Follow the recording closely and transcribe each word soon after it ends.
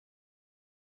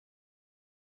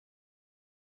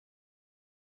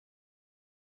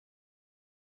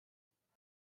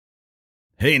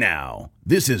Hey now,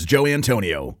 this is Joe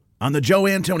Antonio on The Joe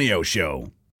Antonio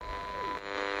Show.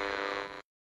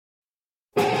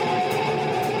 Joe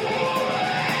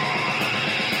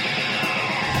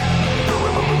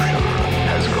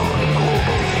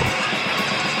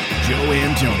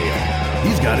Antonio.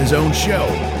 He's got his own show.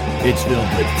 It's filled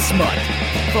with smut,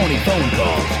 phony phone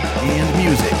calls, and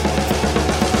music.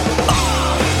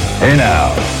 Hey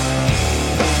now.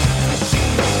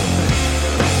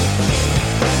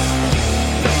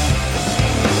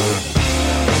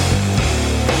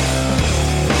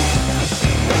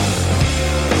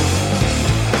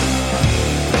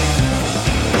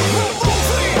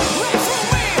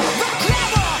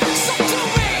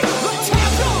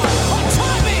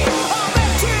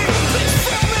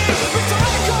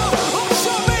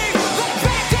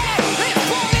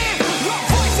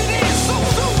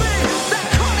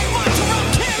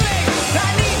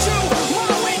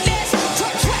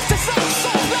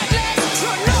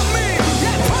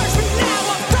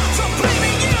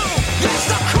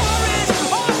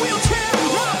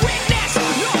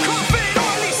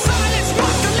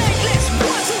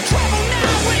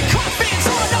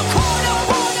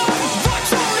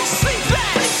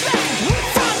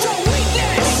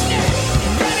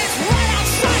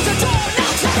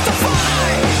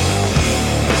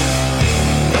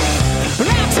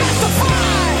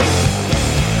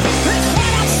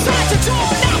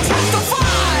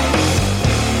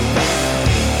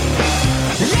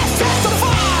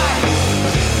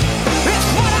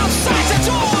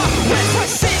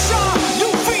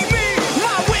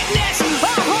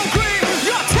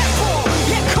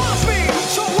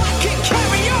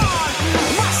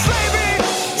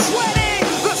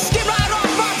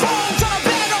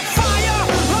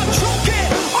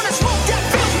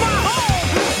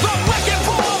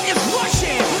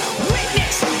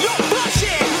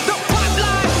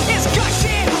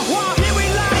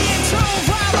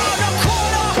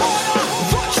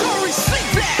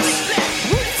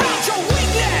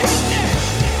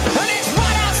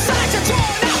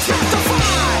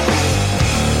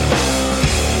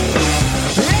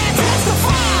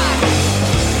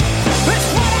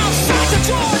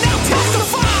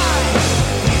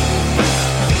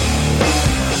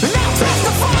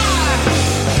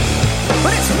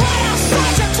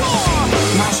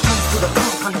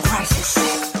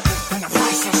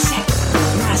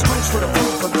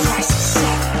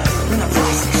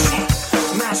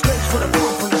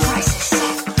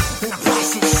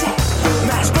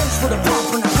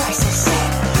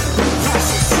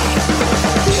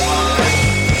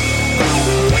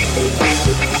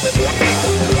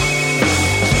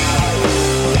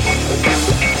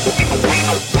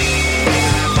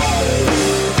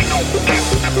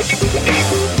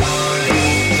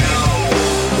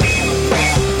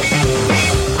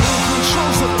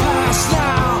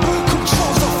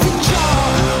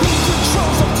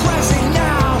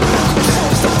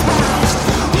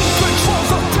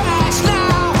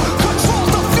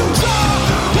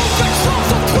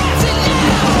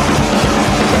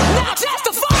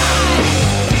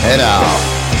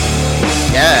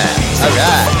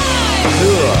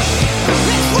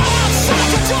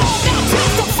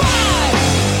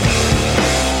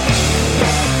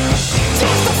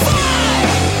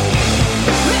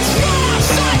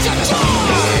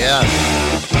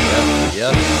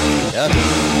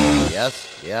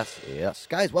 Yes,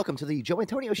 guys, welcome to the Joe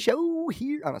Antonio Show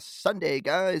here on a Sunday,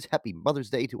 guys. Happy Mother's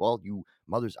Day to all you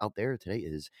mothers out there. Today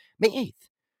is May 8th,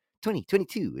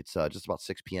 2022. It's just about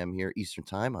 6 p.m. here Eastern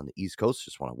Time on the East Coast.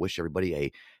 Just want to wish everybody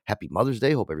a happy Mother's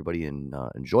Day. Hope everybody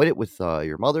enjoyed it with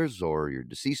your mothers or your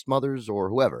deceased mothers or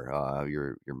whoever,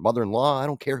 your mother-in-law. I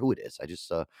don't care who it is. I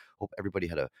just hope everybody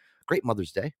had a great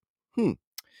Mother's Day.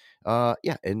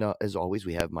 As always,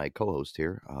 we have my co-host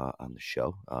here on the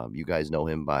show. You guys know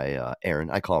him by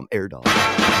Aaron. I call him Air Dog.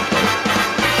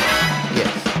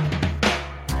 Yes.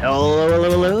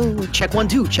 Hello. Check 1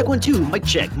 2. Mic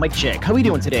check. How we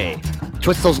doing today?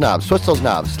 Twist those knobs.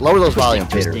 Lower those volume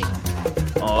faders.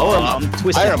 I'm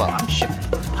twisting. Higher them up. I'm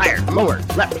shifting. Higher, lower,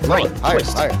 left, right,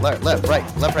 twist. Higher, left, right.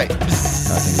 I think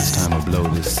it's time to blow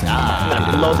this sound. I'm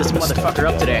gonna blow this motherfucker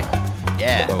up today.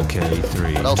 Yeah. Okay,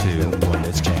 3, 2, 1,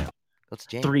 let's jam. Let's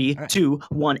jam. 3, 2,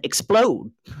 1,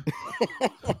 explode.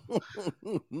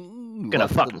 Gonna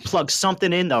fucking plug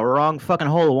something in the wrong fucking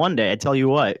hole one day. I tell you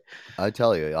what. I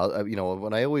tell you,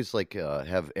 when I always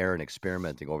have Aaron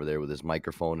experimenting over there with his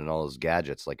microphone and all his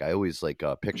gadgets, I always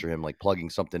picture him plugging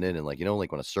something in and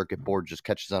when a circuit board just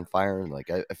catches on fire and I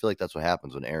feel like that's what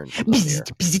happens when Aaron comes on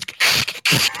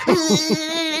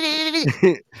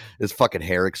here. His fucking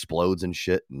hair explodes and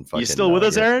shit. And fucking, you still with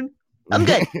us, Aaron? I'm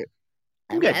good.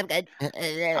 I'm good. I'm good.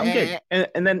 I'm good.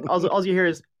 And then all you hear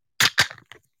is,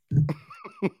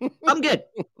 I'm good.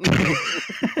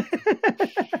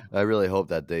 I really hope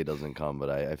that day doesn't come, but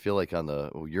I feel like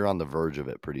you're on the verge of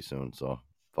it pretty soon. So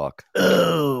fuck.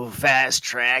 Oh, fast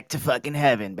track to fucking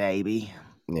heaven, baby.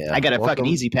 Yeah, I got a fucking welcome.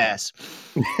 easy pass.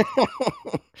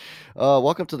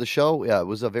 Welcome to the show. Yeah, it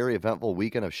was a very eventful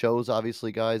weekend of shows.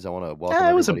 Obviously, guys, I want to welcome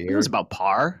everybody here. It was about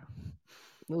par.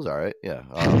 It was all right. Yeah,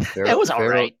 It was all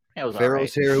right. It was all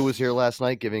Pharaoh's right. here, who was here last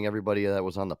night, giving everybody that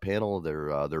was on the panel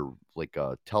their like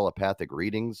telepathic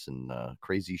readings and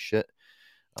crazy shit.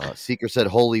 Seeker said,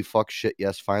 "Holy fuck shit!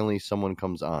 Yes, finally someone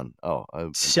comes on." Oh,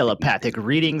 telepathic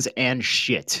readings and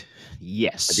shit.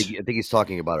 Yes, I think he's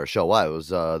talking about our show. Why was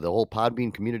the whole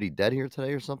Podbean community dead here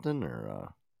today or something?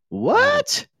 Or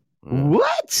what?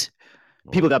 What?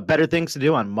 People got better things to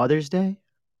do on Mother's Day.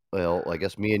 Well, I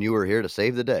guess me and you are here to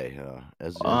save the day,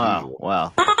 as usual.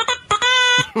 Well.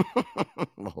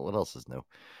 What else is new?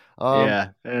 Yeah.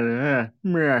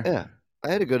 Yeah. I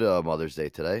had a good Mother's Day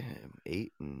today.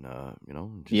 Ate and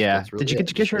just Did you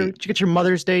get your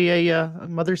Mother's Day a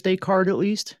Mother's Day card at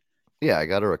least? Yeah, I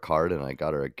got her a card and I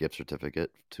got her a gift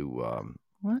certificate to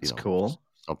that's cool.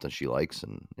 Something she likes,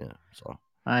 and yeah. So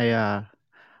I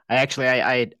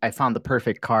found the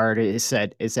perfect card. It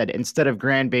said instead of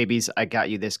grandbabies, I got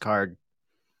you this card.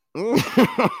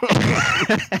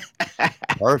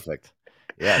 Perfect.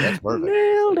 Yeah, that's perfect.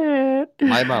 Nailed it.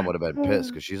 My mom would have been pissed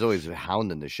because she's always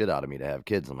hounding the shit out of me to have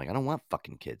kids. I'm like, I don't want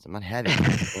fucking kids. I'm not having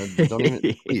kids.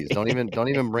 Don't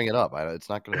even bring it up. It's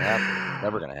not going to happen. It's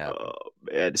never going to happen. Oh,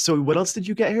 man. So what else did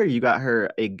you get her? You got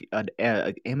her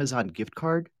an Amazon gift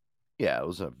card? Yeah, it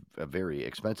was a very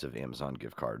expensive Amazon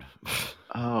gift card.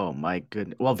 Oh my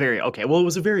goodness. Well, it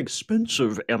was a very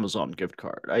expensive Amazon gift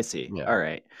card. I see. Yeah. All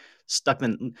right. Stuck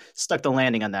the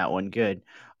landing on that one. Good.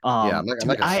 Yeah, I'm not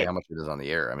gonna say how much it is on the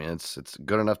air. I mean, it's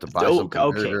good enough to buy something.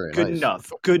 Okay, very, very good nice.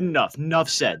 enough. Good enough. Enough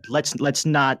said. Let's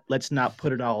not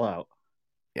put it all out.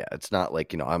 Yeah, it's not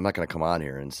like, I'm not gonna come on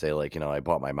here and say like, I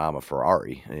bought my mom a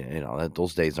Ferrari.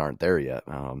 Those days aren't there yet.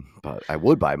 But I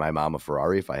would buy my mom a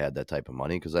Ferrari if I had that type of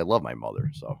money because I love my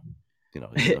mother. So,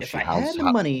 if I had the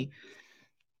money.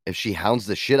 If she hounds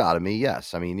the shit out of me,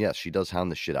 yes. I mean, yes, she does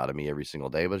hound the shit out of me every single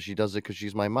day, but she does it because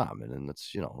she's my mom. And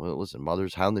that's, listen,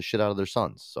 mothers hound the shit out of their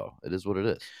sons. So it is what it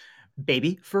is.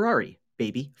 Baby Ferrari.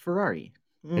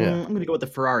 Yeah. I'm going to go with the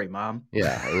Ferrari, Mom.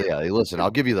 Yeah. Listen,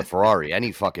 I'll give you the Ferrari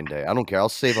any fucking day. I don't care. I'll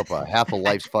save up a half a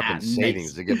life's fucking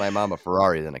savings to get my mom a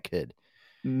Ferrari than a kid.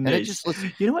 Nice. And it just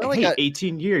listen, you know what? Hey,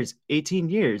 18 years.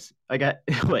 I got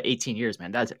 18 years,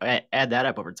 man. Add that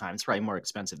up over time. It's probably more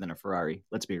expensive than a Ferrari.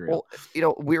 Let's be real.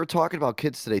 Well, we were talking about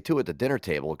kids today too at the dinner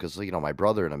table because my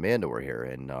brother and Amanda were here,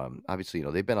 and obviously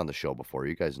they've been on the show before.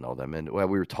 You guys know them, and we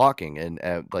were talking, and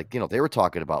they were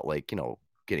talking about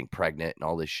getting pregnant and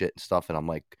all this shit and stuff, and I'm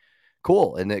like,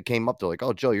 cool. And it came up, they're like,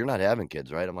 oh, Joe, you're not having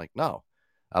kids, right? I'm like, no.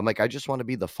 I'm like, I just want to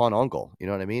be the fun uncle. You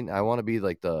know what I mean? I want to be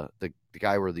like the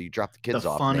guy where you drop the kids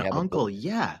off. The fun uncle,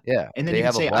 yeah. Yeah. And then you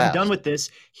can say, I'm done with this.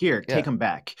 Here, take them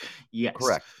back. Yes.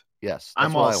 Correct. Yes.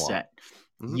 I'm all set.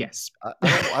 Mm-hmm. Yes.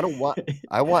 I don't want.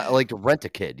 I want like to rent a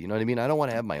kid. You know what I mean? I don't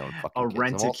want to have my own fucking kids.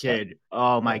 Rent a kid.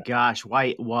 Oh my gosh!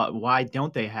 Why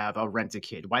don't they have a rent a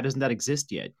kid? Why doesn't that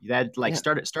exist yet? That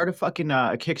start a fucking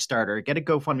a Kickstarter. Get a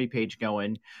GoFundMe page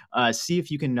going. See if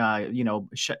you can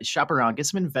shop around. Get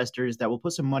some investors that will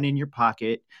put some money in your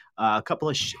pocket. A couple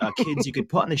of kids you could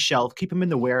put on the shelf. Keep them in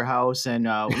the warehouse, and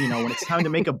when it's time to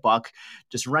make a buck,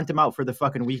 just rent them out for the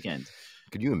fucking weekend.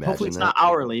 Could you imagine? Hopefully it's not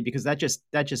hourly because that just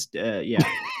yeah.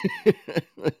 Can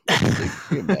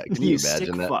you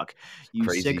imagine that? Fuck. You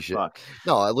crazy sick shit. Fuck.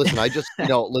 No, listen. I just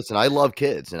listen. I love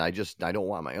kids, and I don't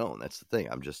want my own. That's the thing.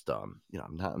 I'm just I'm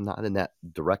not in that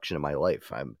direction in my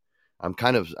life. I'm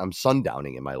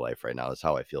sundowning in my life right now. That's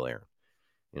how I feel, Aaron.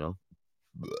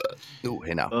 Ooh,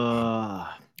 hey now.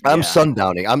 I'm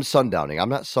sundowning. I'm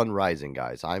not sunrising,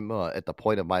 guys. I'm at the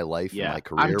point of my life in my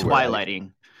career. I'm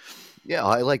twilighting. Yeah,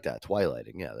 I like that.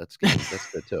 Twilighting. Yeah, that's good.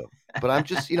 That's good too. But I'm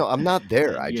just, I'm not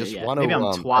there. I just want to. Maybe I'm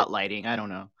twat-lighting. I don't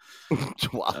know.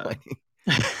 Twat-lighting.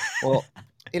 Well,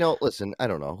 listen, I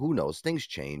don't know. Who knows? Things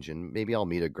change, and maybe I'll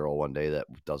meet a girl one day that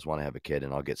does want to have a kid,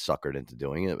 and I'll get suckered into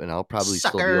doing it, and I'll probably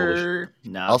still be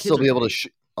able to.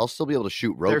 I'll still be able to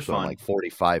shoot ropes when I'm like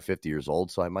 45, 50 years old,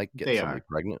 so I might get somebody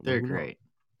pregnant. They're great.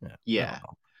 Yeah.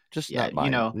 Just not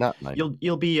mine. Not mine.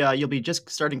 You'll be just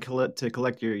starting to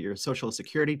collect your social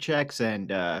security checks, and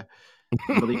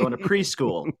you'll be going to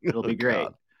preschool. It'll be great.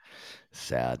 God.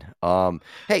 Sad.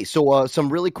 Hey, so some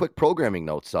really quick programming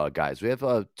notes, guys. We have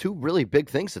two really big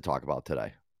things to talk about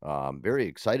today. Very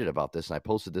excited about this, and I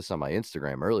posted this on my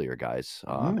Instagram earlier, guys.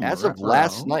 Ooh, As of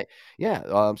last night,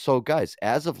 so guys,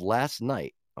 as of last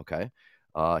night, okay,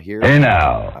 here Hey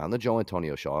now. on the Joe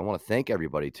Antonio Show, I want to thank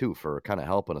everybody too for kind of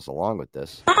helping us along with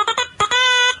this.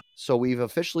 So we've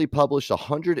officially published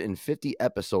 150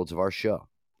 episodes of our show.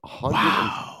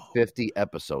 150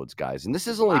 episodes, guys, and this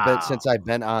has only been since I've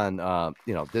been on,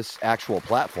 this actual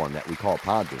platform that we call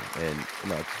Podbean,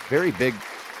 and it's very big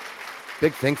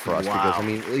thing for us because I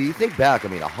mean, you think back,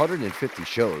 150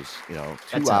 shows, 2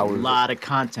 That's hours. a lot of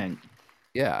content.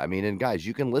 Yeah, I mean, and guys,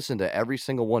 you can listen to every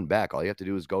single one back. All you have to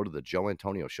do is go to the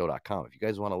joeantonioshow.com. If you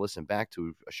guys want to listen back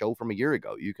to a show from a year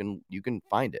ago, you can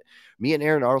find it. Me and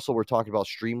Aaron also were talking about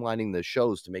streamlining the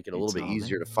shows to make it a little bit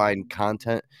easier to find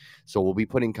content. So we'll be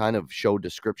putting kind of show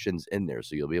descriptions in there,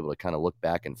 so you'll be able to kind of look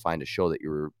back and find a show that you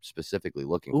were specifically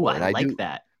looking for. And I like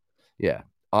that. Yeah.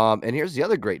 And here's the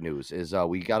other great news is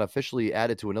we got officially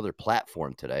added to another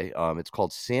platform today. It's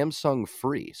called Samsung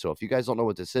Free. So if you guys don't know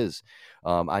what this is,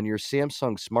 on your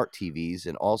Samsung smart TVs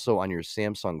and also on your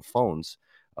Samsung phones,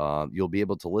 you'll be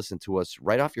able to listen to us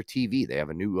right off your TV. They have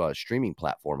a new streaming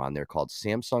platform on there called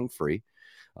Samsung Free.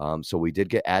 So we did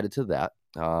get added to that.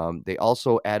 They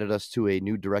also added us to a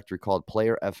new directory called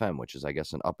Player FM, which is, I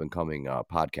guess, an up-and-coming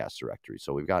podcast directory.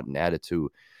 So we've gotten added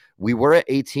to. We were at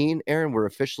 18, Aaron. We're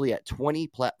officially at 20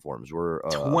 platforms. We're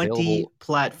 20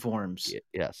 platforms.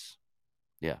 Yes.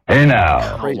 Yeah. Hey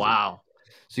now. Oh, wow.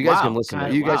 So you guys can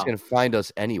listen. You guys can find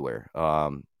us anywhere. I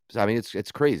mean,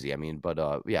 it's crazy. I mean,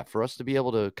 but yeah, for us to be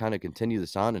able to kind of continue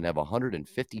this on and have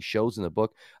 150 shows in the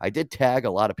book, I did tag a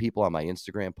lot of people on my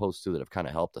Instagram posts too that have kind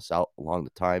of helped us out along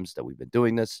the times that we've been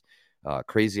doing this.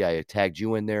 Crazy, I tagged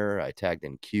you in there. I tagged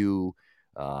in Q.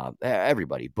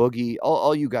 Everybody, Boogie,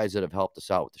 all you guys that have helped us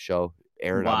out with the show.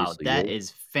 Aaron, obviously, that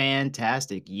is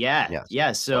fantastic. Yeah.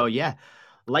 So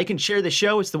like and share the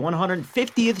show. It's the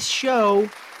 150th show.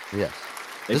 Yes.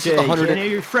 This is 100. Any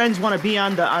of your friends want to be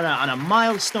on a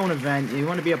milestone event? You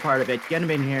want to be a part of it? Get them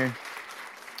in here.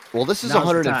 Well, this is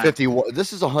 151.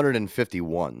 This is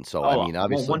 151. So I mean,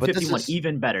 obviously, 151, but this is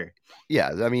even better.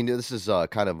 Yeah, I mean, this is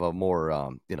kind of a more, a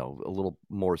little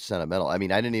more sentimental. I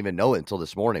mean, I didn't even know it until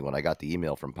this morning when I got the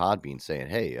email from Podbean saying,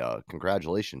 "Hey,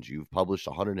 congratulations, you've published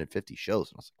 150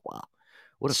 shows." And I was like, "Wow,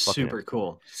 what a super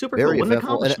cool, very cool, what an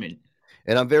accomplishment!"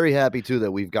 And I'm very happy too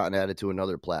that we've gotten added to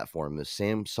another platform, the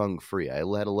Samsung Free. I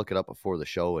had to look it up before the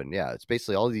show, and yeah, it's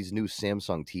basically all these new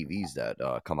Samsung TVs that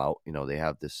come out. They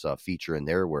have this feature in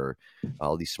there where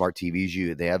all these smart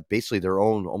TVs, they have basically their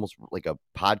own, almost like a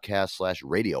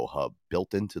podcast/radio hub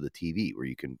built into the TV, where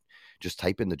you can just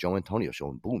type in the Joe Antonio Show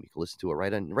and boom, you can listen to it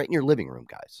right in your living room,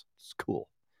 guys. It's cool.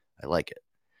 I like it.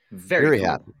 Very cool.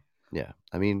 Happy. Yeah,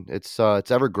 I mean, it's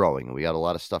ever growing, and we got a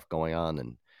lot of stuff going on,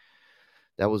 and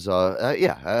that was,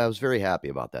 I was very happy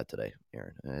about that today,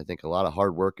 Aaron. And I think a lot of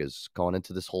hard work is going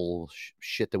into this whole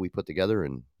shit that we put together,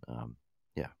 and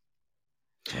yeah.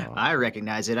 I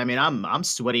recognize it. I mean, I'm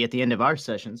sweaty at the end of our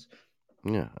sessions.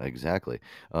 Yeah, exactly.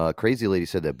 Crazy Lady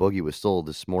said that Boogie was still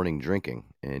this morning drinking,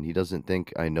 and he doesn't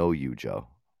think I know you, Joe.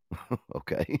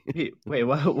 Okay. Wait,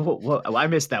 what? I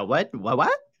missed that. What?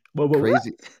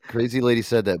 Crazy Lady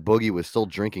said that Boogie was still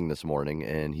drinking this morning,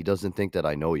 and he doesn't think that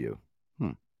I know you.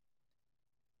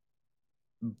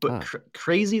 But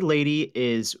Crazy Lady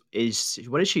is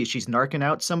what is she? She's narking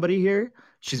out somebody here.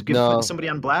 She's putting somebody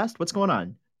on blast. What's going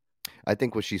on? I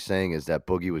think what she's saying is that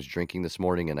Boogie was drinking this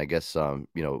morning, and I guess I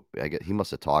guess he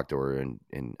must have talked to her, and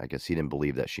I guess he didn't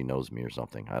believe that she knows me or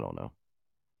something. I don't know.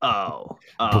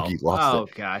 Boogie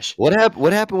lost it. Gosh. What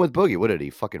happened with Boogie? What did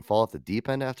he fucking fall off the deep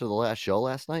end after the last show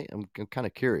last night? I'm kind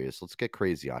of curious. Let's get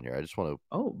Crazy on here. I just want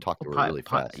to talk to her really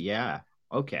fast. Yeah.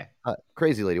 Okay.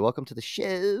 Crazy Lady, welcome to the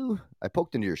show. I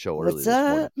poked into your show earlier What's this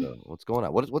morning. up? So what's going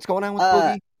on? What's going on with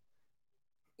Boogie?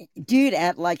 Dude,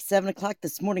 at like 7:00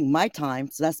 this morning, my time,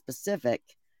 so that's specific.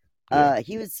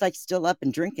 He was like still up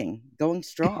and drinking, going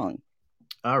strong.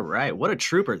 All right, what a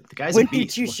trooper! The guy's went through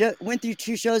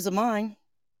two shows of mine.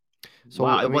 So,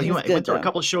 wow. Well, he went through a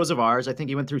couple of shows of ours. I think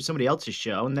he went through somebody else's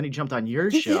show, and then he jumped on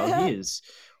your show. Yeah. He is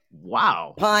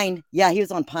wow. Pine, yeah, he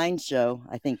was on Pine's show,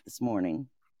 I think, this morning.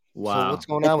 Wow. So what's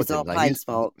going on with him? Pine's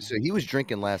fault. So he was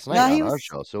drinking last night on our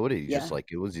show. So what did he just like?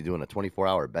 Was he doing a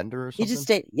 24-hour bender or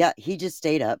something? He just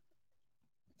stayed up.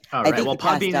 All right. Well,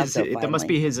 Podbean that must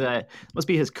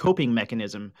be his coping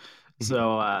mechanism.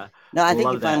 So no, I think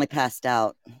he finally passed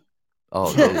out.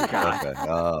 Oh, God. Okay.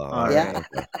 Oh, yeah. Right.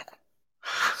 Okay.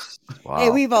 Wow.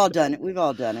 Hey, we've all done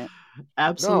it.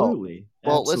 Absolutely.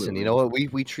 Well, listen, you Absolutely. know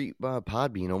what? We treat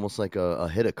Podbean almost like a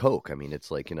hit of Coke. I mean, it's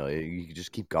like, you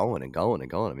just keep going and going and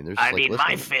going. I mean, there's just I like, need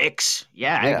my listen, fix.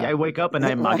 Yeah, yeah, I wake up and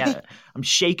Right. I'm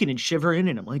shaking and shivering,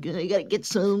 and I'm like, I gotta get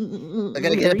some. I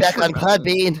gotta I'm get gonna it reach back for. on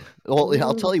Podbean. Well,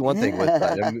 I'll Mm. tell you one thing with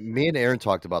me and Aaron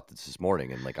talked about this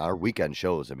morning, and like our weekend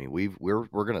shows. I mean, we're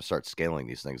gonna start scaling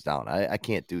these things down. I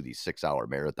can't do these 6 hour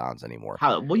marathons anymore.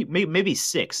 How? Well, maybe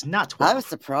 6, not I was 12.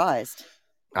 surprised.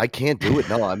 I can't do it.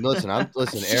 No, listen,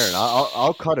 Aaron.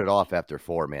 I'll cut it off after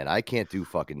 4, man. I can't do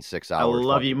fucking 6 I hours.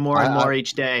 love you Fucking. more and more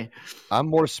each day. I'm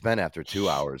more spent after 2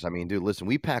 hours. I mean, dude, listen,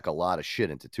 we pack a lot of shit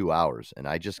into 2 hours, and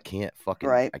I just can't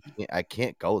Right. I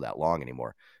can't go that long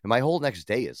anymore. And my whole next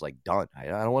day is like done. I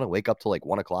don't want to wake up till like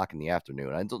 1 o'clock in the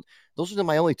afternoon. Those are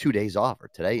my only 2 days off, or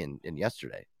today and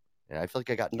yesterday. And I feel like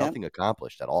I got Yep. nothing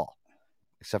accomplished at all,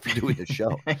 except for doing the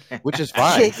show, which is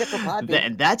fine. Except for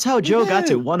Podbean. That's how Joe got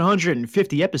to Woohoo!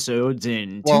 150 episodes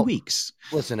in 2 Well, weeks.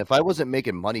 listen, if I wasn't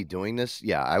making money doing this,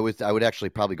 yeah, I would actually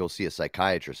probably go see a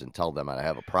psychiatrist and tell them I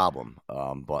have a problem.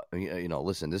 But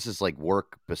listen, this is like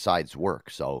work besides work.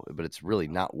 So, but it's really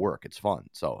not work. It's fun.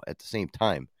 So at the same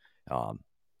time,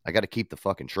 I got to keep the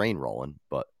fucking train rolling.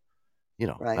 But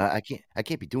Right. I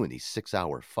can't be doing these 6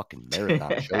 hour fucking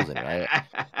marathon shows anymore.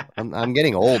 I'm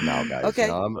getting old now, guys. Okay.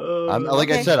 I'm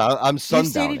like I Okay. said, I'm You've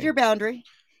stated sundowning. your boundary.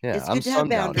 Yeah, It's I'm good to have sundowning.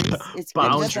 boundaries. It's good to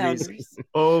have Boundaries. boundaries.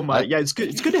 Oh my, I, yeah, it's good.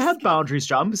 It's good to have boundaries,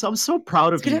 John. I'm so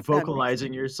proud It's of good to you have boundaries.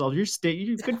 vocalizing yourself. You're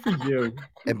good for you.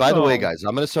 And by the way, Oh, guys,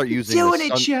 I'm gonna start you're using doing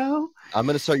this it, Joe. I'm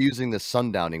gonna start using this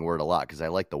sundowning word a lot because I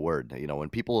like the word. When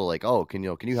people are like, "Oh, can you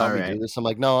help All me do right, this?" I'm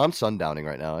like, "No, I'm sundowning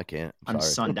right now. I can't. I'm I'm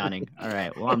sorry." sundowning. All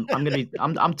right. Well, I'm gonna be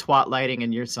I'm twat lighting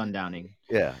and you're sundowning.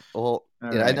 Yeah. Well, All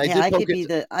and right. I Yeah, did I poke could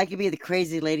it. be the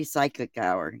crazy lady psychic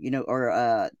hour,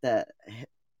 or the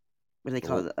what do they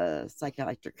call Well, it?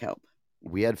 Psychiatric help.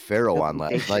 we had Pharaoh on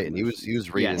last night, and Motion. he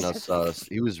was reading Yes. us.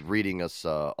 He was reading us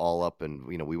all up, and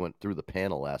we went through the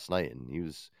panel last night, and he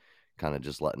was kind of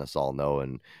just letting us all know.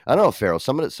 And I don't know, Pharaoh.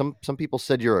 Some people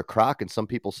said you're a crock, and some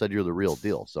people said you're the real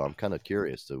deal. So I'm kind of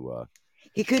curious to.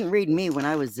 He couldn't read me when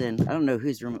I was in. I don't know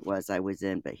whose room it was I was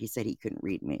in, but he said he couldn't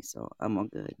read me, so I'm all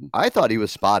good. I thought he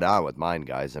was spot on with mine,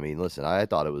 guys. I mean, listen, I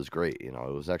thought it was great. It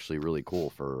was actually really cool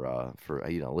for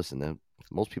listen.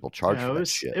 Most people charge Yeah, for that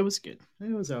shit. it was good.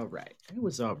 It was all right. It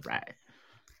was all right.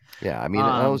 Yeah, I mean,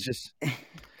 I was just,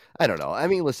 I don't know. I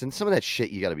mean, listen, some of that shit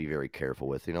you got to be very careful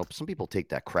with. Some people take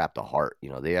that crap to heart.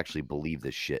 They actually believe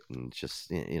this shit, and it's just,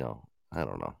 I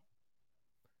don't know.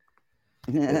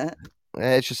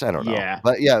 It's just I don't know. Yeah.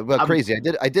 But yeah, but crazy.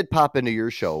 I did pop into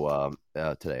your show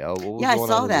today. What was Yeah, I going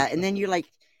saw on that, and then you're like,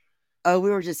 "Oh, we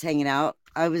were just hanging out."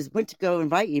 I went to go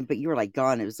invite you, but you were like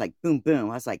gone. It was like boom,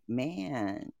 boom. I was like,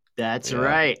 man. That's Yeah.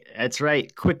 right. That's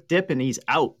right. Quick dip and he's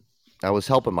out. I was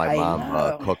helping my I mom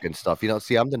know. cook and stuff.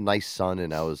 See, I'm the nice son,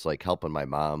 and I was like helping my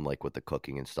mom like with the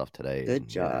cooking and stuff today. Good and,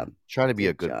 job. trying to be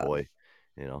a Good good job. boy.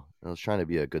 I was trying to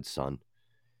be a good son.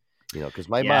 Because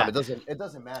my Yeah. mom, it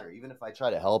doesn't matter. Even if I try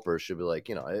to help her, she'll be like,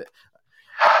 Are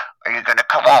you gonna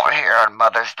come over here on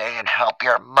Mother's Day and help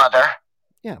your mother?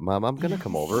 yeah, Mom, I'm gonna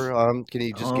come over. Can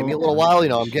you just give me a Oh little my while?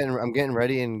 gosh. I'm getting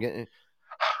ready and getting.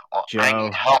 Well, I Joe.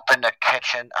 need help in the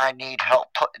kitchen. I need help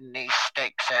putting these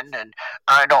steaks in, and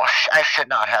I should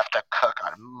not have to cook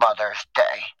on Mother's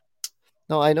Day.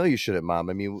 No, I know you shouldn't, Mom.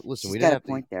 I mean, listen, She's we got didn't a have to.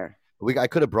 point there. I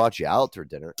could have brought you out for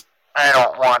dinner. I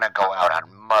don't want to go out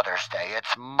on Mother's Day.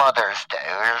 It's Mother's Day.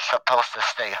 We're supposed to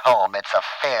stay home. It's a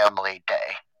family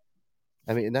day.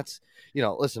 I mean, and that's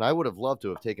listen, I would have loved to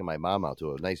have taken my mom out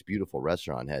to a nice, beautiful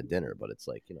restaurant and had dinner, but it's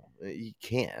like you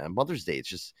can't. On Mother's Day,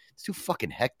 it's too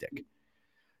fucking hectic.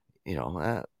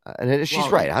 And she's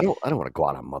Well, right. I don't want to go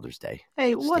out on Mother's Day.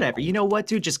 Hey, Stay whatever. home. You know what,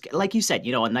 dude? Just like you said,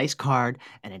 a nice card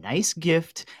and a nice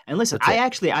gift. And listen,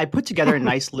 That's it. I put together a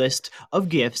nice list of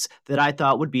gifts that I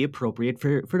thought would be appropriate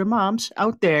for the moms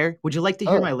out there. Would you like to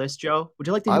hear my list, Joe? Would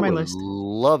you like to hear I my would list?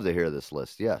 love to hear this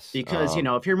list. Yes, Because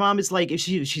if your mom is like, if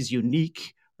she's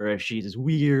unique, or if she's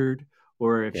weird,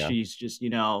 or if Yeah. she's just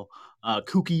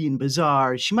kooky and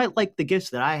bizarre, she might like the gifts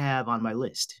that I have on my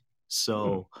list.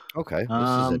 So okay, this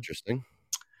is interesting.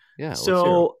 Yeah. Let's hear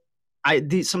 'em.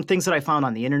 so some things that I found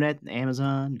on the internet,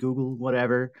 Amazon, Google,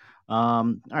 whatever.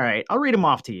 All right, I'll read them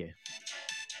off to you.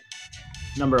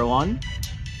 Number 1,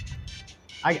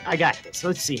 I got this.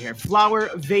 Let's see here. Flower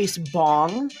vase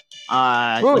bong.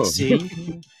 Let's see.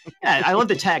 Yeah, I love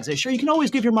the tags. Sure, you can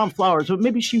always give your mom flowers, but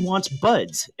maybe she wants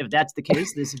buds. If that's the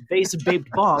case, this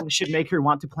vase-baked bong should make her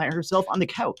want to plant herself on the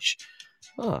couch.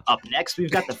 Huh. Up next, we've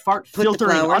got the fart Put the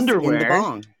filtering flowers underwear. in the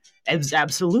bong.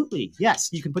 Absolutely. Yes,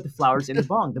 you can put the flowers in the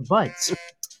bong, the buds.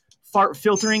 Fart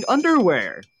filtering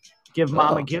underwear. Give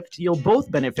mom a Oh. gift you'll both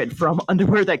benefit from.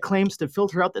 Underwear that claims to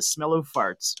filter out the smell of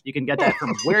farts. You can get that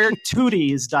from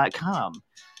weartooties.com.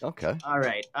 Okay. All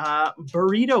right.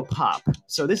 Burrito pop.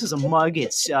 So this is a mug.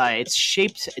 It's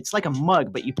shaped. It's like a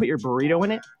mug, but you put your burrito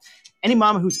in it. Any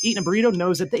mom who's eaten a burrito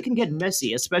knows that they can get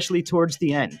messy, especially towards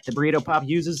the end. The burrito pop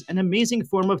uses an amazing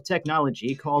form of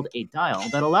technology called a dial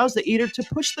that allows the eater to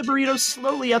push the burrito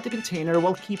slowly out the container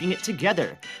while keeping it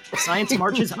together. Science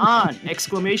marches on!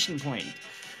 Exclamation point.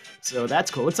 So that's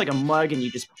cool. It's like a mug, and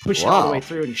you just push it all the Wow. way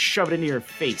through and shove it into your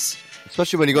face.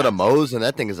 Especially when you go to Moe's and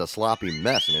that thing is a sloppy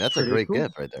mess. I mean, that's a Pretty great cool.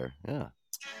 gift right there. Yeah.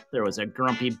 There was a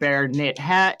grumpy bear knit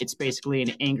hat. It's basically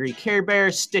an angry Care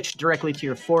Bear stitched directly to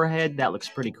your forehead. That looks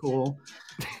pretty cool.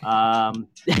 A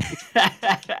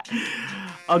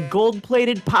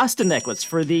gold-plated pasta necklace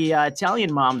for the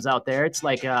Italian moms out there. It's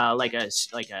like a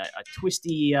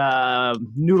twisty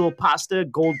noodle pasta,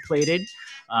 gold-plated.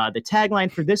 The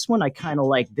tagline for this one, I kind of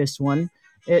like this one.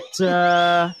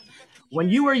 When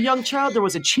you were a young child, there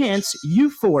was a chance you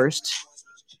forced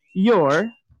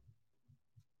your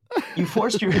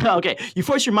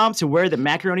mom to wear the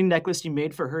macaroni necklace you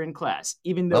made for her in class,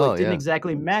 even though it didn't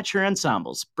exactly match her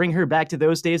ensembles. Bring her back to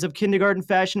those days of kindergarten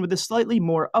fashion with a slightly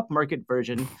more upmarket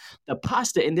version. The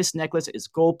pasta in this necklace is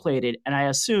gold-plated, and I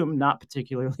assume not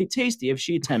particularly tasty if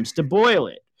she attempts to boil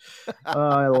it. Oh,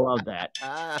 I love that.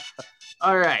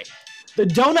 All right. The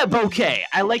donut bouquet.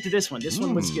 I liked this one. This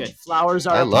one was good. Flowers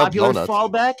are I a love popular donuts.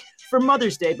 fallback for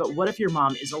Mother's Day, but what if your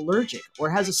mom is allergic or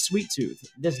has a sweet tooth?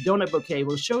 This donut bouquet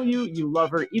will show you love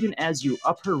her even as you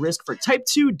up her risk for type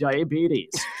 2 diabetes.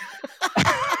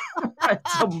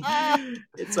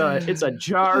 It's a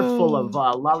jar full of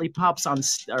lollipops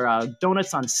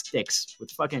donuts on sticks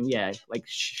with fucking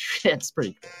it's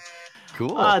pretty cool.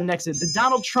 Cool. Next is the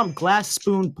Donald Trump glass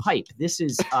spoon pipe. This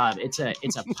is it's a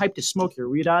pipe to smoke your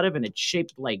weed out of, and it's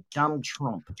shaped like Donald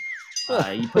Trump.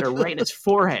 You put it right in his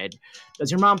forehead. Does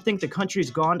your mom think the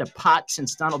country's gone to pot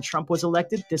since Donald Trump was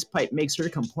elected? This pipe makes her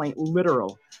complaint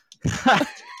literal. I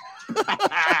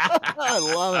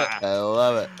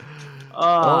love it.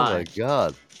 Oh my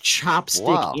God.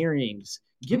 Chopstick earrings.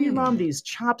 Give your mom these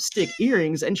chopstick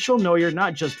earrings, and she'll know you're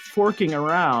not just forking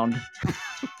around.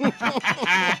 What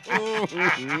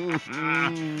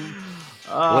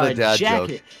a dad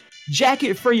joke.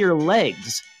 Jacket for your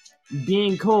legs.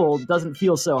 Being cold doesn't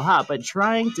feel so hot, but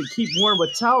trying to keep warm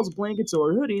with towels, blankets,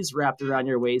 or hoodies wrapped around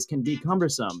your waist can be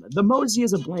cumbersome. The Mosey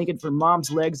is a blanket for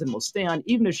mom's legs and will stay on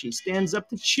even if she stands up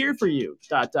to cheer for you. ...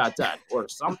 Or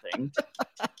something.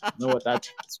 Know what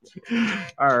that's.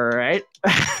 All right.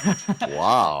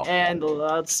 Wow. And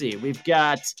let's see. We've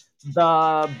got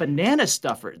the banana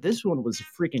stuffer. This one was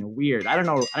freaking weird. I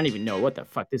don't even know what the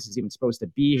fuck this is even supposed to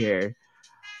be here.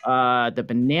 The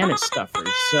banana stuffer.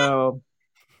 So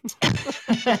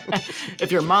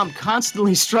if your mom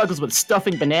constantly struggles with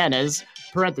stuffing bananas,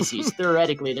 parentheses,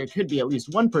 theoretically, there could be at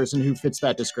least one person who fits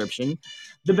that description,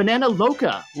 the banana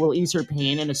loca will ease her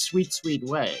pain in a sweet, sweet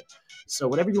way. So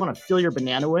whatever you want to fill your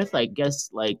banana with, I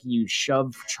guess, like, you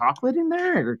shove chocolate in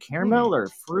there or caramel or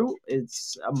fruit.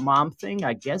 It's a mom thing.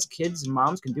 I guess kids and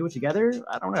moms can do it together.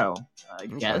 I don't know. I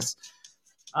guess.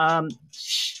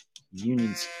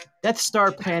 Unions. Death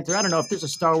Star planter. I don't know if there's a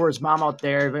Star Wars mom out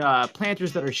there.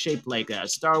 Planters that are shaped like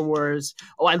Star Wars.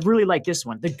 Oh, I really like this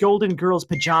one. The Golden Girls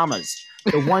pajamas.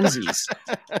 The onesies.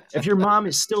 If your mom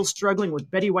is still struggling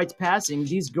with Betty White's passing,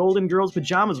 these Golden Girls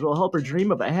pajamas will help her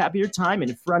dream of a happier time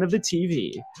in front of the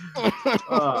TV.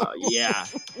 Yeah.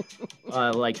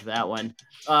 I like that one.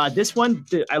 This one,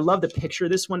 I love the picture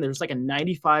of this one. There's like a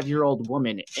 95-year-old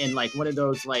woman in like one of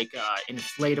those like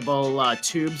inflatable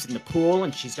tubes in the pool,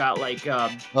 and she's got like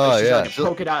like a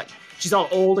polka dot. She's all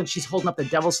old, and she's holding up the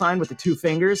devil sign with the two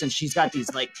fingers, and she's got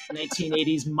these like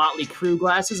 1980s Motley Crue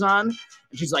glasses on.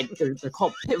 And she's like, they're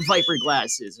called Pit Viper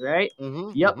glasses, right?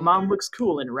 Mm-hmm, yep, mom looks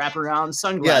cool in wraparound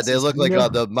sunglasses. Yeah, they look like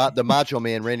the Macho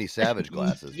Man Randy Savage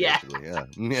glasses. Yeah.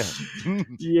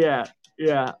 Yeah.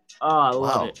 Yeah. Oh, I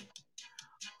love it.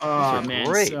 Oh man,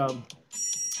 great. So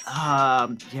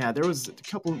yeah, there was a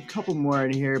couple more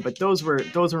in here, but those were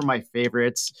my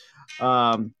favorites.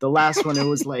 The last one, it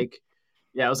was like,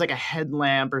 yeah, it was like a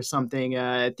headlamp or something.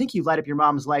 I think you light up your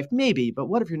mom's life, maybe, but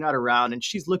what if you're not around and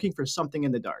she's looking for something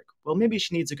in the dark? Well, maybe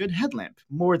she needs a good headlamp,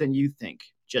 more than you think.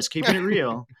 Just keeping it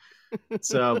real.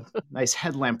 So, nice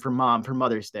headlamp for mom for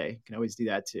Mother's Day. Can always do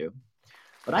that too.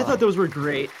 But I thought those were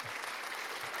great.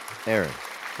 Aaron,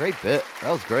 great bit.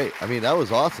 That was great. I mean, that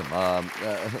was awesome.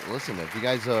 Listen, if you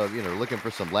guys looking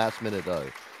for some last minute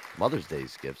Mother's Day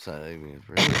gifts, I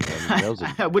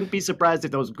wouldn't be surprised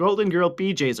if those Golden Girl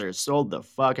PJs are sold the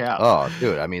fuck out. Oh,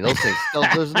 dude, I mean, those things.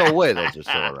 There's no way those are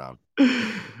still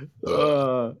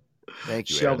around. Thank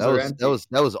you, Aaron.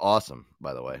 That was awesome,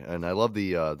 by the way. And I love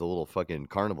the little fucking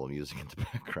carnival music in the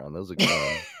background. That was a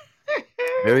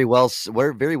very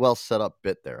well set up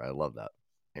bit there. I love that.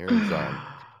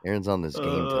 Aaron's on this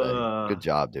game today. Good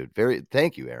job, dude.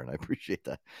 Thank you, Aaron. I appreciate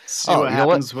that. See what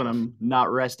happens when I'm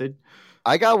not rested.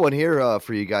 I got one here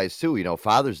for you guys too. You know,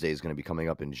 Father's Day is going to be coming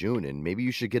up in June, and maybe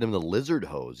you should get him the lizard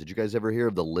hose. Did you guys ever hear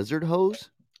of the lizard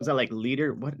hose? Is that like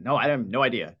leader? What? No, I have no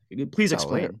idea. Please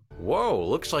explain. Whoa,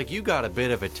 looks like you got a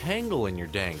bit of a tangle in your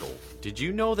dangle. Did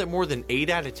you know that more than 8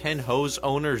 out of 10 hose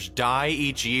owners die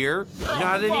each year?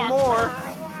 Not anymore.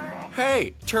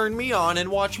 Hey, turn me on and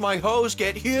watch my hose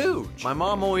get huge. My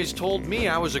mom always told me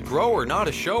I was a grower, not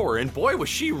a shower, and boy was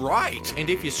she right. And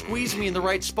if you squeeze me in the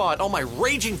right spot, all my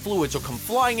raging fluids will come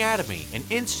flying out of me, and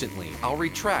instantly I'll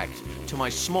retract to my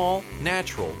small,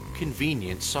 natural,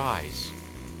 convenient size.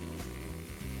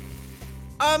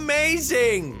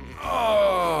 Amazing!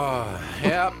 Oh,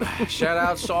 yep. Shout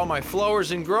outs to all my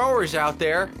flowers and growers out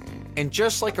there. And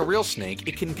just like a real snake,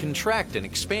 it can contract and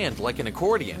expand like an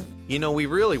accordion. You know, we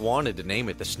really wanted to name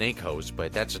it the Snake Hose,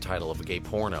 but that's the title of a gay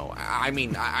porno. I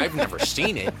mean, I've never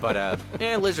seen it, but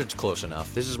lizard's close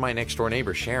enough. This is my next door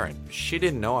neighbor, Sharon. She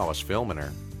didn't know I was filming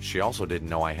her. She also didn't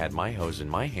know I had my hose in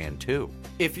my hand, too.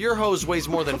 If your hose weighs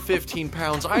more than 15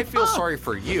 pounds, I feel sorry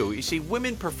for you. You see,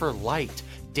 women prefer light,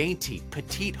 dainty,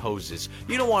 petite hoses.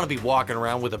 You don't want to be walking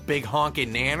around with a big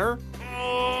honking nanner.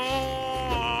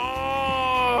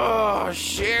 Oh,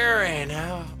 Sharon.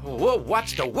 Whoa,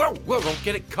 watch the whoa, don't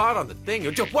get it caught on the thing.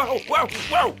 Whoa.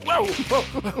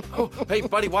 Hey,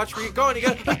 buddy, watch where you're going. You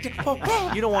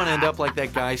don't want to end up like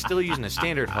that guy, still using a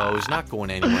standard hose, not going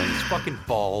anywhere. He's fucking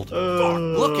bald.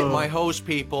 Look at my hose,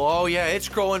 people. Oh, yeah, it's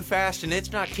growing fast, and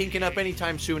it's not kinking up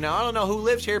anytime soon. Now, I don't know who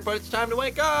lives here, but it's time to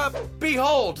wake up.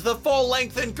 Behold, the full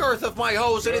length and girth of my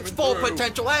hose and its full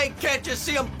potential. Hey, can't you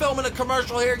see I'm filming a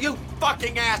commercial here, you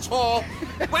fucking asshole?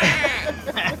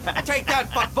 Take that,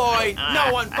 fuckboy.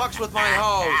 No one fucks with my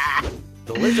hose.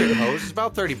 The lizard hose is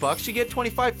about $30. You get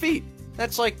 25 feet.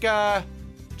 That's like,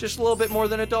 just a little bit more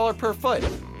than $1 per foot.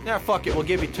 Now, fuck it, we'll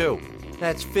give you 2.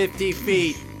 That's 50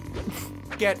 feet.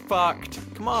 Get fucked.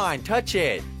 Come on, touch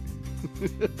it.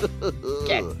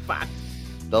 Get fucked.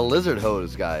 The lizard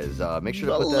hose, guys. Make sure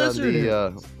to put that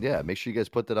on the make sure you guys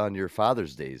put that on your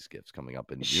Father's Day's gifts coming up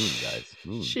in June, guys.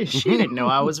 She didn't know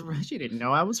I was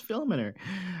filming her.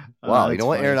 Wow, you know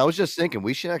what, Aaron? I was just thinking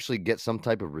we should actually get some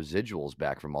type of residuals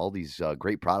back from all these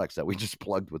great products that we just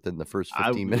plugged within the first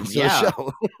 15 minutes of the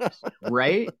show.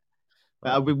 Right?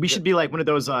 We should be like one of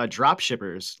those drop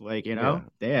shippers, like, you know.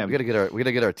 Damn, we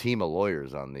gotta get our team of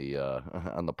lawyers on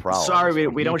the prowl. Sorry,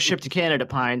 we don't ship to Canada,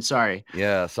 Pine. Sorry.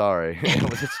 Yeah, sorry.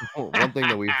 One thing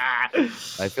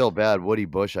that I feel bad. Woody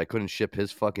Bush, I couldn't ship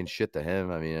his fucking shit to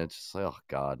him. I mean, it's just like, oh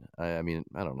god. I mean,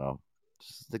 I don't know.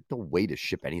 Just like no way to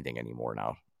ship anything anymore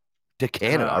now to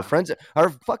Canada. Our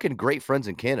fucking great friends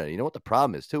in Canada. You know what the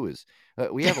problem is too is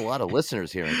we have a lot of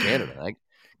listeners here in Canada. Like,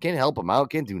 can't help them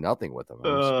out. Can't do nothing with them.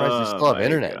 I'm surprised they still have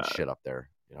internet and shit up there.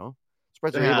 You know,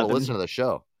 surprised they're able to listen to the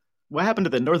show. What happened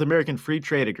to the North American Free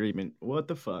Trade Agreement? What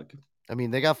the fuck? I mean,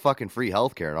 they got fucking free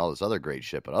healthcare and all this other great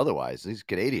shit, but otherwise, these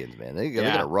Canadians, man, they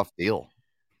got a rough deal.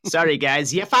 Sorry,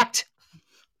 guys, you fucked.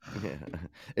 Yeah.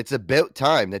 It's about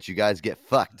time that you guys get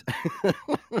fucked.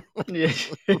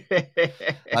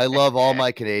 I love all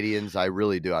my Canadians. I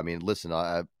really do. I mean, listen,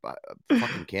 I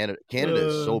fucking Canada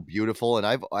is so beautiful, and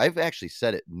I've actually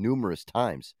said it numerous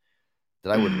times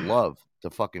that I would love to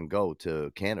fucking go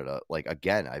to Canada. Like,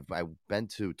 again, I've been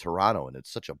to Toronto, and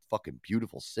it's such a fucking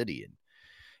beautiful city, and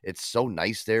it's so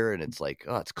nice there, and it's like,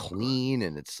 oh, it's clean,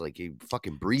 and it's like you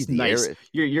fucking breathe the air.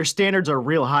 Your standards are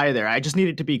real high there. I just need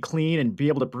it to be clean and be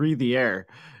able to breathe the air.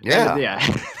 Yeah.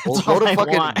 Well, go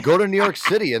to New York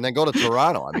City and then go to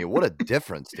Toronto. I mean, what a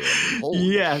difference, dude. I mean,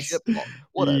 holy shit,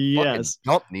 what a fucking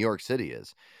dump New York City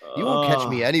is. You won't catch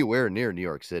me anywhere near New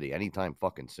York City anytime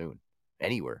fucking soon.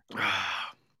 Anywhere.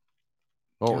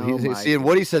 And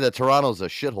Woody said that Toronto's a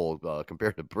shithole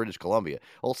compared to British Columbia.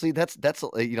 Well, see, that's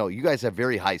you know, you guys have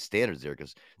very high standards there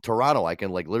because Toronto, I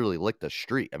can like literally lick the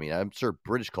street. I mean, I'm sure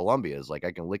British Columbia is like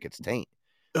I can lick its taint.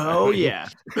 Oh yeah,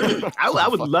 I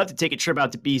would love to take a trip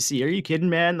out to BC. Are you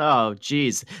kidding, man? Oh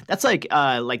geez, that's like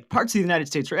parts of the United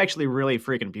States are actually really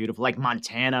freaking beautiful. Like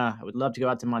Montana, I would love to go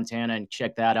out to Montana and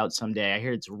check that out someday. I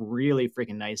hear it's really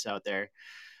freaking nice out there.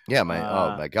 Yeah, oh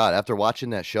my god! After watching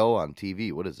that show on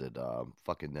TV, what is it?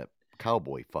 Fucking that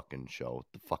cowboy fucking show. What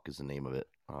the fuck is the name of it?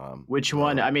 Which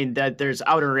one? I mean, there's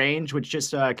Outer Range, which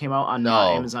just came out on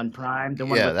Amazon Prime. The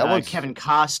one with Kevin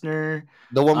Costner.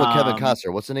 The one with Kevin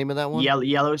Costner. What's the name of that one?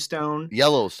 Yellowstone.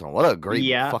 Yellowstone. What a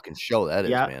great fucking show that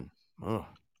is, man. Ugh.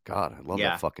 God, I love Yeah.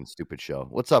 that fucking stupid show.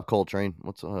 What's up, Coltrane?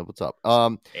 What's up?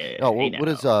 Hey, What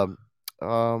is now.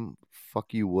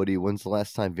 fuck you, Woody. When's the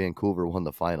last time Vancouver won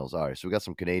the finals? All right, so we got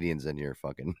some Canadians in here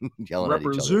fucking yelling at each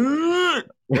other.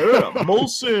 Represent, yeah,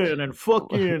 Molson and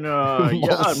fucking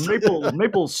Molson.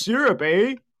 maple syrup,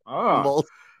 eh?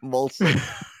 Molson.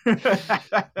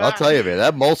 I'll tell you, man,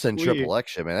 that Molson We- triple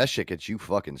X shit, man, that shit gets you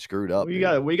fucking screwed up. we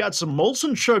dude. got some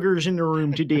Molson sugars in the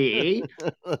room today.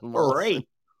 All right.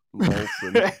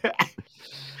 Molson.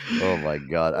 Oh my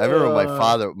god! I remember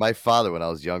my father when I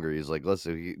was younger. He's like,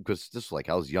 listen, because just like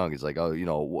I was young, he's like, oh,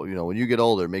 when you get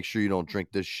older, make sure you don't drink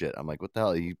this shit. I'm like, what the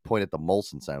hell? He pointed at the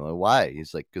Molson sign. I'm like, why?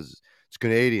 He's like, because it's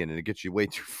Canadian and it gets you way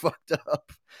too fucked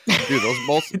up. Dude, those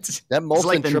Molson, that Molson It's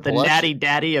like the triple X, natty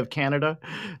daddy of Canada.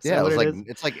 Is yeah, that it what was it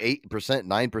it's like 8%,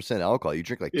 9% alcohol. You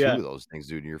drink like Yeah. 2 of those things,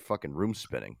 dude, and your fucking room's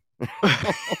spinning.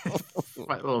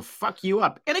 It'll fuck you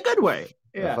up in a good way.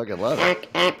 I Yeah. fucking love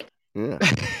it. Yeah.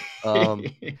 All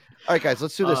right, guys,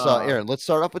 let's do this. Aaron, let's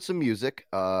start off with some music.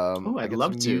 I'd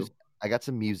love to. I got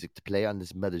some music to play on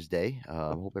this Mother's Day.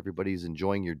 Hope everybody's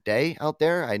enjoying your day out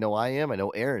there. I know I am. I know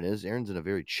Aaron is. Aaron's in a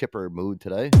very chipper mood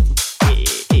today.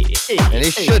 And he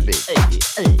should be.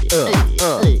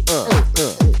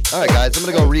 All right, guys, I'm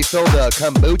going to go refill the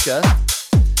kombucha.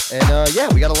 And,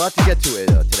 yeah, we got a lot to get to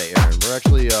today, Aaron. We're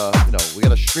actually, we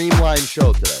got a streamlined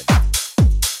show today.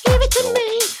 Give it to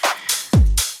me.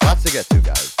 Lots to get to,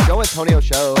 guys. Joe Antonio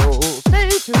Show. Stay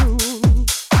tuned.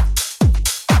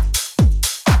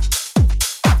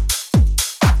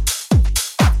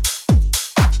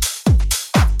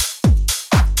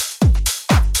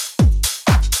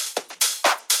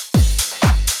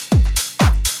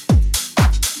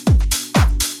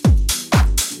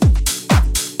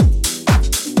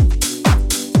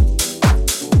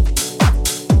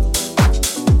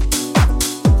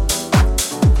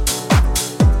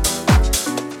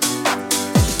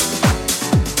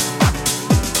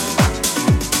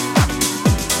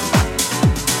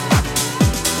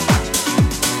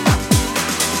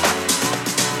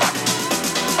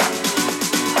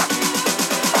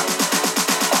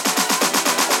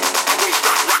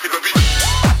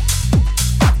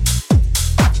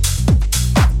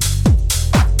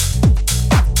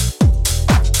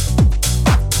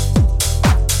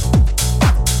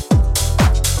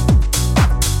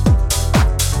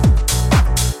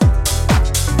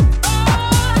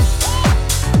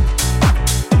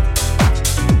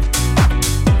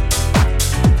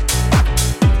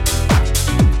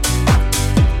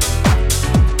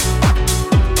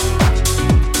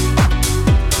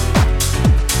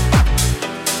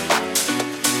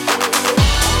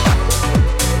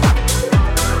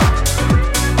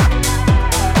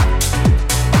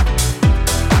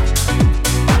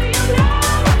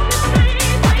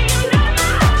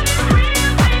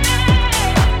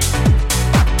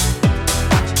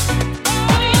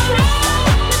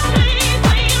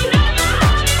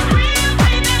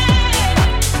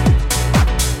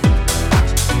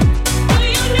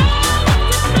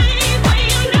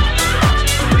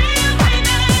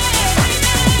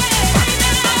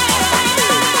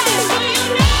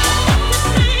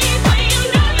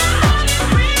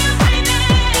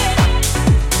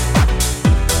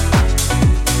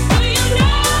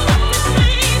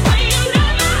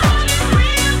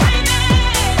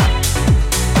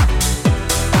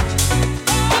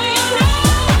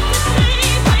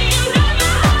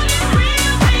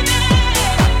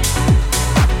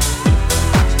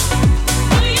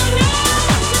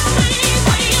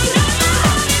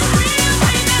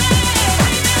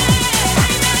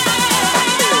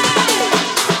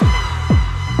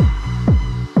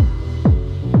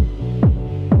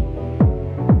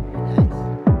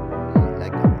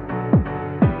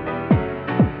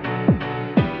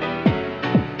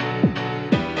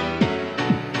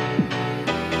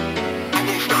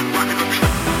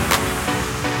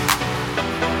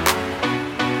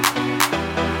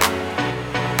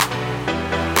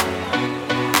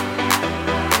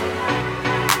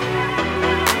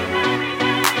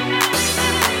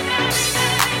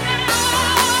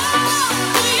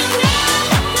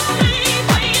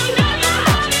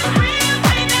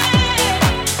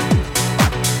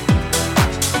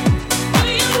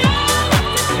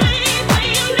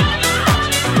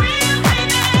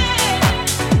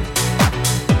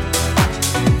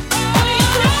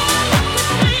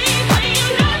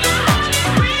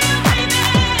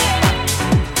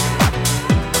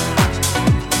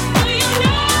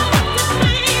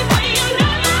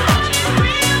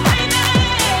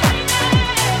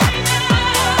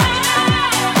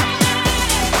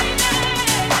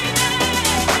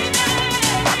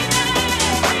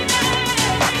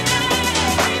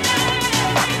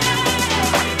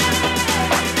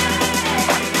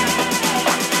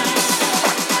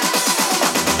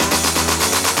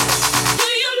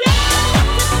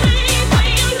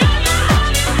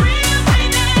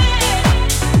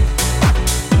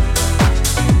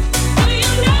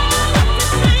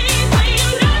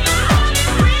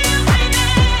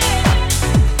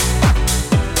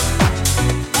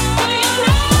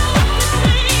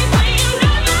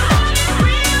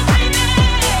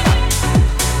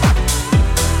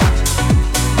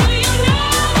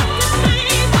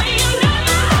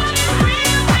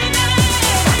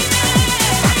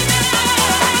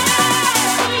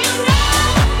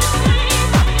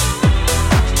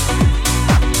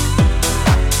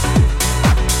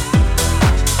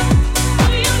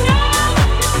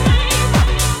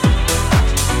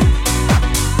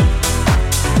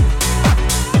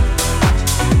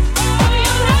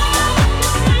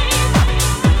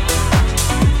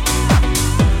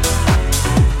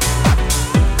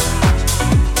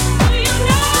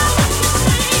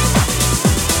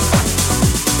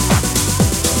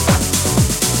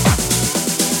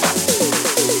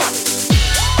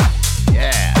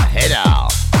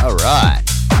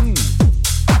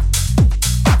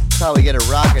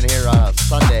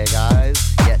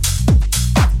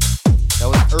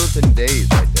 Earth and Days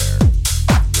right there.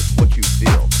 With What You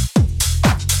Feel.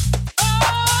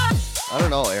 I don't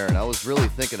know, Aaron. I was really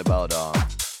thinking about,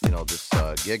 this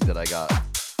gig that I got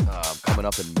coming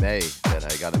up in May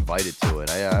that I got invited to, and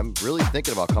I'm really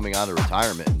thinking about coming out of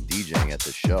retirement and DJing at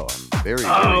this show. I'm very.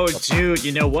 Oh, dude,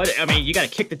 you know what? I mean, you got to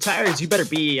kick the tires. You better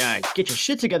get your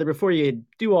shit together before you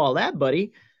do all that,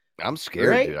 buddy. I'm scared,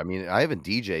 Right? dude. I mean, I haven't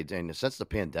DJ'd and since the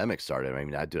pandemic started. I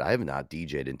mean, I have not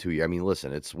DJ'd in 2 years. I mean,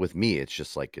 listen, it's with me. It's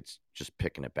just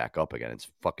picking it back up again. It's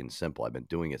fucking simple. I've been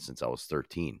doing it since I was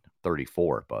 13,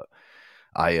 34, but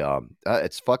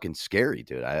it's fucking scary,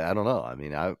 dude. I don't know. I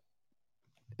mean,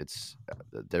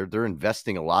 they're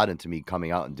investing a lot into me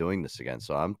coming out and doing this again.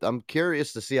 So I'm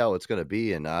curious to see how it's going to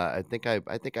be. And I think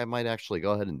I might actually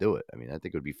go ahead and do it. I mean, I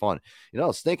think it would be fun. You know, I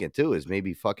was thinking too, is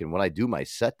maybe fucking when I do my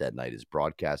set that night is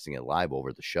broadcasting it live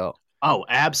over the show. Oh,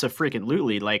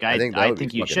 abso-freaking-lutely. Like, I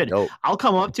think you should. Dope. I'll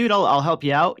come up, dude. I'll help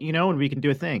you out, and we can do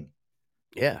a thing.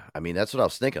 Yeah, I mean, that's what I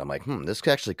was thinking. I'm like, this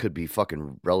actually could be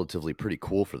fucking relatively pretty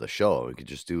cool for the show. We could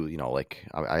just do, like,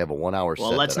 I have a 1 hour set.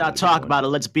 Well, let's not talk about it.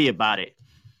 Let's be about it.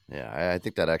 Yeah, I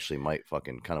think that actually might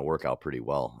fucking kind of work out pretty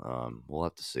well. We'll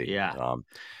have to see. Yeah.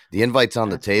 The invite's on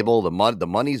the table. Cool. The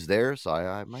money's there, so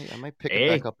I might pick it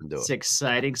back up and do it. It's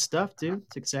exciting stuff, dude.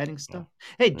 It's exciting stuff.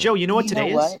 Hey, Joe, you know what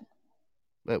today is?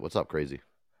 Hey, what's up, Crazy?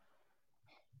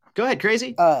 Go ahead,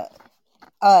 Crazy.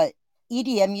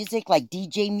 EDM music, like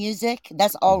DJ music.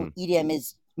 That's all EDM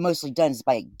is mostly done is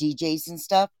by DJs and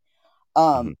stuff.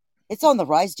 It's on the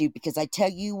rise, dude, because I tell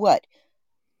you what,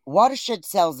 Watershed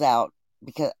sells out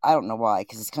because I don't know why,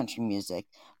 because it's country music.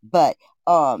 But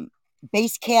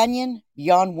Bass Canyon,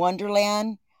 Beyond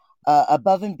Wonderland,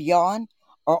 Above and Beyond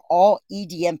are all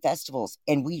EDM festivals,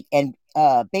 and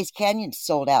Bass Canyon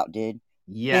sold out, dude.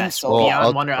 Yes,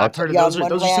 Beyond Wonderland. I've heard of those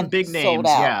are some big names.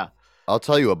 Yeah. I'll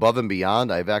tell you, Above and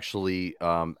Beyond, I've actually,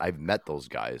 I've met those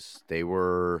guys. They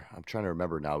were, I'm trying to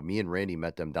remember now, me and Randy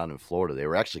met them down in Florida. They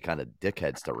were actually kind of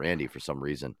dickheads to Randy for some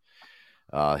reason.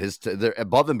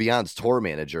 Above and Beyond's tour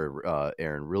manager,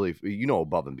 Aaron, really,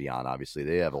 Above and Beyond, obviously.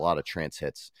 They have a lot of trance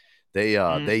hits.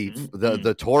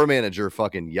 The tour manager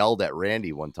fucking yelled at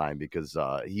Randy one time because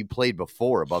he played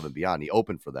before Above and Beyond. He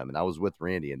opened for them, and I was with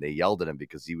Randy, and they yelled at him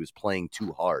because he was playing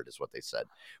too hard, is what they said.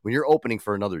 When you're opening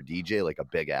for another DJ, like a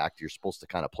big act, you're supposed to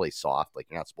kind of play soft. Like,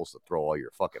 you're not supposed to throw all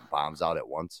your fucking bombs out at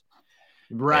once.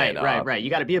 Right. You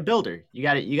got to be a builder. You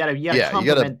got to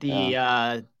compliment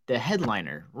the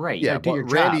headliner. Right. Yeah, but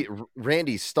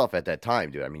Randy's stuff at that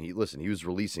time, dude. I mean, he was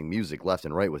releasing music left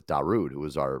and right with Darude, who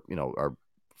was our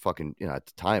fucking, at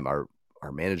the time, our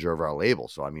manager of our label.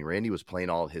 So, I mean, Randy was playing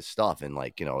all of his stuff and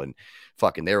and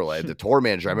fucking, they were like, the tour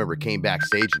manager, I remember, came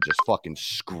backstage and just fucking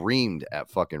screamed at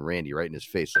fucking Randy right in his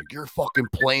face. Like, you're fucking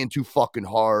playing too fucking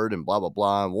hard and blah, blah,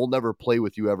 blah. And we'll never play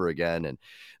with you ever again. And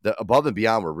the Above and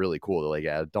Beyond were really cool. They're like,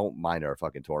 yeah, don't mind our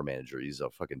fucking tour manager. He's a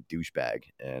fucking douchebag.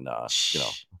 And,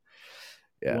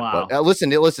 yeah, wow. But listen,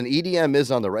 EDM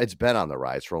is on the rise. It's been on the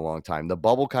rise for a long time. The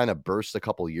bubble kind of burst a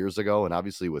couple years ago, and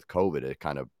obviously with COVID, it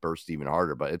kind of burst even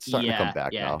harder. But it's starting to come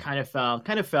back now. Kind of fell,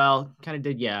 kind of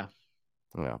did, yeah.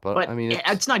 Yeah, but I mean,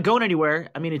 it's not going anywhere.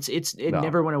 I mean, it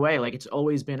never went away. Like, it's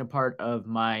always been a part of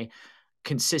my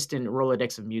consistent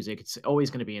Rolodex of music. It's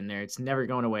always going to be in there. It's never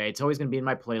going away. It's always going to be in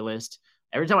my playlist.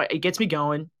 Every time it gets me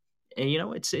going. And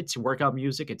it's workout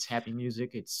music, it's happy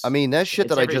music, I mean, that shit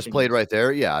that I just played right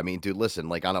there. Yeah, I mean, dude, listen,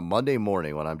 like on a Monday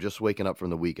morning when I'm just waking up from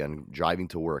the weekend, driving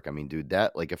to work. I mean, dude,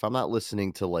 that, like, if I'm not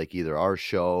listening to like either our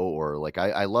show or like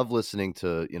I love listening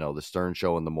to the Stern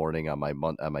Show in the morning on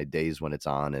my days when it's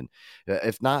on, and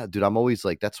if not, dude, I'm always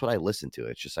like, that's what I listen to.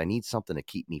 It's just I need something to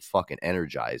keep me fucking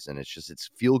energized, and it's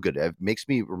feel good. It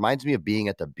reminds me of being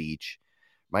at the beach.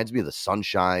 Reminds me of the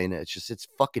sunshine. It's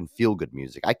fucking feel good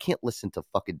music. I can't listen to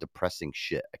fucking depressing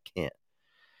shit. I can't.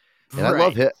 And I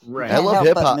love hip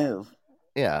hop.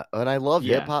 Yeah, and I love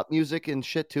hip hop music and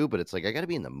shit too. But it's like I got to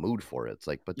be in the mood for it. It's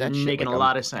like, but that's making a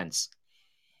lot of sense.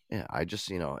 Yeah, I just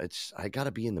I got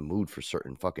to be in the mood for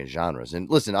certain fucking genres. And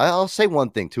listen, I'll say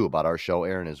one thing too about our show,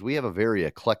 Aaron, is we have a very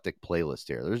eclectic playlist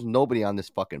here. There's nobody on this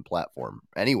fucking platform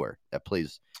anywhere that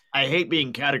plays. I hate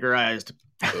being categorized.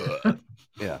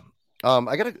 Yeah. All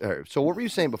right, so what were you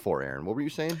saying before, Aaron? What were you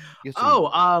saying?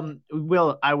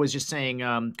 Will, I was just saying,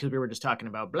 because we were just talking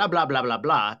about blah, blah, blah, blah,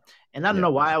 blah. And I don't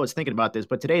know why I was thinking about this,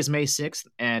 but today's May 6th.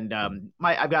 And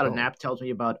I've got an app tells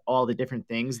me about all the different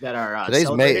things that are today's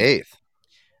celebrated. May 8th.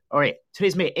 All right.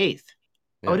 Today's May 8th.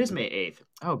 Yeah. Oh, it is May 8th.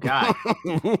 Oh, God.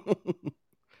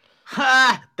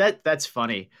 Ha! That's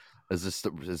funny. Is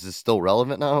this still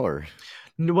relevant now, or?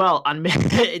 Well, I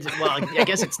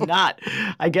guess it's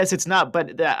not.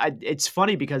 But it's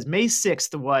funny because May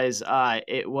 6th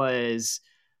was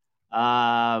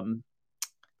No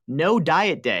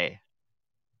Diet Day.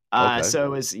 Okay. So it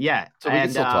was So we can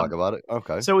still talk about it.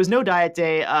 Okay. So it was No Diet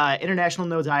Day, International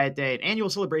No Diet Day, an annual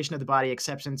celebration of the body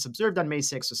acceptance observed on May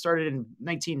 6th. So started in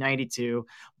 1992.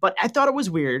 But I thought it was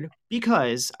weird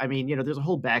because, I mean, there's a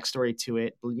whole backstory to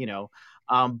it,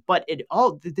 but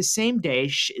the same day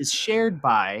is shared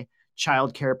by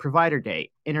Child Care Provider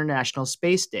Day, International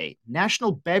Space Day,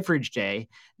 National Beverage Day,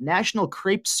 National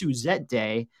Crepe Suzette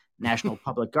Day, National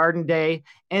Public Garden Day,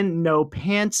 and No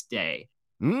Pants Day.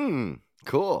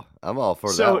 Cool. I'm all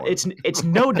for that. So one. it's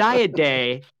No Diet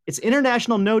Day. It's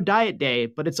International No Diet Day,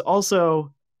 but it's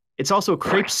also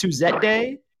Crepe Suzette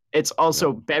Day. It's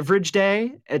also Beverage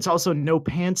Day. It's also No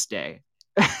Pants Day.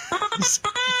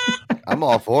 I'm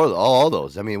all for all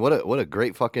those. I mean, what a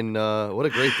great fucking what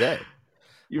a great day.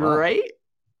 You're right.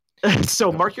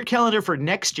 So mark your calendar for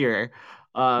next year.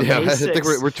 I think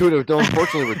we're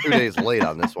unfortunately we're 2 days late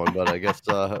on this one, but I guess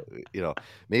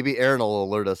maybe Aaron will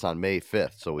alert us on May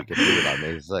 5th so we can do it on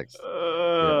May 6th.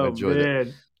 Oh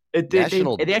man.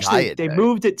 They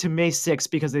moved it to May 6th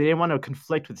because they didn't want to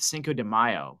conflict with Cinco de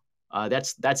Mayo.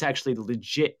 That's actually the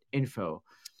legit info.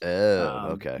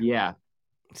 Oh, okay. Yeah.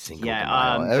 Cinco de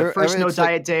Mayo. The first No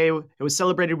Diet Day, it was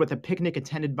celebrated with a picnic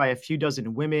attended by a few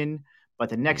dozen women. But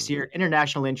the next year,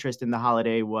 international interest in the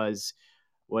holiday was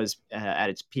at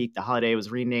its peak. The holiday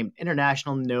was renamed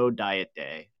International No Diet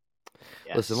Day.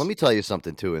 Yes. Listen, let me tell you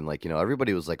something too. And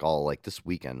everybody was all this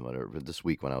week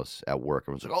when I was at work,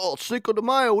 everyone's like, "Oh, it's Cinco de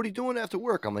Mayo. What are you doing after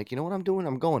work?" I'm like, you know what I'm doing?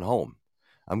 I'm going home.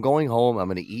 I'm going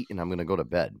to eat and I'm going to go to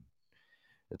bed.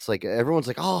 It's like everyone's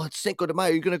like, "Oh, it's Cinco de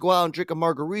Mayo. You're going to go out and drink a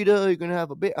margarita. You're going to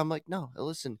have a beer." I'm like, no,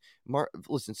 listen,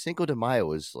 Cinco de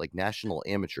Mayo is like National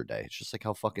Amateur Day. It's just like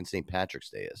how fucking St. Patrick's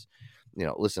Day is.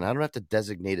 Listen, I don't have to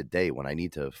designate a day when I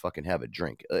need to fucking have a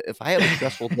drink. If I have a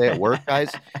stressful day at work,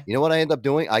 guys, you know what I end up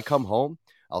doing? I come home,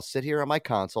 I'll sit here on my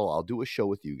console, I'll do a show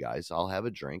with you guys, I'll have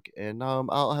a drink, and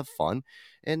I'll have fun,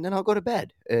 and then I'll go to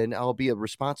bed, and I'll be a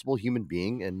responsible human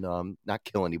being and not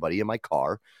kill anybody in my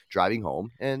car driving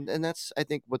home. And that's, I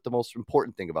think, what the most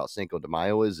important thing about Cinco de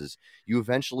Mayo is you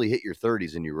eventually hit your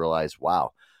 30s and you realize,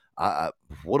 wow,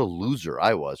 what a loser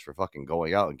I was for fucking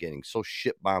going out and getting so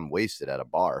shit bomb wasted at a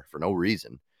bar for no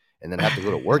reason, and then have to go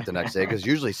to work the next day because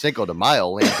usually Cinco de Mayo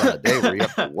lands on a day where you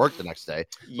have to work the next day.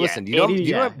 Yeah, listen, do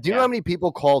you know how many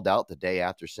people called out the day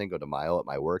after Cinco de Mayo at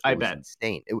my work? It was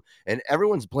insane. And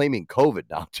everyone's blaming COVID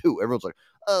now too. Everyone's like,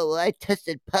 "Oh, I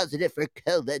tested positive for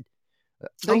COVID."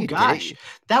 Oh gosh,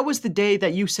 that was the day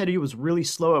that you said it was really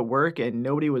slow at work and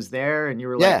nobody was there, and you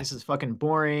were like, "This is fucking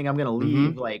boring. I'm gonna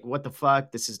leave." Like, what the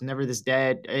fuck? This is never this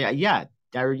dead. Yeah.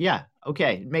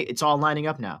 Okay, it's all lining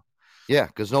up now. Yeah,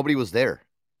 because nobody was there.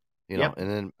 And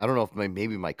then I don't know if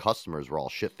maybe my customers were all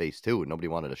shit faced too, and nobody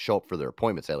wanted to show up for their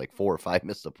appointments. I had like 4 or 5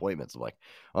 missed appointments. I'm like,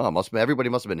 oh, everybody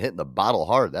must have been hitting the bottle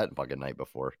hard that fucking night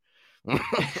before.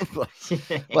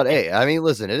 but hey, I mean,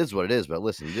 listen, it is what it is. But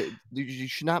listen, you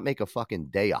should not make a fucking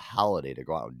day a holiday to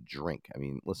go out and drink. I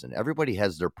mean, listen, everybody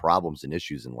has their problems and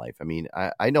issues in life. I mean,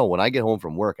 I know when I get home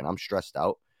from work and I'm stressed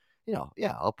out,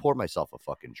 I'll pour myself a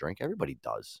fucking drink. Everybody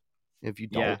does. If you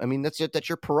don't, I mean, that's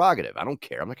your prerogative. I don't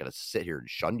care. I'm not going to sit here and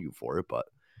shun you for it, but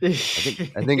I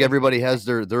think everybody has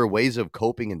their ways of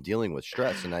coping and dealing with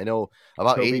stress. And I know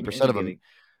about 80% of them.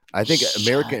 I think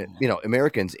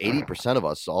Americans, 80% of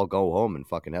us all go home and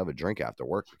fucking have a drink after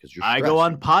work because you're stressed. I go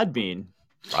on Podbean.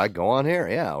 I go on here,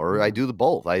 or I do the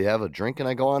both. I have a drink and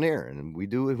I go on here, and we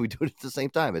do it at the same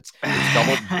time. It's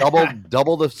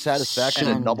double the satisfaction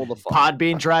and double the fun.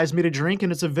 Podbean drives me to drink,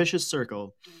 and it's a vicious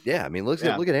circle. Yeah, I mean, look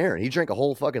at Aaron. He drank a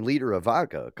whole fucking liter of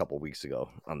vodka a couple weeks ago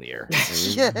on the air.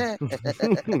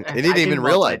 And he didn't even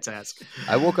realize.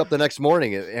 I woke up the next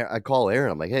morning and I call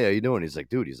Aaron. I'm like, "Hey, how you doing?" He's like,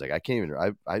 "Dude," I can't even.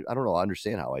 I don't know. I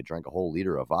understand how I drank a whole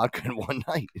liter of vodka in one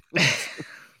night.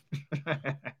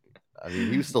 I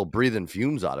mean, he was still breathing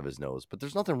fumes out of his nose, but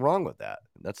there's nothing wrong with that.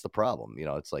 That's the problem.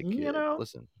 It's like,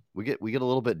 listen, we get a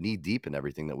little bit knee deep in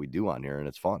everything that we do on here, and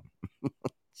it's fun.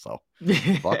 So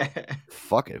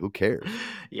fuck it. Who cares?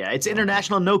 Yeah, it's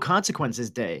International No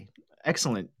Consequences Day.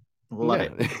 Excellent. Love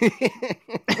it.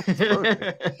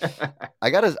 I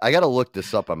gotta look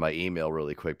this up on my email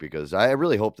really quick because I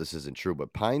really hope this isn't true.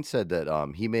 But Pine said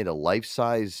that he made a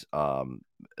life-size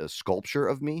sculpture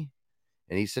of me.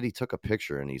 And he said he took a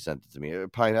picture and he sent it to me.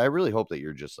 Pine, I really hope that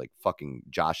you're just like fucking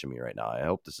joshing me right now. I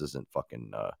hope this isn't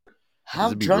fucking.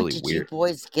 How drunk did you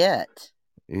boys get?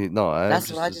 No,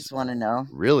 that's what I just want to know.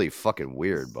 Really fucking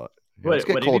weird, but what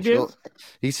did he do?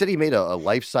 He said he made a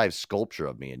life-size sculpture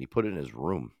of me and he put it in his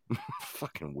room.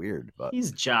 Fucking weird, but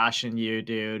he's joshing you,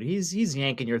 dude. He's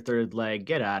yanking your third leg.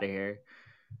 Get out of here.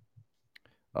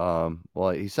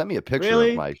 Well, he sent me a picture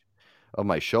of my. of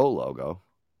my show logo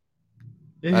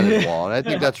on his wall, and I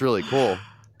think that's really cool.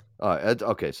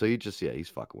 Okay, so he's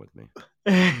fucking with me.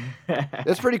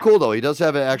 It's pretty cool though. He does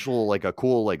have an actual like a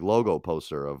cool like logo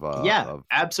poster of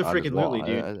absolutely,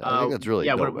 dude. I think that's really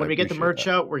dope. When we get the merch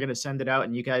out, we're gonna send it out,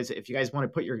 and if you guys want to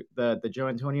put the Joe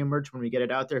Antonio merch when we get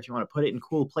it out there, if you want to put it in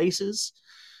cool places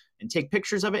and take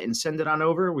pictures of it and send it on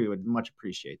over, we would much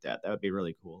appreciate that. That would be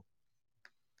really cool.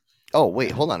 Oh wait,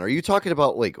 hold on. Are you talking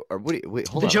about hold the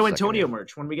on Joe Antonio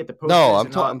merch when we get the posters? No, I'm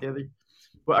talking.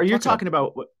 Well, are you talking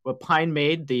about what Pine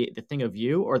made, the thing of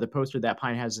you, or the poster that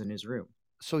Pine has in his room?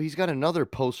 So he's got another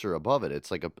poster above it. It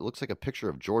looks like a picture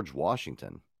of George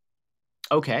Washington.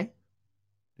 Okay.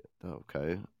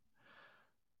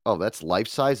 Oh, that's life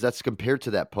size. That's compared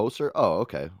to that poster. Oh,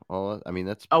 okay. Well, I mean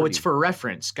that's. It's for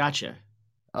reference. Gotcha.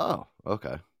 Oh,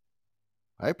 okay.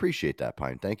 I appreciate that,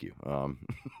 Pine. Thank you.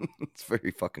 It's very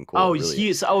fucking cool. Oh,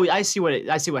 really. I see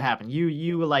what happened.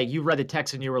 You read the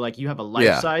text and you were like, you have a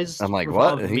life size. I'm like,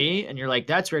 what? Of me, and you're like,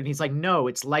 that's weird. And he's like, no,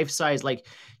 it's life size. Like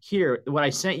here, what I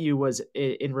sent you was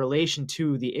in relation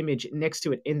to the image next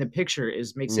to it in the picture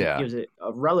gives it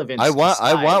a relevance. I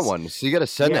want one. So you got to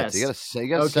send that. You got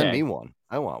to send me one.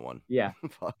 I want one. Yeah,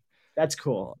 that's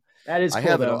cool. That is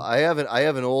cool. I have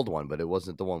an old one, but it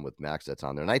wasn't the one with Max that's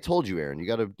on there. And I told you, Aaron, you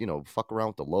got to fuck around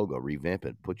with the logo, revamp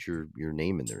it, put your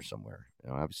name in there somewhere.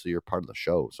 Obviously you're part of the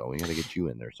show, so we got to get you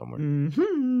in there somewhere.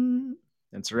 Mm-hmm.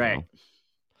 That's right.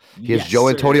 He has Joe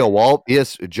Antonio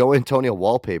Joe Antonio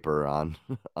wallpaper on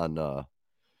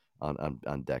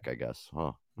deck, I guess.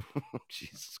 Huh?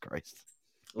 Jesus Christ.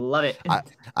 Love it.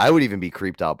 I would even be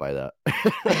creeped out by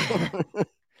that.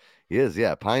 He is,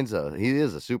 yeah. Pine's he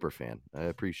is a super fan. I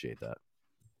appreciate that.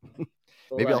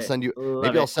 Maybe I'll send you.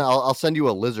 I'll send you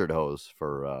a lizard hose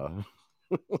for.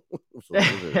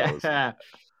 Lizard hose.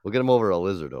 We'll get him over a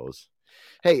lizard hose.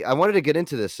 Hey, I wanted to get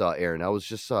into this, Aaron. I was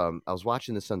just I was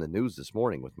watching this on the news this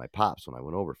morning with my pops when I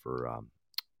went over for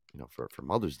for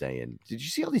Mother's Day. And did you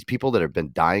see all these people that have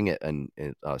been dying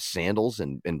in sandals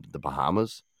in the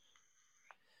Bahamas?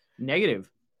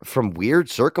 Negative. From weird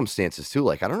circumstances too.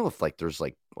 Like I don't know if there's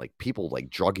like people like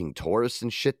drugging tourists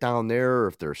and shit down there, or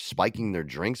if they're spiking their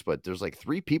drinks, but there's like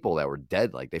 3 people that were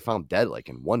dead. Like they found dead like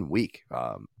in 1 week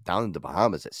down in the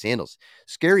Bahamas at Sandals.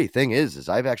 Scary thing is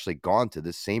I've actually gone to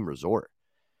this same resort,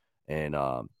 and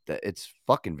it's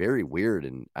fucking very weird.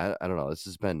 And I don't know. This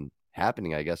has been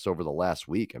happening, I guess, over the last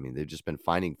week. I mean, they've just been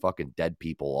finding fucking dead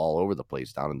people all over the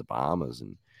place down in the Bahamas.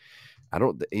 And I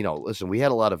don't, listen, we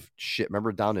had a lot of shit.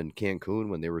 Remember down in Cancun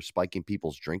when they were spiking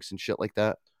people's drinks and shit like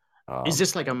that? Is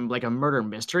this like a murder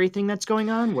mystery thing that's going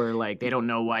on where like they don't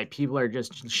know why people are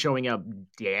just showing up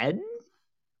dead?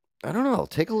 I don't know.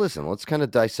 Take a listen. Let's kind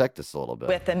of dissect this a little bit.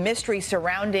 With the mystery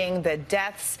surrounding the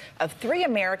deaths of 3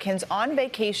 Americans on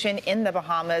vacation in the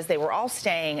Bahamas. They were all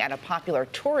staying at a popular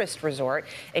tourist resort.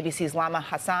 ABC's Lama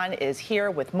Hassan is here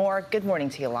with more. Good morning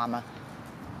to you, Lama.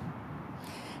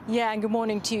 Yeah, and good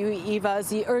morning to you, Eva. As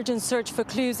the urgent search for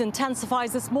clues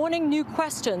intensifies this morning, new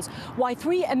questions. Why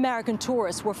 3 American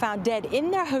tourists were found dead in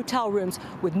their hotel rooms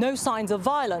with no signs of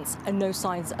violence and no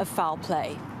signs of foul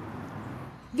play.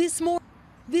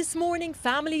 This morning,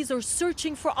 families are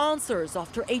searching for answers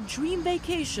after a dream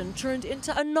vacation turned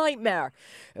into a nightmare.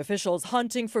 Officials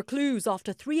hunting for clues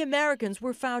after 3 Americans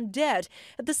were found dead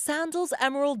at the Sandals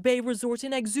Emerald Bay Resort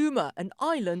in Exuma, an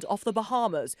island off the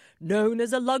Bahamas, known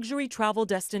as a luxury travel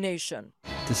destination.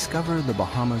 Discover the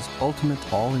Bahamas'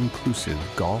 ultimate all-inclusive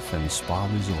golf and spa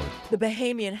resort. The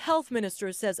Bahamian health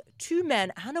minister says 2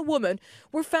 men and a woman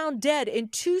were found dead in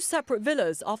 2 separate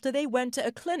villas after they went to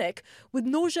a clinic with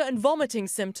nausea and vomiting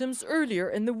symptoms earlier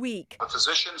in the week. The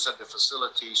physicians at the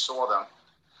facility saw them,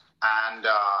 and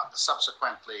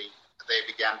subsequently they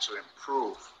began to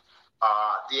improve.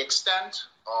 The extent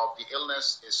of the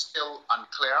illness is still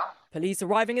unclear. Police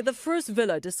arriving at the first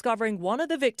villa, discovering one of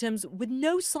the victims with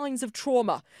no signs of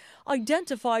trauma.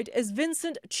 Identified as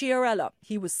Vincent Chiarella.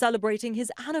 He was celebrating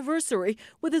his anniversary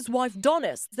with his wife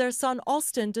Donis. Their son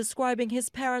Austin describing his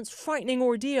parents' frightening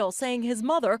ordeal, saying his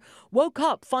mother woke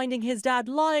up finding his dad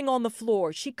lying on the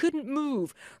floor. She couldn't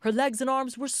move. Her legs and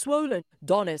arms were swollen.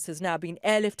 Donis has now been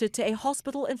airlifted to a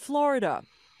hospital in Florida.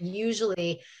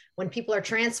 Usually when people are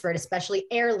transferred, especially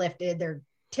airlifted, they're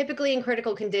typically in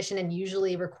critical condition and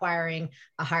usually requiring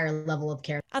a higher level of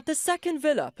care. At the second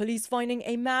villa, police finding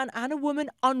a man and a woman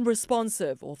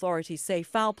unresponsive. Authorities say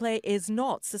foul play is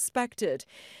not suspected.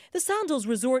 The Sandals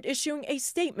Resort issuing a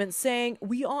statement saying,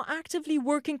 "We are actively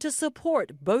working to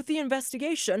support both the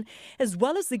investigation as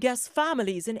well as the guests'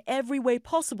 families in every way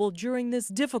possible during this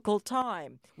difficult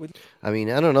time." I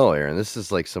mean, I don't know, Aaron. This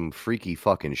is like some freaky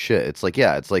fucking shit. It's like,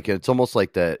 yeah, it's almost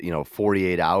like that,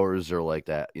 48 hours or like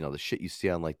that, the shit you see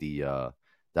on like the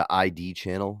ID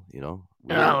channel,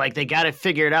 Like they got to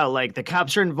figure it out. Like the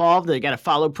cops are involved. They got to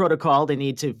follow protocol. They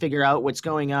need to figure out what's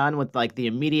going on with like the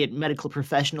immediate medical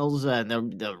professionals and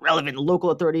the relevant local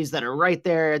authorities that are right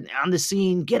there on the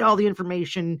scene. Get all the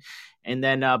information, and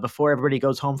then before everybody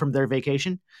goes home from their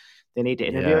vacation, they need to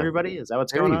interview everybody. Is that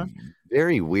what's going on?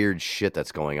 Very weird shit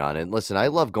that's going on. And listen, I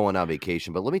love going on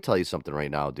vacation, but let me tell you something right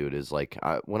now, dude. Is like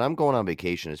when I'm going on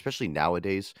vacation, especially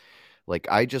nowadays. Like,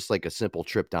 I just like a simple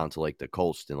trip down to like the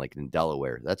coast and like in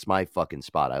Delaware. That's my fucking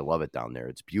spot. I love it down there.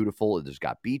 It's beautiful. It's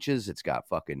got beaches. It's got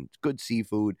fucking good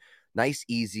seafood. Nice,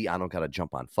 easy. I don't got to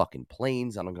jump on fucking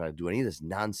planes. I don't got to do any of this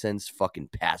nonsense, fucking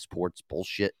passports,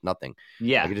 bullshit, nothing.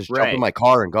 Yeah. I can just jump in my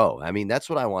car and go. I mean, that's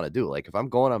what I want to do. Like, if I'm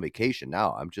going on vacation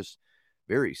now, I'm just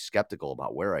very skeptical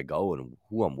about where I go and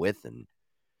who I'm with. And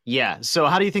yeah. So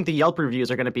how do you think the Yelp reviews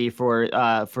are going to be for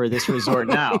this resort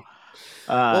now?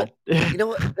 Well, you know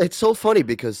what? It's so funny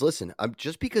because listen,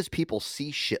 just because people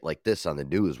see shit like this on the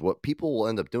news, what people will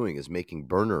end up doing is making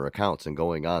burner accounts and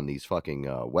going on these fucking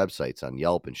websites on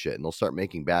Yelp and shit, and they'll start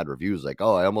making bad reviews like,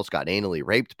 "Oh, I almost got anally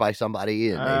raped by somebody,"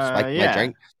 and they spiked my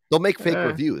drink. They'll make fake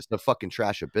reviews to fucking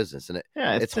trash a business, and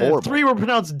it's horrible. 3 were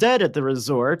pronounced dead at the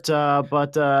resort,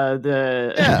 but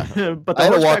the but the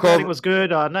horseback riding was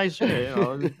good. Nice,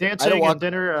 dancing and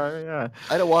dinner. I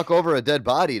had to walk over a dead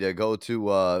body to go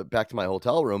to back to my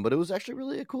hotel room, but it was actually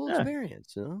really a cool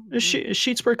experience. The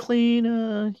sheets were clean.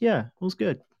 It was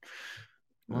good.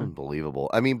 Unbelievable.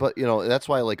 I mean, but that's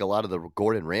why like a lot of the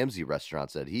Gordon Ramsay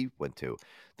restaurants that he went to,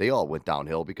 they all went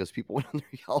downhill because people went on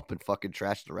their Yelp and fucking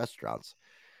trashed the restaurants.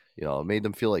 It made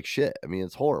them feel like shit. I mean,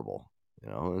 it's horrible.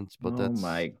 Oh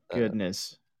my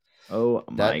goodness.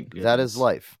 That is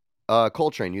life.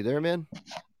 Coltrane, you there, man?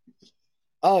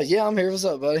 Oh yeah, I'm here. What's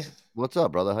up, buddy? What's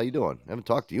up, brother? How you doing? I haven't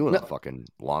talked to you in a fucking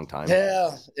long time.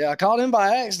 Yeah. I called in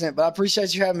by accident, but I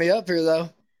appreciate you having me up here, though.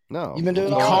 No, you've been doing.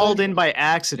 Called in by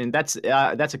accident. That's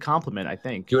a compliment, I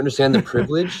think. Do you understand the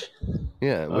privilege?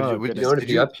 Yeah. Would you want to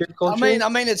be up here, Coltrane? I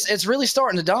mean, it's really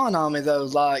starting to dawn on me though.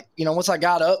 Like, once I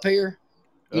got up here,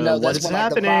 that's when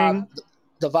happening.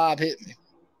 The vibe hit me.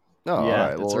 Oh, yeah, all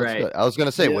right. Well, that's right. Good. I was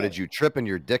gonna say, what did you trip and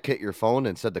your dick hit your phone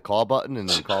and said the call button and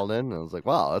then called in? And I was like,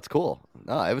 wow, that's cool.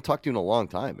 No, I haven't talked to you in a long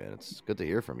time, man. It's good to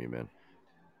hear from you, man.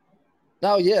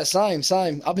 No, yeah,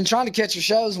 same. I've been trying to catch your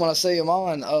shows when I see them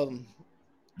on.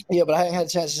 Yeah, but I haven't had a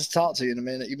chance to just talk to you in a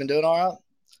minute. You been doing all right?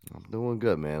 I'm doing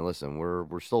good, man. Listen,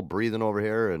 we're still breathing over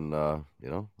here, and I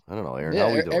don't know, Aaron. Yeah,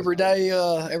 how we doing?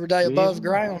 every day above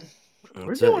ground.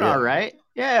 We're doing all right.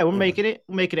 Yeah, we're making it.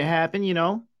 We're making it happen.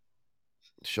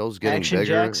 Show's getting Action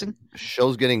bigger. Jackson.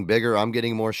 Show's getting bigger. I'm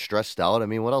getting more stressed out. I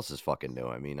mean, what else is fucking new?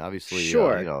 I mean, obviously,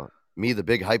 sure. Me, the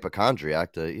big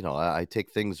hypochondriac. I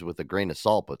take things with a grain of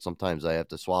salt, but sometimes I have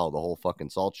to swallow the whole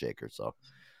fucking salt shaker. So,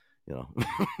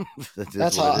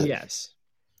 that's hot. Yes,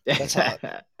 that's hot.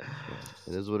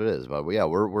 It is what it is. But yeah,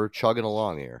 we're chugging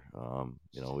along here.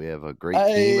 We have a great team.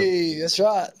 Hey, that's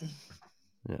right.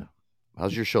 Yeah.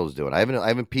 How's your shows doing? I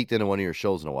haven't peeked into one of your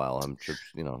shows in a while. I'm just,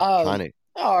 trying to.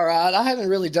 All right. I haven't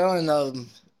really done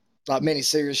like many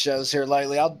serious shows here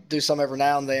lately. I'll do some every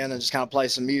now and then and just kind of play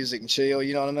some music and chill.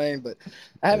 You know what I mean? But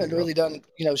I haven't really done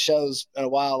shows in a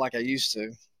while like I used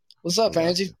to. What's up,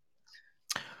 Angie?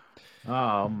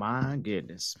 Oh my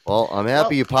goodness. Well, I'm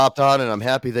happy you popped on, and I'm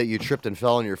happy that you tripped and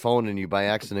fell on your phone and you by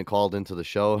accident called into the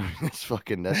show. That's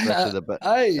actually the best.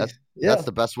 Hey, that's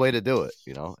the best way to do it.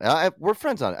 We're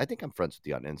friends on. I think I'm friends with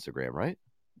you on Instagram, right?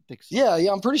 I think so.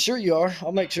 Yeah. I'm pretty sure you are.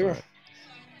 I'll make sure. Right.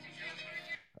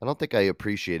 I don't think I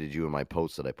appreciated you in my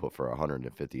post that I put for our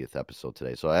 150th episode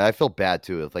today. So I feel bad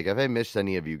too. If I missed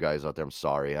any of you guys out there, I'm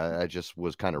sorry. I just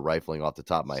was kind of rifling off the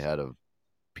top of my head of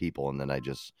people, and then I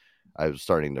was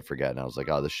starting to forget, and I was like,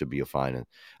 oh, this should be fine. And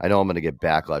I know I'm going to get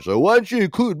backlash. Like, why didn't you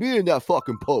include me in that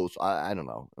fucking post? I don't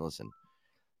know. Listen,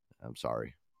 I'm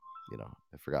sorry.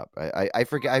 I forgot.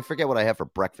 I forget what I have for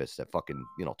breakfast at fucking,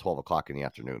 12 o'clock in the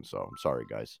afternoon. So I'm sorry,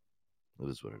 guys. It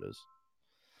is what it is.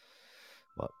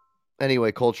 But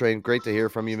anyway, Coltrane, great to hear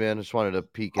from you, man. I just wanted to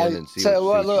peek in and see.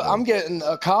 Look, I'm getting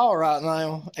a call right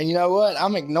now, and you know what?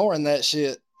 I'm ignoring that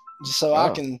shit just so I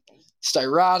can stay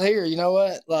right here. You know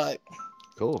what? Like,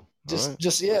 cool.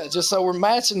 Just so we're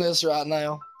matching this right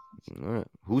now. All right.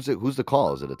 Who's the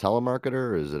call? Is it a telemarketer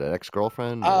or is it an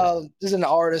ex-girlfriend? This is an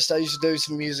artist I used to do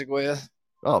some music with.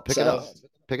 Oh, pick it up.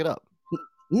 Pick it up.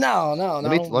 No.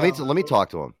 Let me talk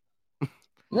to him.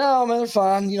 No, man, they're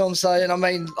fine. You know what I'm saying? I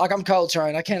mean, like, I'm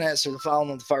Coltrane. I can't answer the phone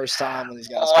on the first time when these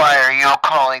guys call. Why are you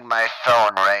calling my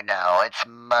phone right now? It's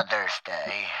Mother's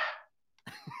Day.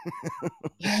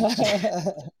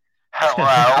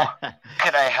 Hello?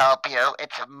 Can I help you?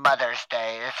 It's Mother's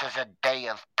Day. This is a day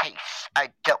of peace.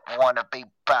 I don't want to be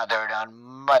bothered on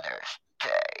Mother's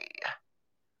Day.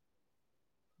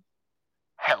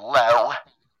 Hello?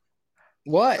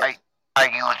 What? Are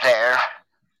you there?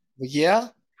 Yeah?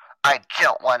 I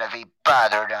don't want to be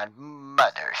bothered on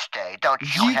Mother's Day. Don't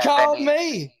you You have called any...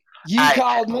 me. You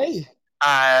called me.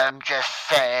 I'm just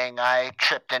saying I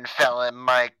tripped and fell and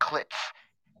my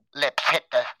lips hit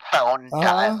the phone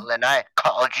dial and I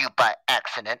called you by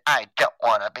accident. I don't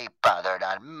want to be bothered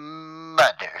on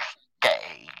Mother's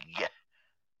Day.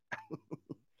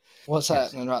 What's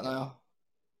happening right now?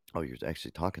 Oh, you're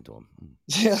actually talking to him.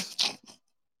 Yeah.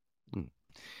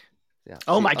 Yeah.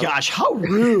 Oh my gosh, how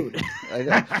rude! I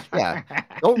know. Yeah,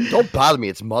 don't bother me.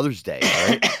 It's Mother's Day, all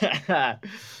right?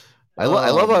 I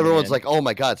love how everyone's like, "Oh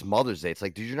my God, it's Mother's Day." It's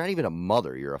like, dude, you're not even a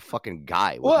mother. You're a fucking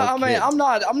guy. Well, I mean, I'm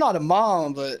not a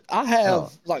mom, but I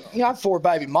have I have 4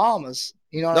 baby mamas.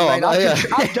 You know what I mean?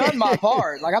 I've done my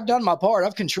part. Like, I've done my part.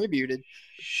 I've contributed.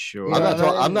 Sure.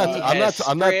 I'm not.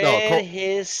 Spread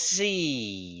his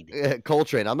seed.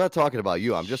 Coltrane, I'm not talking about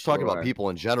you. I'm just talking about people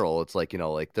in general. It's like,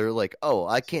 like they're like, "Oh,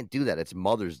 I can't do that. It's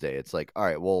Mother's Day." It's like, all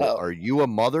right, well, are you a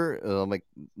mother? I'm like,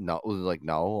 no. Like,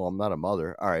 no, I'm not a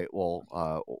mother. All right, well,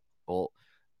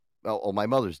 my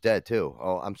mother's dead too.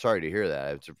 Oh, I'm sorry to hear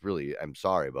that. I'm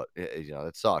sorry, but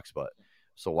that sucks. But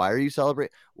so why are you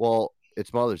celebrating? Well,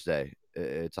 it's Mother's Day.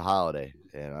 It's a holiday,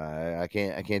 and I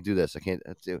can't do this. I can't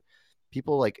do.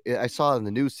 People like I saw in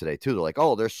the news today too. They're like,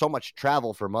 oh, there's so much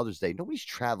travel for Mother's Day. Nobody's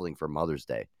traveling for Mother's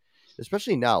Day,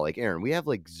 especially now. Like, Aaron, we have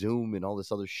like Zoom and all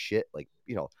this other shit. Like,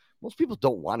 most people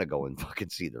don't want to go and fucking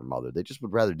see their mother. They just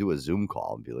would rather do a Zoom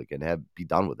call and be like, and be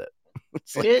done with it.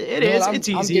 It's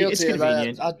easy. It's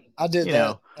convenient. I did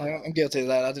that. I'm guilty of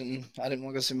that. I didn't want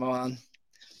to go see my mom.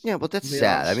 Yeah, but that's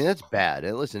sad. I mean, that's bad.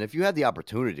 And listen, if you had the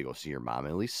opportunity to go see your mom,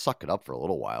 at least suck it up for a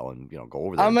little while and go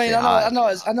over there. I mean, I know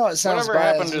it sounds Whatever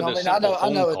bad. happened to the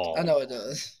I know it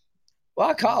does. Well,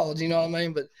 I called, you know what I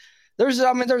mean, but there's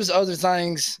other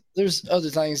things. There's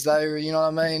other things there, you know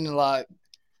what I mean? Like,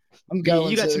 I'm going.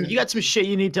 You got some shit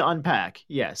you need to unpack.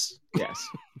 Yes.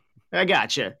 I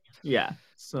gotcha. Yeah.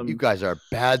 You guys are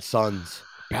bad sons.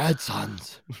 Bad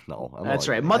sons. No, that's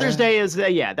right. Mother's Day is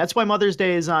that's why Mother's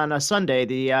Day is on a Sunday.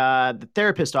 The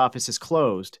therapist office is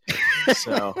closed.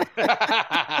 So, so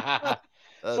how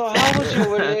was your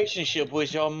relationship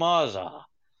with your mother?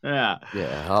 Yeah.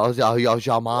 How's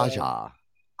your mother?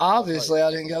 Obviously,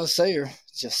 I didn't go see her.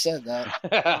 Just said that.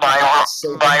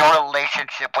 My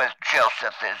relationship with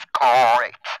Joseph is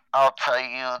great. I'll tell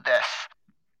you this.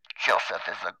 Joseph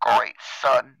is a great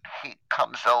son. He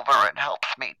comes over and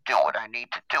helps me do what I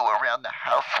need to do around the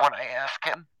house when I ask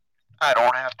him. I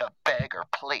don't have to beg or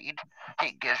plead.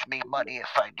 He gives me money if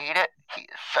I need it. He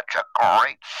is such a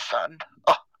great son.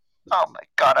 Oh my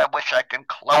God, I wish I could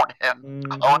clone him.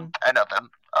 Clone 10 of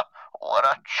him. What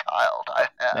a child I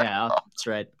have. Yeah, that's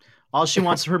right. All she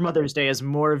wants for Mother's Day is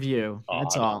more of you.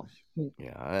 That's all.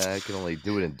 Yeah, I can only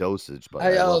do it in dosage. But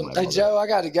hey, Joe, I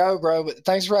got to go, bro. But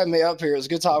thanks for having me up here. It was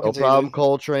good talking to you. No problem,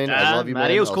 Coltrane. I love you, man.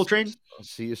 Adios, Coltrane. I'll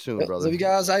see you soon, brother. Love you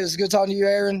guys. Hey, it was good talking to you,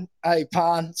 Aaron. Hey,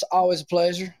 Pine, it's always a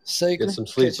pleasure. Secret. Get some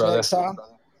sleep, brother. Next time.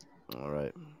 All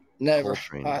right. Never.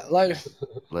 Coltrane. All right, later.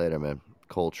 Later, man.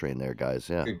 Coltrane there, guys.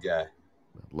 Yeah. Good guy.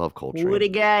 Love Coltrane. What a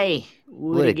guy.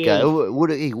 What a guy.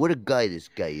 What a guy this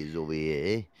guy is over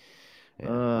here. Eh?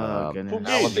 Oh, goodness.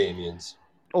 Alabamians.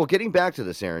 Oh, getting back to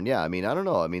this, Aaron. Yeah, I mean, I don't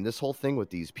know. I mean, this whole thing with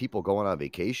these people going on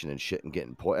vacation and shit and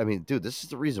getting I mean, dude, this is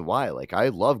the reason why. Like, I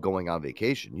love going on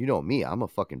vacation. You know me. I'm a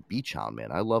fucking beach hound, man.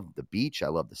 I love the beach. I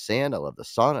love the sand. I love the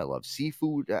sun. I love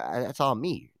seafood. That's all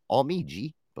me. All me,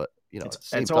 G. But,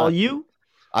 that's all you?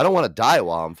 I don't want to die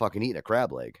while I'm fucking eating a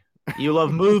crab leg. You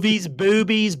love movies,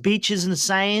 boobies, beaches, and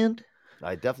sand?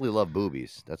 I definitely love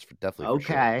boobies. That's definitely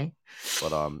okay. For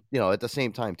sure. But at the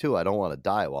same time too, I don't want to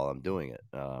die while I'm doing it.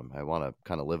 I want to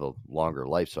kind of live a longer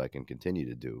life so I can continue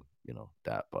to do,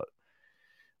 that. But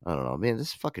I don't know, man.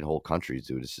 This fucking whole country,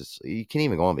 dude. It's just you can't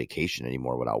even go on vacation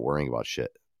anymore without worrying about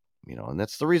shit. And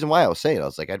that's the reason why I was saying I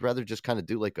was like, I'd rather just kind of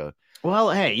do like a. Well,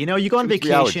 hey, you go on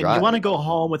vacation. You want to go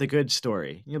home with a good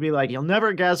story. You'll be like, you'll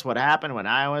never guess what happened when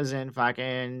I was in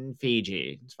fucking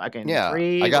Fiji. It's fucking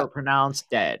 3 were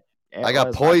pronounced dead. I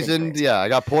got poisoned. Yeah, I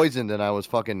got poisoned, and I was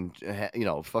fucking,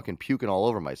 fucking puking all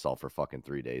over myself for fucking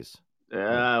 3 days.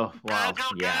 Oh, wow.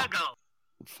 Yeah.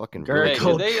 Fucking Hey,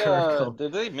 Gurgle.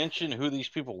 did they mention who these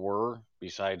people were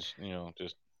besides,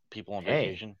 just people on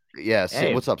vacation? Yeah.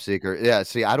 Hey. What's up, Seeker? Yeah.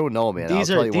 See, I don't know, man. These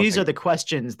I'll tell you one are thing. the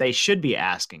questions they should be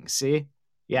asking. See?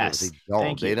 Yes. Yeah, they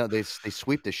don't. Thank you. They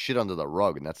sweep the shit under the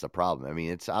rug, and that's the problem. I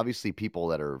mean, it's obviously people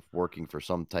that are working for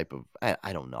some type of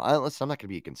I don't know. I'm not going to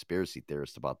be a conspiracy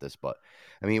theorist about this, but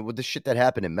I mean, with the shit that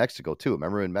happened in Mexico too.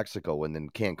 Remember in Mexico when in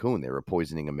Cancun they were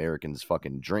poisoning Americans'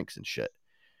 fucking drinks and shit,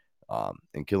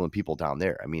 and killing people down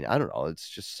there. I mean, I don't know. It's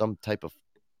just some type of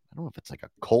I don't know if it's like a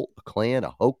cult, a clan,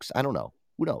 a hoax. I don't know.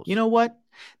 Who knows? You know what?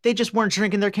 They just weren't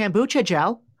drinking their kombucha,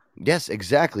 Joe. Yes,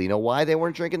 exactly. You know why they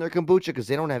weren't drinking their kombucha? Because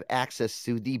they don't have access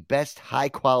to the best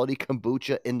high-quality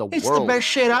kombucha in the world. It's the best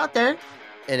shit out there.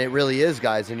 And it really is,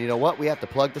 guys. And you know what? We have to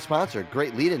plug the sponsor.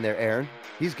 Great lead in there, Aaron.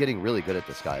 He's getting really good at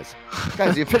this, guys.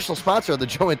 Guys, the official sponsor of the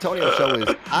Joe Antonio Show is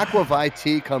Aquavite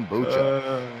Tea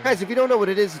Kombucha. Guys, if you don't know what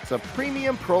it is, it's a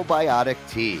premium probiotic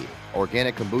tea.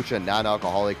 Organic kombucha,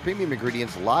 non-alcoholic, premium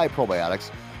ingredients, live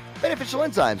probiotics, beneficial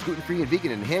enzymes, gluten-free and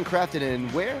vegan, and handcrafted in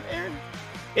where, Aaron?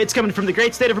 It's coming from the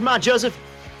great state of Vermont, Joseph.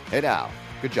 Hey now,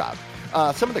 good job.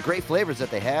 Some of the great flavors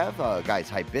that they have, guys,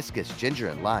 hibiscus, ginger,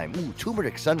 and lime. Ooh,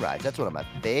 turmeric sunrise. That's one of my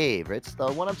favorites. The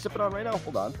one I'm sipping on right now.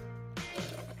 Hold on.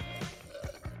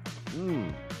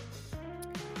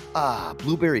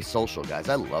 Blueberry social, guys.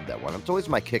 I love that one. It's always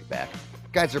my kickback.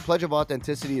 Guys, their pledge of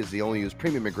authenticity is they only use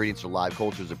premium ingredients for live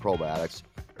cultures and probiotics.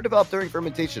 They're developed during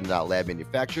fermentation, not lab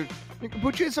manufactured. And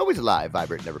kombucha is always alive,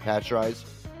 vibrant, never pasteurized.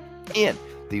 And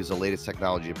they use the latest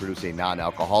technology to produce a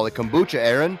non-alcoholic kombucha,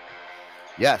 Aaron.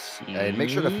 Yes, and make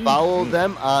sure to follow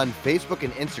them on Facebook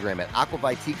and Instagram at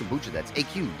Aquavite Tea Kombucha. That's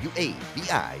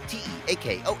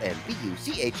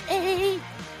AQUAVITEAKOMBUCHA.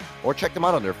 Or check them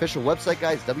out on their official website,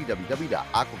 guys,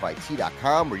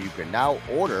 www.aquavitetea.com, where you can now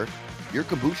order your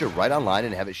kombucha right online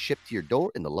and have it shipped to your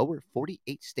door in the lower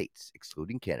 48 states,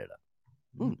 excluding Canada.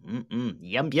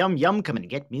 Yum, yum, yum. Come and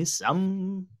get me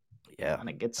some. Yeah, I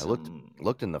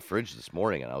looked in the fridge this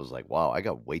morning and I was like, wow, I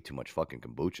got way too much fucking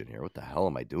kombucha in here. What the hell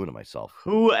am I doing to myself?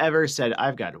 Whoever said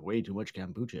I've got way too much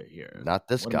kombucha here? Not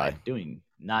this what guy. Am I doing?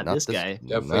 Not this guy.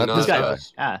 Definitely not this guy.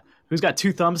 us. Who's got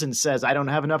two thumbs and says I don't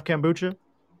have enough kombucha?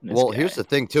 Well, here's the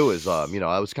thing too is, I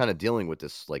was kind of dealing with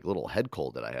this like little head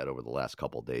cold that I had over the last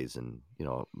couple of days. And,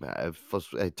 I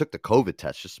took the COVID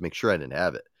test just to make sure I didn't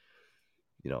have it,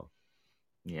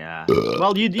 Yeah.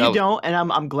 Well, you don't, and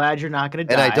I'm glad you're not going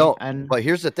to die. And I don't. But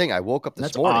here's the thing: I woke up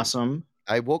this morning. That's awesome.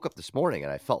 I woke up this morning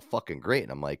and I felt fucking great.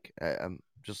 And I'm like, I'm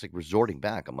just like resorting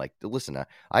back. I'm like, listen,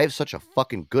 I have such a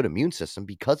fucking good immune system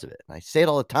because of it. And I say it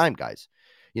all the time, guys.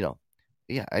 Yeah,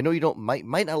 I know you might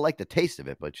not like the taste of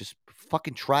it, but just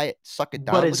fucking try it, suck it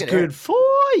down. But it's good for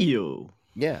you.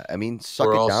 Yeah, I mean, suck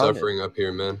We're it all down. suffering up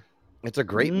here, man. It's a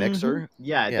great mixer.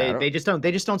 Yeah, they just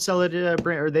don't sell it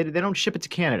or they don't ship it to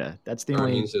Canada. That's the Our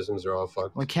only immune systems are all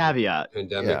fucked. one caveat.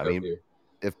 Pandemic up here.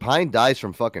 If Pine dies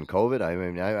from fucking COVID, I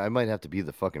mean, I might have to be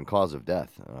the fucking cause of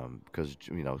death, because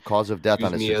cause of death Use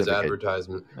on a me certificate. as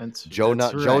advertisement. Joe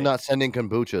not sending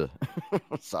kombucha.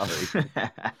 Sorry,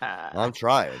 I'm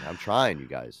trying, you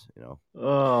guys.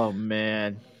 Oh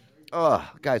man.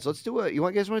 Guys, let's do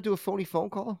You guys want to do a phony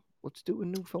phone call? Let's do a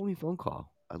new phony phone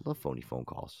call. I love phony phone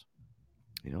calls.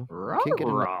 Can't get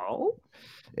enough.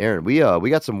 Aaron, we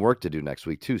got some work to do next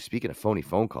week too. Speaking of phony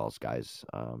phone calls, guys,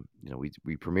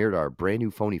 we premiered our brand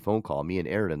new phony phone call, me and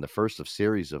Aaron, in the first of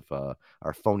series of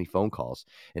our phony phone calls.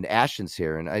 And Ashton's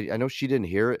here, and I know she didn't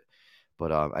hear it,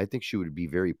 but I think she would be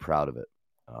very proud of it.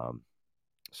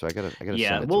 So I gotta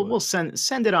Yeah, send it we'll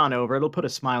send it on over. It'll put a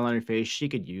smile on her face. She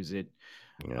could use it.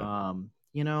 Yeah.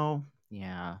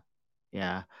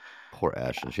 Yeah. Poor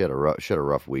Ashton. She had a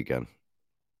rough weekend.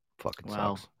 Fucking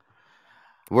sucks.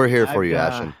 We're here for you,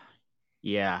 Ashton.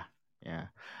 Yeah.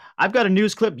 I've got a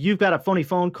news clip. You've got a phony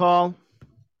phone call.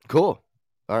 Cool.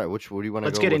 All right. What do you want to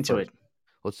go with? Let's get into it.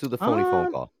 Let's do the phony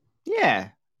phone call. Yeah.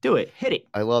 Do it. Hit it.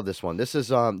 I love this one. This is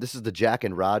the Jack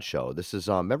and Rod show. This is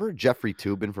remember Jeffrey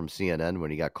Toobin from CNN when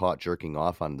he got caught jerking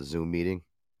off on the Zoom meeting?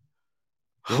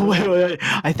 Wait,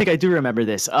 I think I do remember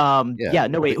this.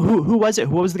 Wait. Who was it?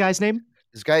 Who was the guy's name?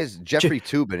 This guy's Jeffrey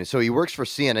Toobin. So he works for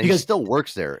CNN. He still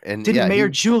works there. And didn't Mayor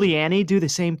Giuliani do the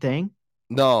same thing?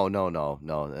 No. I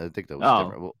think that was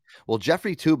different. Well,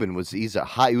 Jeffrey Toobin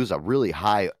he was a really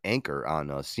high anchor on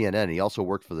CNN. He also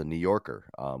worked for the New Yorker,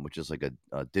 which is like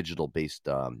a digital based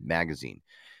magazine.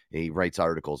 He writes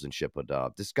articles and shit.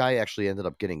 But this guy actually ended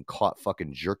up getting caught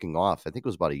fucking jerking off. I think it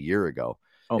was about a year ago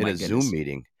in a Zoom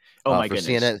meeting. Oh my for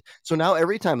goodness. CNN. So now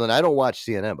every time, then I don't watch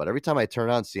CNN, but every time I turn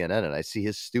on CNN and I see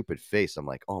his stupid face, I'm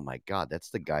like, oh my God, that's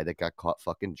the guy that got caught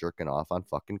fucking jerking off on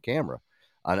fucking camera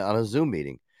on a Zoom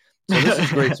meeting. So this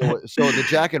is great. So the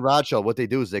Jack and Rod show, what they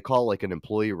do is they call like an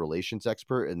employee relations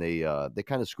expert, and they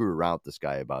kind of screw around with this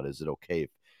guy about, is it okay,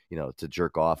 to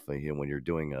jerk off, when you're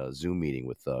doing a Zoom meeting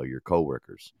with your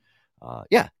coworkers.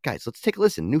 Yeah, guys, let's take a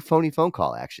listen. New phone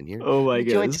call action here. Oh my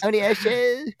Join goodness. Tony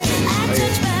Show.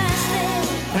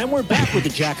 And we're back with the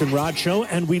Jack and Rod Show,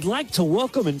 and we'd like to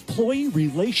welcome employee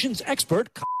relations expert.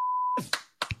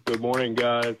 Good morning,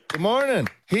 guys. Good morning.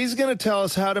 He's going to tell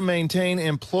us how to maintain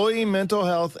employee mental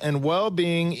health and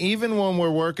well-being even when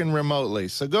we're working remotely.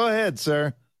 So go ahead,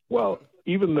 sir. Well,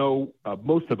 even though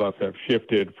most of us have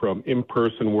shifted from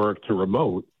in-person work to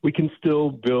remote, we can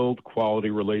still build quality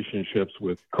relationships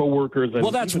with coworkers. And Well,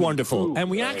 that's wonderful. And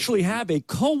we actually have a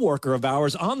coworker of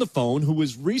ours on the phone who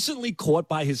was recently caught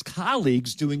by his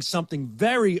colleagues doing something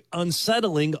very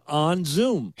unsettling on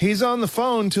Zoom. He's on the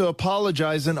phone to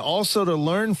apologize and also to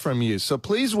learn from you. So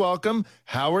please welcome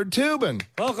Howard Tubin.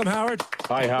 Welcome, Howard.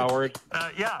 Hi, Howard.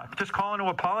 Yeah, just calling to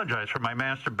apologize for my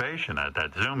masturbation at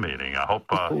that Zoom meeting. I hope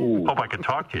I can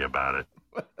talk to you about it.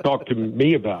 Talk to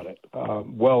me about it.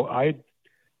 Well,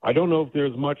 I don't know if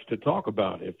there's much to talk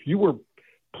about. If you were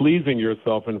pleasing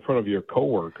yourself in front of your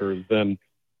coworkers, then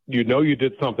you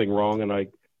did something wrong, and I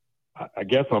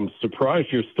guess I'm surprised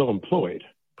you're still employed.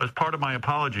 As part of my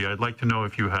apology, I'd like to know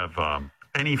if you have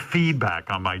any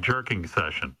feedback on my jerking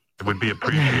session. It would be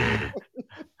appreciated.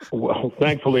 Well,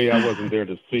 thankfully, I wasn't there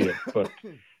to see it, but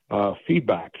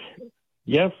feedback.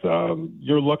 Yes,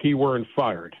 you're lucky you weren't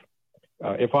fired.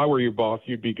 If I were your boss,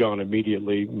 you'd be gone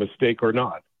immediately, mistake or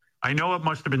not. I know it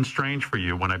must have been strange for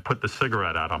you when I put the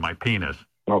cigarette out on my penis.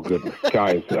 Oh, goodness.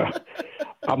 Guys,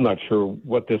 I'm not sure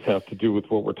what this has to do with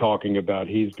what we're talking about.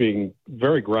 He's being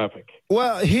very graphic.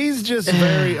 Well, he's just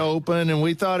very open, and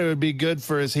we thought it would be good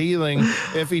for his healing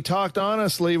if he talked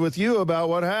honestly with you about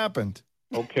what happened.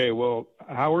 Okay, well,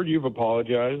 Howard, you've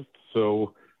apologized,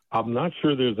 so I'm not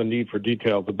sure there's a need for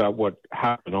details about what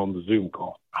happened on the Zoom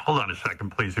call. Hold on a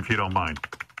second, please, if you don't mind.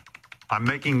 I'm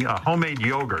making homemade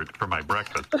yogurt for my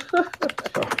breakfast.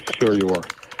 Sure you are.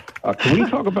 Can we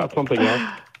talk about something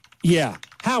else? Yeah.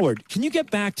 Howard, can you get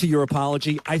back to your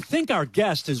apology? I think our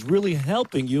guest is really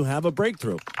helping you have a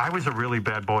breakthrough. I was a really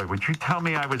bad boy. Would you tell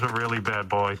me I was a really bad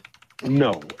boy?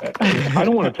 No. I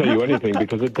don't want to tell you anything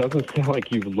because it doesn't sound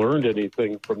like you've learned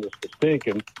anything from this mistake,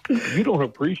 and you don't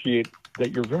appreciate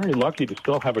that you're very lucky to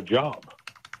still have a job.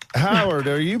 Howard,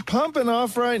 are you pumping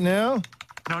off right now?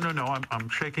 No. I'm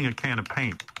shaking a can of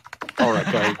paint. All right,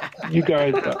 guys. You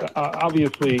guys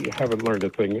obviously haven't learned a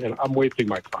thing, and I'm wasting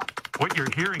my time. What you're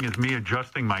hearing is me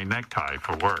adjusting my necktie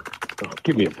for work. Oh,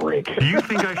 give me a break. Do you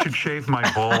think I should shave my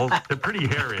balls? They're pretty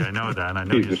hairy, I know that. I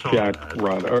know you Jesus, saw Jack, that.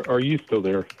 Rod, are you still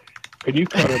there? Can you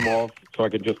cut him off so I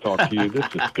can just talk to you? This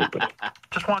is stupid.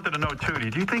 Just wanted to know,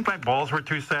 Tootie, do you think my balls were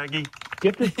too saggy?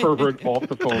 Get this pervert off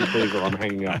the phone, please, or I'm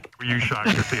hanging up. Were you shocked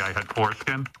to see I had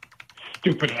foreskin?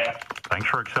 Stupid ass. Thanks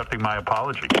for accepting my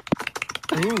apology.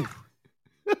 Ooh.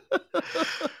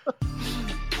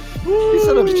 He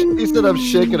said I'm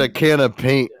shaking a can of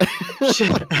paint.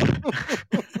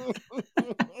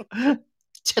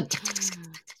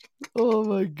 Oh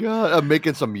my God. I'm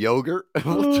making some yogurt.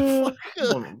 What the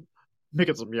fuck?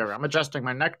 Making some yogurt. I'm adjusting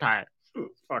my necktie.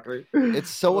 Fucker. It's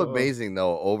so amazing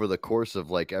though, over the course of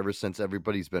like ever since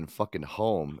everybody's been fucking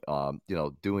home,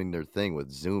 doing their thing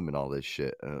with Zoom and all this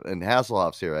shit. And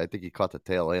Hasselhoff's here. I think he caught the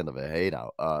tail end of a hey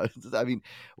now. I mean,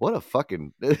 what a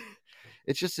fucking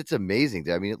it's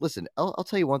amazing. I mean, listen, I'll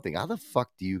tell you one thing. How the fuck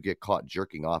do you get caught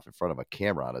jerking off in front of a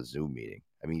camera on a Zoom meeting?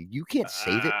 I mean, you can't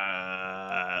save it.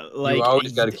 You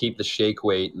always got to keep the shake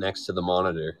weight next to the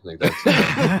monitor. Like that's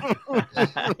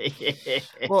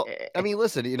Well, I mean,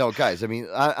 listen, guys, I mean,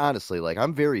 honestly, like,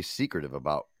 I'm very secretive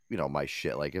about, my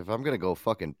shit. Like, if I'm going to go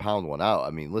fucking pound one out, I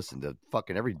mean, listen, the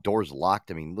fucking every door's locked.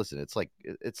 I mean, listen, it's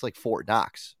like Fort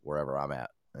Knox, wherever I'm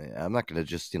at. I'm not going to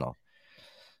just, I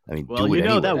mean, well, do it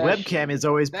that anyway. webcam is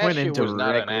always That pointing shit was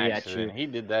not an directly at you. accident. He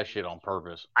did that shit on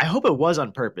purpose. I hope it was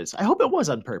on purpose. I'll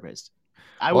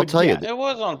tell you, It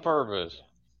was on purpose.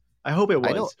 I hope it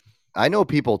was. I know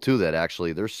people too that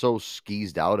actually they're so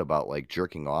skeezed out about like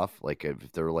jerking off. Like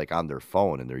if they're like on their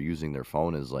phone and they're using their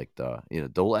phone as like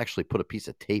they'll actually put a piece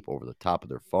of tape over the top of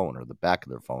their phone or the back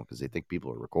of their phone because they think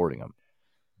people are recording them.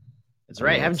 That's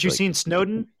right. Haven't you seen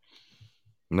Snowden?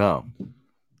 No.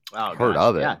 Oh, heard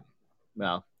of it. Yeah.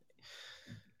 Well,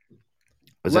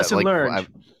 Is lesson that, like, learned.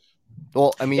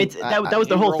 Well, I mean, that was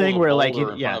the whole thing where like in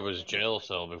front of his jail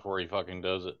cell before he fucking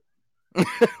does it.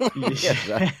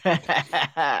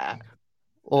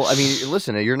 Well, I mean,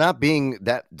 listen, you're not being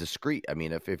that discreet. I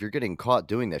mean, if you're getting caught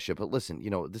doing that shit, but listen,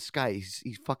 this guy,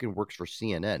 he fucking works for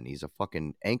CNN. He's a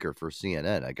fucking anchor for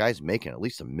CNN. A guy's making at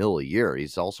least $1 million a year.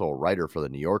 He's also a writer for the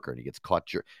New Yorker, and he gets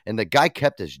caught. And the guy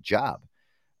kept his job.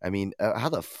 I mean, how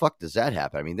the fuck does that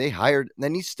happen? I mean, they hired, and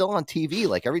then he's still on TV.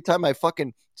 Like every time I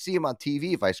fucking see him on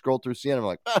TV, if I scroll through CNN, I'm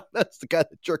like, that's the guy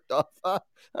that jerked off.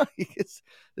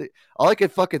 All I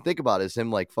could fucking think about is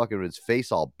him like fucking with his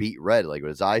face all beat red, like with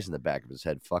his eyes in the back of his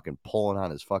head, fucking pulling on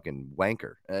his fucking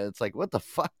wanker. And it's like, what the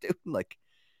fuck, dude? Like,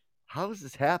 how does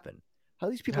this happen? How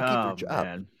do these people keep their job?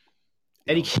 Man.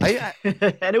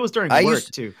 And, and it was during work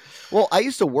too. Well, I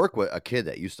used to work with a kid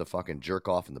that used to fucking jerk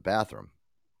off in the bathroom.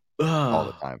 All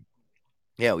the time.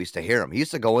 Yeah, we used to hear him. He used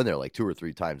to go in there like 2 or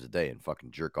 3 times a day and fucking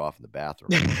jerk off in the bathroom.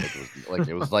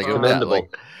 It was like commendable.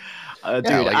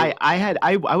 Dude,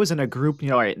 I was in a group,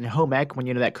 in home ec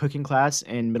when that cooking class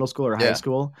in middle school or high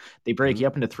school, they break you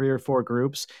up into 3 or 4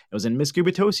 groups. It was in Miss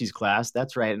Gubitosi's class.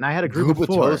 That's right. And I had a group of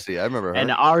 4. I remember her.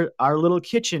 And our little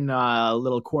kitchen,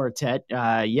 little quartet.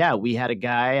 We had a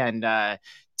guy and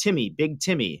Timmy, Big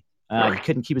Timmy. He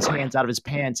couldn't keep his hands out of his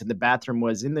pants, and the bathroom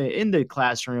was in the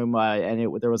classroom,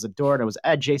 and there was a door, and it was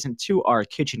adjacent to our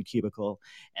kitchen cubicle.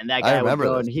 And that guy would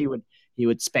go, and he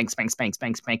would spank, and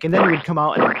then he would come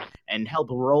out and help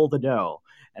roll the dough,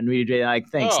 and we'd be like,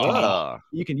 "Thanks, Timmy.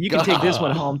 You can take this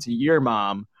one home to your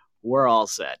mom. We're all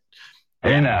set."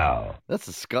 Hey now, that's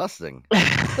disgusting.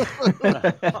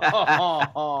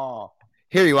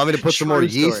 Here, you want me to put some more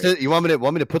yeast in? You want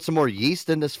me to put some more yeast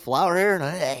in this flour here?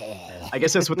 I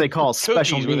guess that's what they call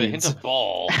special Cookies with a hint needs. of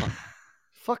ball.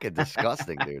 Fucking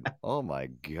disgusting, dude. Oh my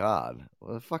god.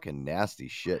 What fucking nasty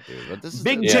shit, dude. But this is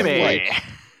Big Timmy.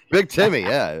 Big Timmy,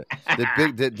 yeah.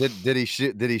 Did he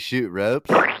shoot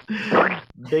ropes?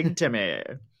 Big Timmy.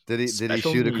 Did he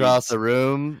Special shoot needs. across the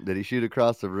room? Did he shoot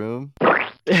across the room?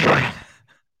 I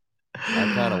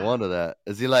kind of wonder that.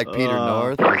 Is he like Peter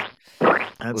North?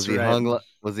 Was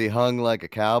he hung like a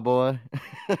cowboy?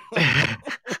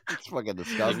 It's fucking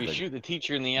disgusting. If you shoot the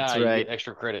teacher in the eye, That's you right. get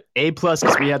extra credit. A+ because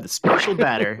we had the special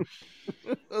batter.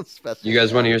 You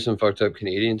guys want to hear some fucked up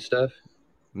Canadian stuff?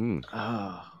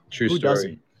 Oh, True who story.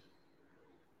 doesn't?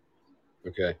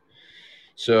 Okay.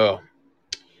 So,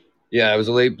 yeah, I was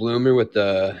a late bloomer with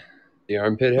the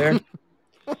armpit hair.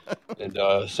 And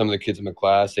some of the kids in my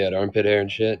class, they had armpit hair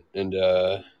and shit. And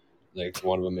like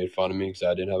one of them made fun of me because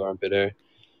I didn't have armpit hair.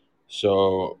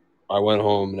 So I went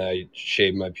home and I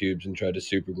shaved my pubes and tried to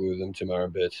super glue them to my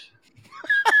armpits.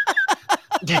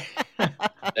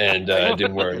 And it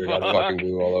didn't work. I got fucking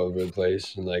glue all over the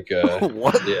place. And like,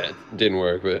 What? Yeah, it didn't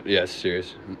work. But yeah,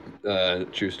 serious.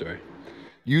 True story.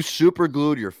 You super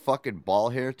glued your fucking ball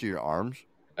hair to your arms?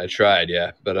 I tried,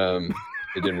 yeah, but it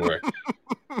didn't work.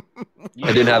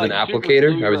 I didn't have an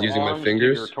applicator. I was using my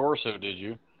fingers. Your torso, did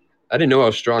you? I didn't know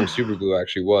how strong super glue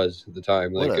actually was at the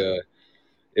time. Like,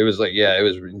 it was like, yeah, it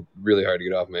was really hard to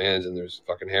get off my hands, and there's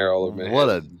fucking hair all over my hands. What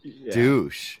a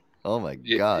douche. Oh my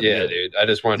god. Yeah, dude. I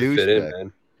just wanted to fit in,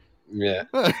 man. Yeah.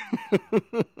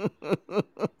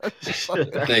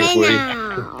 Thanks, Woody.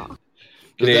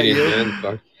 Canadian, man.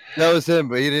 Fuck. That was him,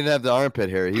 but he didn't have the armpit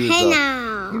hair. He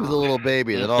was a little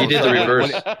baby. Then all He of a did the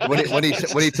sudden,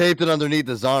 reverse. when he taped it underneath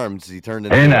his arms, he turned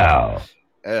into. Yeah,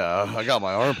 I got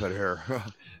my armpit hair.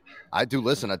 I do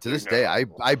listen to this day.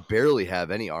 I barely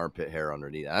have any armpit hair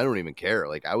underneath. I don't even care.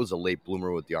 Like I was a late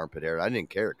bloomer with the armpit hair. I didn't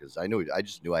care because I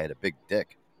just knew I had a big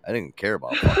dick. I didn't care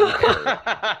about fucking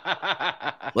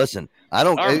hair. Listen, I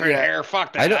don't. Armpit hair,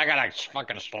 fuck that. I got a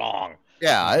fucking strong.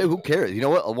 Yeah, who cares? You know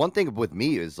what? One thing with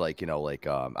me is like,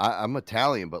 I'm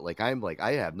Italian, but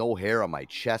I have no hair on my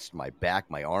chest, my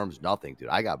back, my arms, nothing, dude.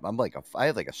 I have like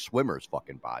a swimmer's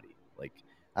fucking body. Like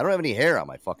I don't have any hair on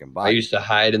my fucking body. I used to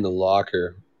hide in the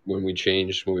locker when we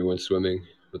went swimming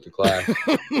with the class.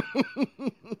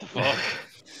 Fuck.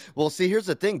 Well, see, here's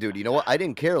the thing, dude. You know what? I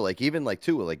didn't care. Like, even like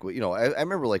too, like, I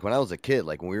remember like when I was a kid,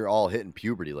 like when we were all hitting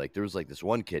puberty, like there was like this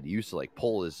one kid. He used to like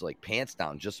pull his like pants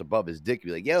down just above his dick.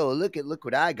 Be like, "Yo, look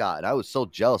what I got." And I was so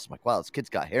jealous. I'm like, "Wow, this kid's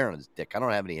got hair on his dick. I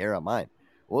don't have any hair on mine.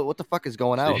 What the fuck is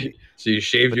going on with me?" So you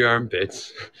shaved your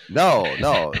armpits? No.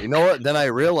 You know what? Then I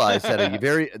realized at a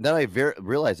very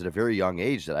young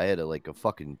age that I had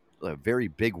a very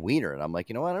big wiener, and I'm like,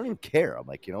 you know what? I don't even care. I'm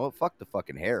like, you know what? Fuck the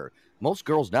fucking hair. Most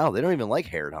girls now, they don't even like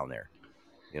hair down there.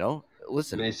 You know,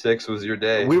 listen. May 6th was your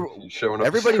day. Showing up.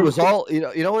 Everybody was all, you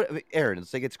know what, Aaron?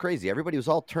 It's like it's crazy. Everybody was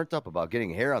all turned up about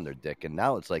getting hair on their dick, and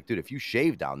now it's like, dude, if you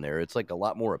shave down there, it's like a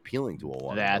lot more appealing to a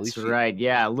woman. That's right.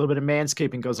 Yeah, a little bit of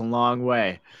manscaping goes a long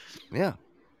way. Yeah.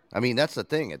 I mean, that's the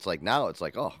thing. It's like now it's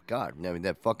like, oh God, I mean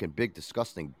that fucking big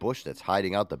disgusting bush that's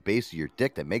hiding out the base of your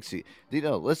dick that makes you,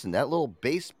 listen, that little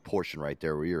base portion right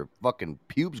there where your fucking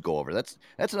pubes go over, that's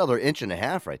another 1.5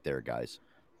 inches right there, guys.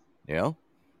 You know?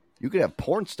 You could have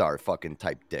porn star fucking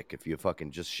type dick if you fucking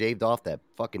just shaved off that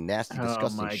fucking nasty,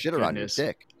 disgusting shit around your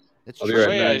dick. It's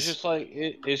true. Yeah, it's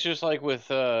just like with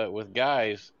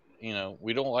guys. You know,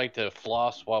 we don't like to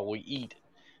floss while we eat.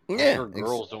 I'm sure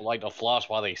girls don't like to floss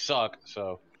while they suck.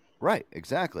 So. Right,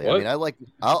 exactly. What? I mean,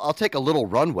 I'll take a little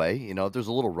runway. You know, if there's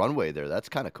a little runway there, that's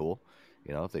kind of cool.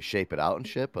 You know, if they shape it out and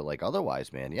shit. But like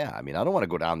otherwise, man, yeah. I mean, I don't want to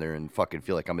go down there and fucking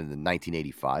feel like I'm in the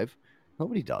 1985.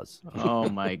 Nobody does. Oh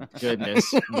my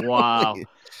goodness! Wow,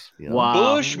 You know? wow.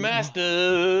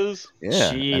 Bushmasters.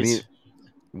 Yeah, Jeez. I mean,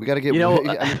 we got to get. You know, I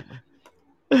mean,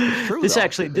 it's true, this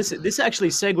though. actually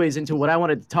segues into what I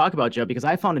wanted to talk about, Joe, because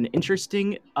I found an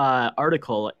interesting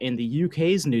article in the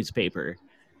UK's newspaper.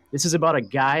 This is about a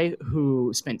guy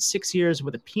who spent 6 years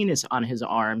with a penis on his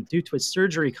arm due to a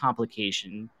surgery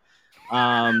complication.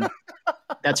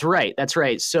 That's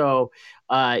right. So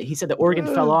he said the organ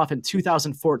fell off in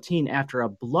 2014 after a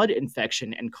blood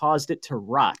infection and caused it to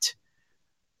rot.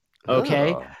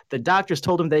 Okay. Oh. The doctors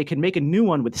told him they could make a new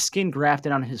one with skin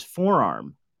grafted on his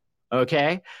forearm.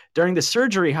 Okay. During the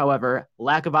surgery, however,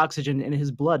 lack of oxygen in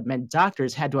his blood meant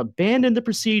doctors had to abandon the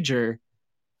procedure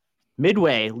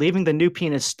midway, leaving the new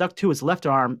penis stuck to his left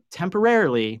arm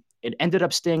temporarily. It ended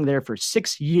up staying there for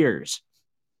 6 years.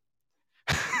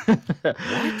 What?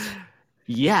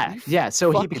 Yeah.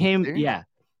 So he became,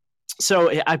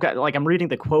 So I've got, like, I'm reading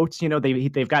the quotes, you know,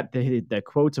 they've got the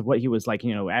quotes of what he was like,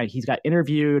 you know, he's got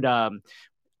interviewed. I'm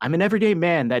an everyday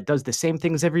man that does the same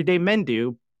things everyday men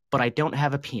do, but I don't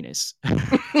have a penis. What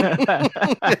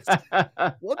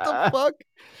the fuck?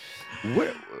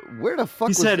 Where the fuck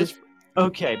He was said, this?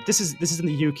 Okay, this is in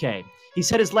the UK. He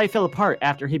said his life fell apart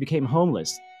after he became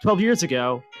homeless. 12 years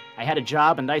ago, I had a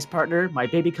job, a nice partner, my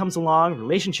baby comes along,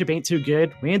 relationship ain't too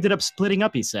good. We ended up splitting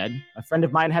up, he said. A friend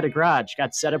of mine had a garage,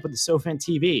 got set up with a sofa and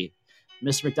TV.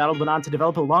 Mr. McDonald went on to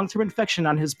develop a long-term infection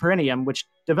on his perineum, which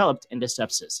developed into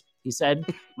sepsis. He said,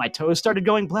 my toes started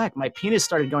going black, my penis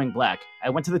started going black. I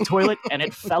went to the toilet and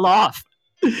it fell off.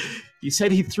 He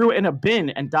said he threw it in a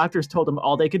bin and doctors told him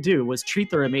all they could do was treat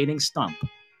the remaining stump.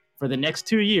 For the next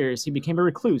 2 years, he became a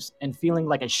recluse and feeling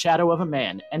like a shadow of a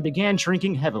man and began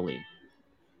drinking heavily.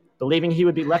 Believing he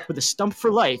would be left with a stump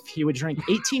for life, he would drink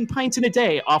 18 pints in a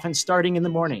day, often starting in the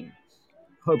morning.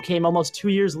 Hope came almost 2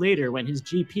 years later when his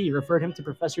GP referred him to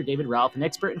Professor David Ralph, an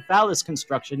expert in phallus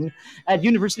construction at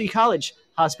University College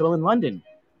Hospital in London.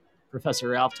 Professor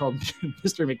Ralph told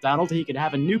Mr. McDonald he could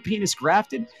have a new penis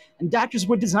grafted and doctors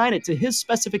would design it to his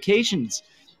specifications.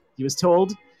 He was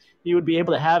told he would be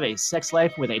able to have a sex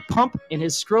life with a pump in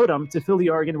his scrotum to fill the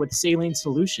organ with saline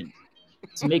solution.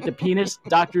 To make the penis,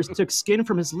 doctors took skin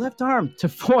from his left arm to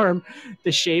form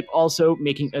the shape, also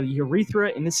making a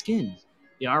urethra in the skin.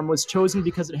 The arm was chosen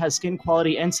because it has skin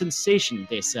quality and sensation,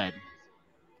 they said.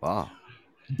 Wow.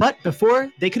 But before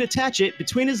they could attach it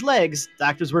between his legs,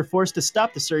 doctors were forced to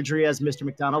stop the surgery as Mr.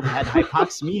 McDonald had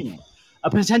hypoxemia, a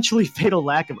potentially fatal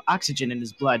lack of oxygen in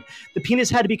his blood. The penis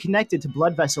had to be connected to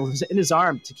blood vessels in his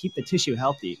arm to keep the tissue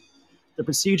healthy. The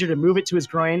procedure to move it to his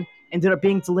groin ended up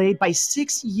being delayed by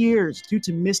 6 years due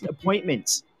to missed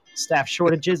appointments, staff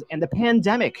shortages, and the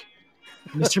pandemic.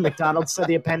 Mr. McDonald said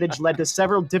the appendage led to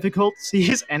several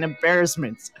difficulties and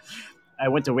embarrassments. I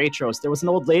went to Waitrose. There was an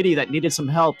old lady that needed some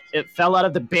help. It fell out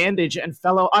of the bandage and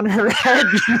fell on her head.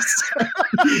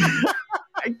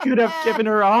 I could have given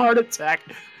her a heart attack.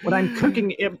 When I'm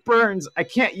cooking, it burns. I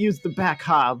can't use the back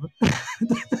hob.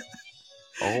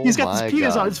 He's got this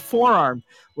penis on his forearm.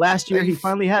 Last year, he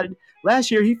finally had a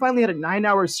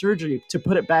 9-hour surgery to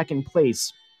put it back in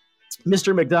place.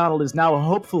 Mr. McDonald is now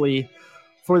hopeful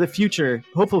for the future,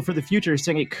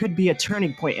 saying it could be a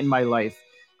turning point in my life.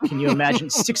 Can you imagine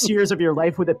 6 years of your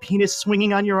life with a penis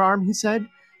swinging on your arm? He said.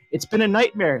 It's been a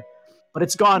nightmare, but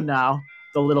it's gone now,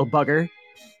 the little bugger.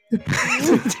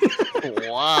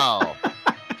 Wow.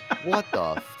 What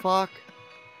the fuck?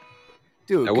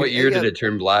 Dude, now, what year did it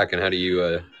turn black, and how do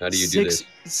you do this?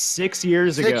 6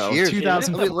 years ago,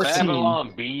 2014.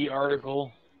 Babylon B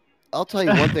article. I'll tell you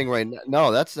one thing right now.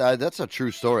 No, that's a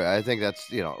true story. I think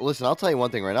that's, listen, I'll tell you one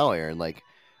thing right now, Aaron. Like,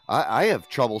 I have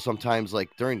trouble sometimes, like,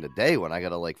 during the day when I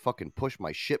gotta, like, fucking push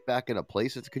my shit back into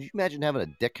place. Could you imagine having a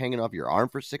dick hanging off your arm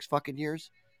for 6 fucking years?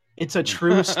 It's a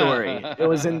true story. It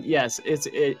was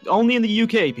it's only in the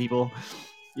UK, people.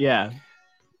 Yeah.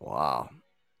 Wow.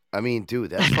 I mean, dude,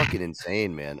 that's fucking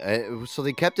insane, man. So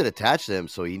they kept it attached to him,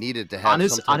 so he needed to have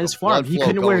on his farm. He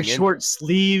couldn't wear short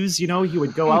sleeves. He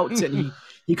would go out and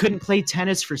he He couldn't play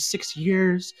tennis for 6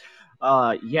 years.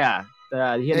 Yeah.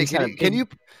 Hey, can you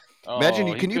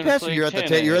imagine? Can you pass me? You're at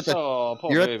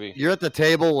the you're at the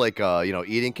table, like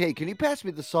eating cake. Can you pass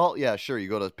me the salt? Yeah, sure. You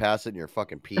go to pass it, and your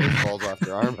fucking penis falls off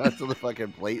your arm onto the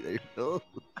fucking plate.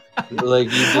 Like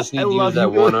you just need to use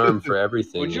that one arm for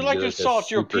everything. Would you like to salt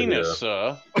your penis,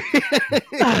 sir?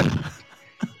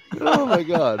 Oh my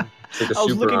god! Like I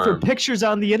was looking for pictures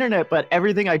on the internet, but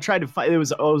everything I tried to find it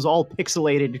was all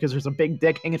pixelated because there's a big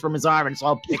dick hanging from his arm and it's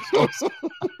all pixels.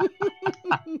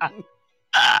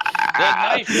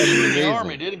 That knife in the arm,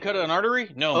 it didn't cut an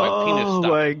artery? No, my penis stopped. Oh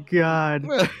my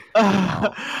god.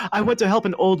 I went to help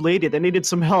an old lady that needed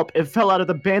some help. It fell out of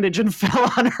the bandage and fell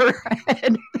on her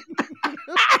head.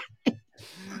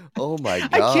 Oh my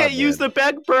god! I can't use the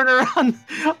back burner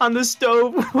on the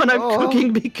stove when I'm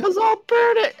cooking because I'll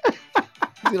burn it.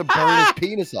 He's gonna burn his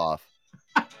penis off.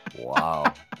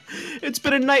 Wow! It's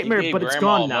been a nightmare, but it's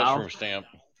gone now. Mushroom stamp.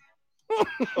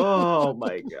 Oh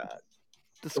my god!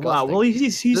 Disgusting. Wow. Well,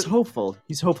 he's hopeful.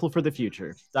 He's hopeful for the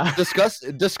future.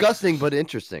 Disgusting, but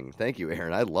interesting. Thank you,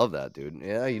 Aaron. I love that, dude.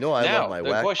 Yeah, I love my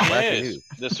the question wacky is, news.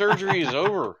 the surgery is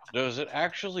over. Does it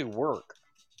actually work?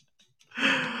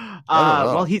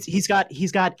 Well, he's got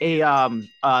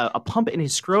a pump in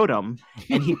his scrotum,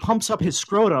 and he pumps up his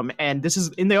scrotum, and this is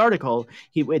in the article.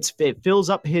 It fills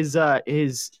up his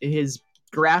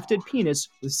grafted penis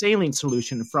with saline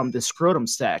solution from the scrotum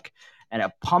sac, and he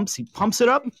pumps it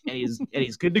up, and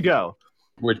he's good to go.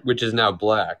 Which is now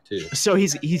black too. So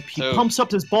he pumps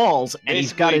up his balls, and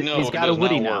he's got a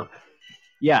woody now.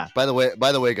 Yeah. By the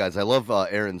way, guys, I love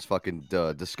Aaron's fucking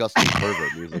disgusting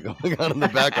pervert music going on in the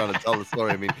background to tell the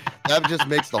story. I mean, that just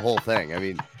makes the whole thing. I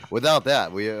mean, without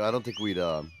that, I don't think we'd.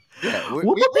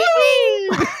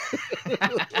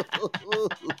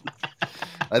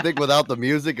 I think without the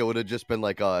music, it would have just been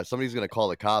like somebody's gonna call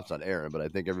the cops on Aaron. But I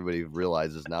think everybody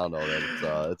realizes now that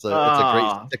it's a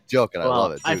great sick joke, and I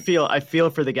love it. Dude. I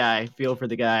feel for the guy.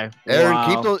 Aaron,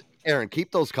 Wow.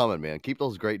 keep those coming, man. Keep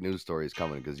those great news stories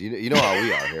coming because you know how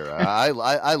we are here.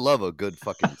 I love a good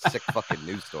fucking sick fucking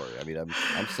news story. I mean,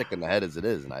 I'm sick in the head as it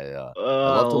is, and I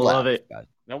love to laugh. It. Guys.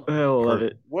 Nope. I love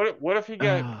it. What if he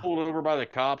got pulled over by the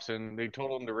cops and they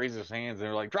told him to raise his hands and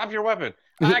they're like, "Drop your weapon."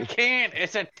 I can't.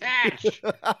 It's attached.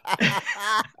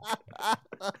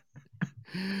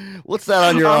 What's that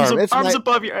on your arm? Arms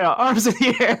above your arms in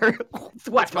the air.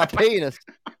 What's my penis?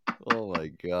 Oh my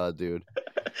god, dude!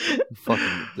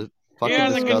 Fucking he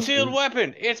has a concealed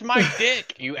weapon. It's my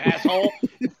dick, you asshole.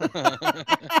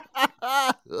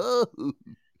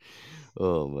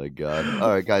 Oh my god! All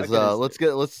right, guys, let's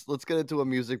get into a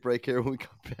music break here. When we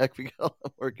come back, we got a lot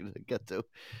of work to get to.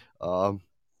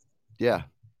 Yeah,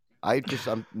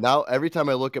 I'm now every time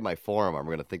I look at my forearm, I'm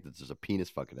gonna think that there's a penis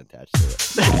fucking attached to it.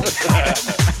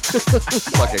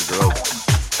 Fucking gross.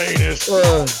 Penis.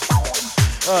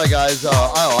 All right, guys.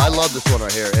 I love this one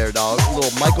right here, Air Dog. A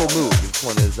little Michael Moog. This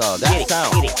one is that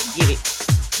sound. Get it.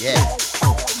 Yeah.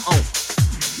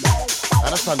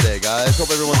 On a Sunday, guys.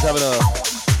 Hope everyone's having a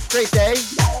great day.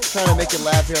 Trying to make you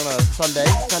laugh here on a Sunday.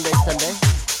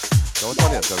 Joe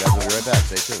Antonio. So, guys, we'll be right back.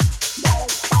 Stay tuned.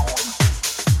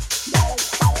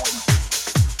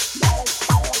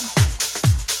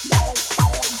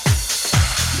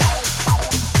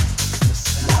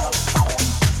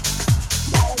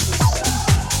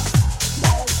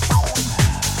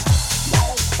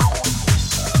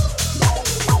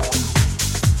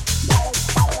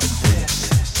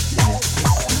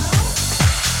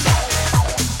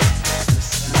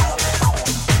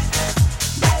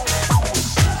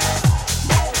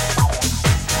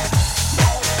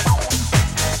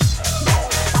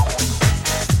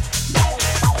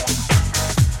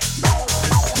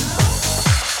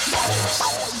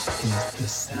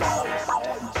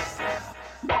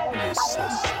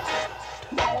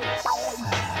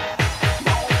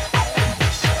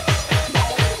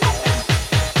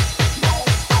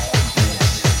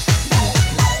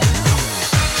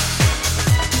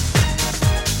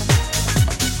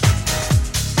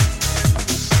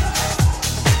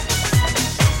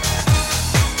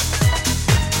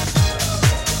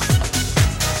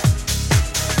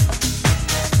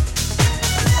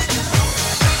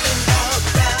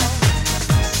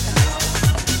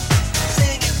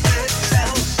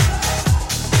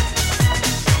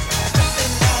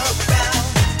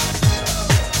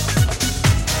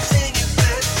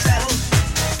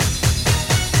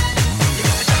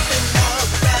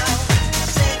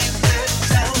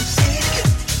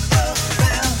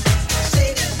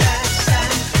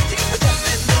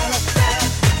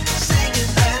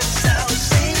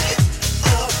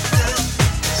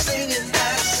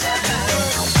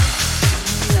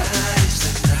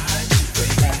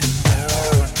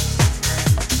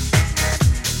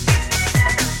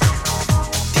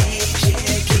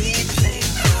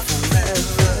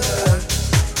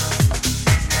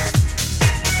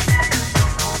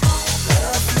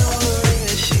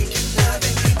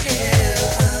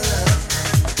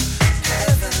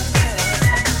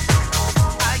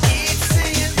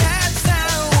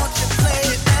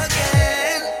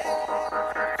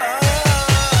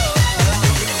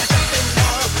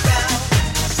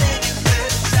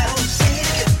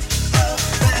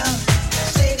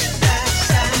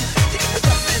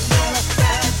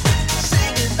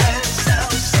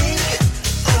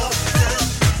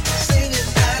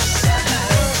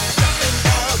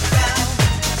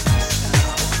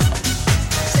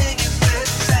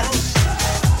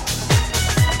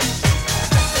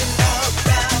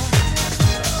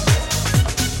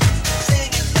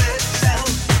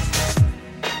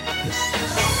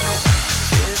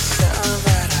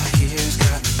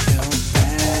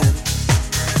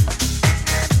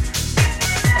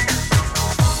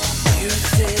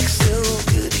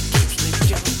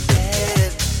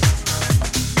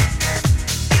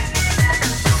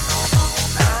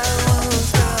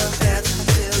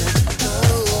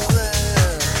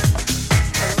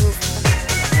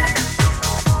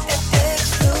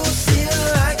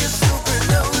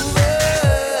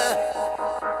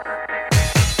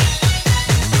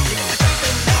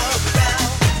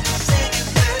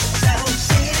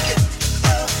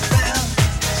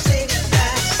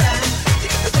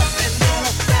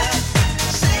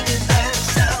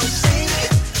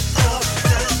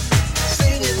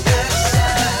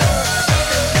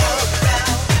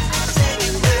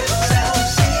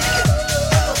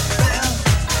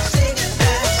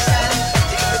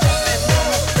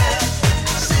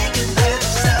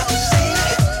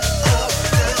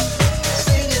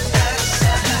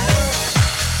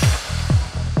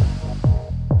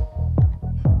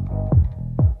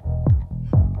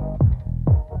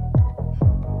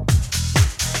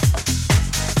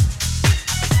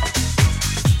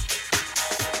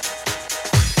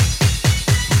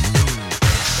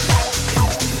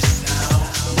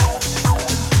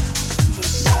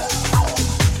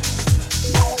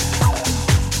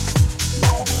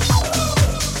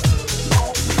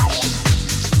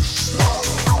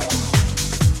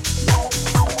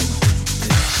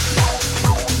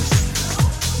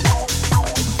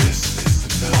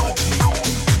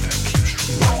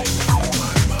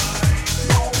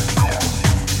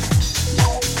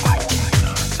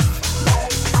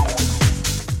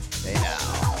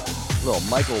 little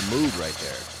Michael mood right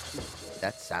there.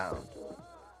 That sound.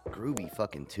 Groovy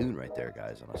fucking tune right there,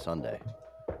 guys, on a Sunday.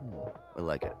 I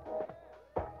like it.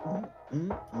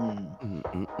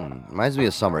 Reminds me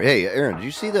of summer. Hey, Aaron, did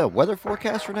you see the weather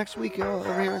forecast for next week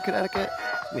over here in Connecticut?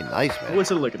 It's gonna be nice, man.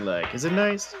 What's it looking like? Is it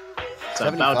nice? It's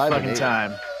 75 about and fucking 80.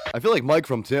 time. I feel like Mike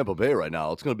from Tampa Bay right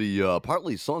now. It's going to be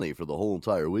partly sunny for the whole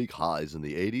entire week. Highs in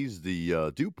the 80s.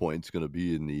 The dew point's going to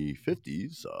be in the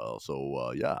 50s.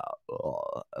 Yeah.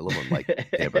 I love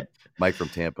when Mike from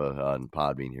Tampa on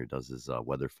Podbean here does his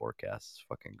weather forecast. It's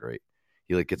fucking great.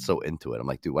 He like gets so into it. I'm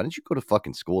like, dude, why didn't you go to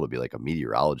fucking school to be like a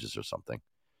meteorologist or something?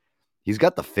 He's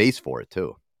got the face for it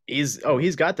too. He's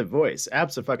got the voice.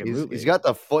 Absolutely. He's got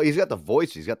the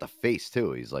voice. He's got the face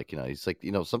too. He's like,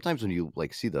 sometimes when you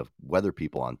like see the weather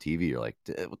people on TV, you're like,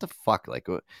 what the fuck? Like,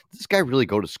 does this guy really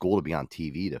go to school to be on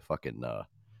TV to fucking,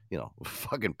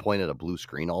 fucking point at a blue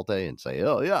screen all day and say,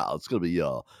 oh yeah, it's gonna be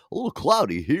a little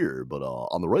cloudy here, but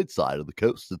on the right side of the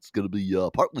coast, it's gonna be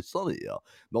partly sunny.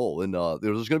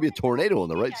 There's gonna be a tornado on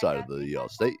the right side of the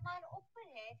state.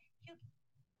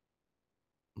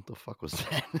 What the fuck was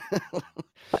that?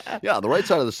 Yeah, on the right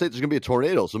side of the state, there's going to be a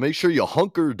tornado. So make sure you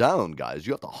hunker down, guys.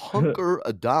 You have to hunker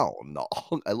down.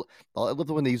 I love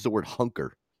the when they use the word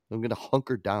hunker. I'm going to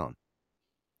hunker down.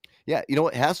 Yeah, you know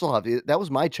what? Hasselhoff, that was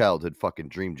my childhood fucking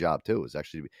dream job, too. It was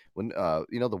actually when,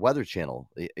 the Weather Channel,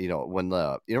 you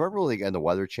remember like on the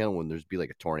Weather Channel when there's be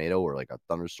like a tornado or like a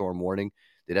thunderstorm warning,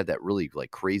 they'd have that really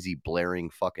like crazy blaring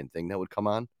fucking thing that would come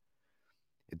on.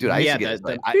 Dude, I used to get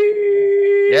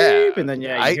and then you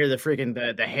hear the freaking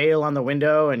the hail on the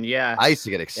window, and I used to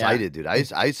get excited, dude. I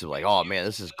used to be like, oh man,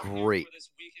 this is great.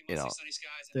 Dude,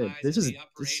 this is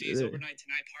overnight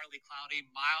tonight, partly cloudy,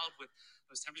 mild with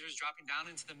those temperatures dropping down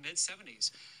into the mid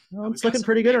 70s. Well, it's looking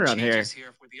pretty good around here.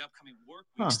 For the upcoming work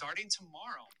week starting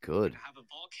tomorrow. Good. We're gonna have a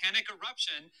volcanic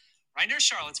eruption right near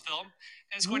Charlottesville,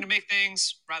 and it's going to make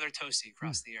things rather toasty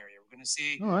across the area. We're going to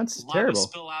see that's lava terrible.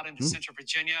 spill out into central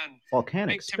Virginia and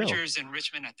volcanic big temperatures in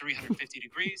Richmond at 350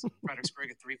 degrees,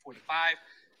 Fredericksburg at 345,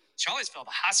 Charlottesville,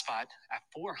 the hot spot, at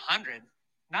 400.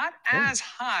 Not as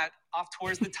hot off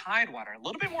towards the tidewater. A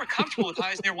little bit more comfortable with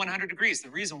highs near 100 degrees. The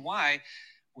reason why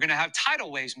we're going to have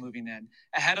tidal waves moving in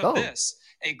ahead of this,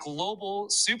 a global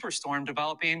superstorm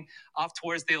developing off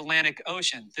towards the Atlantic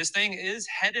Ocean. This thing is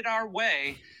headed our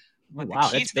way. But the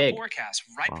key to the forecast,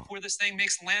 before this thing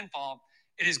makes landfall,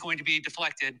 it is going to be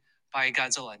deflected by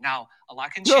Godzilla. Now, a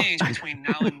lot can change between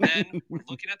now and then. We're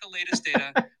looking at the latest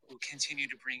data. We'll continue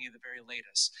to bring you the very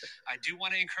latest. I do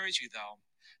want to encourage you, though,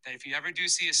 that if you ever do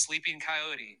see a sleeping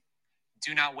coyote,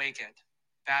 do not wake it.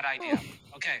 Bad idea.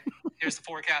 Okay, here's the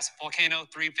forecast. Volcano,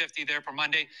 350 there for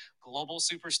Monday. Global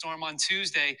superstorm on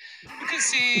Tuesday. We could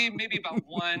see maybe about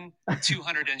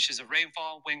 200 inches of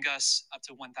rainfall, wind gusts up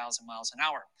to 1,000 miles an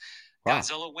hour. Wow.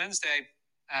 Godzilla Wednesday,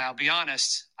 I'll be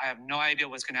honest, I have no idea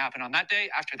what's going to happen on that day.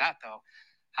 After that, though,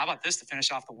 how about this to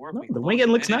finish off the work week? The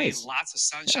weekend looks nice. Lots of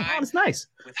sunshine. It's nice.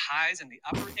 With highs in the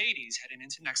upper 80s heading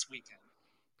into next weekend.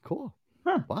 Cool.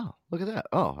 Huh. Wow, look at that.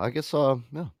 Oh, I guess,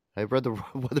 I read the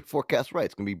weather forecast right.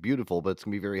 It's going to be beautiful, but it's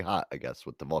going to be very hot, I guess,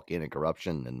 with the volcanic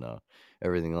eruption and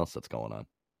everything else that's going on.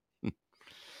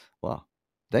 Wow.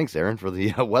 Thanks, Aaron, for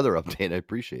the weather update. I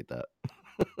appreciate that.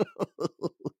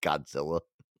 Godzilla.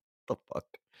 What the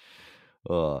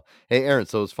fuck? Hey, Aaron,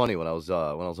 so it was funny when I was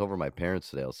over at my parents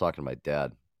today, I was talking to my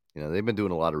dad. They've been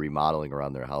doing a lot of remodeling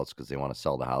around their house because they want to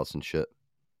sell the house and shit.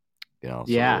 So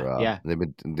they've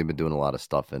been doing a lot of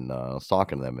stuff, and I was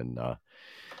talking to them, and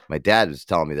my dad was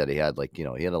telling me that he had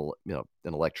an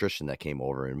electrician that came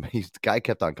over, and the guy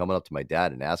kept on coming up to my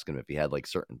dad and asking him if he had like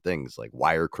certain things like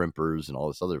wire crimpers and all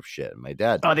this other shit. And my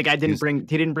dad, the guy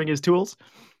didn't bring his tools.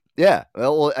 Yeah,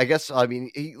 well, I guess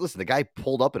the guy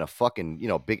pulled up in a fucking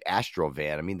big Astro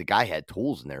van. I mean, the guy had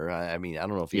tools in there. I mean, I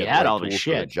don't know if he had all his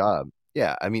shit. For the job.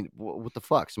 Yeah, I mean, what the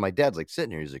fuck? So my dad's like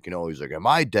sitting here. He's like, in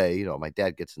my day, my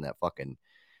dad gets in that fucking.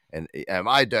 And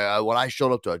my day, when I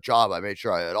showed up to a job, I made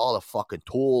sure I had all the fucking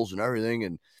tools and everything.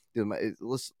 And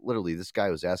literally, this guy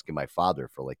was asking my father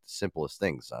for like the simplest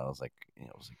things. I was like,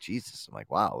 Jesus. I'm like,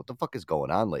 wow, what the fuck is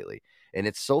going on lately? And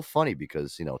it's so funny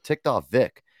because Ticked Off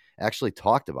Vic actually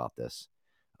talked about this,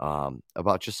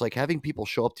 about just like having people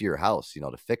show up to your house,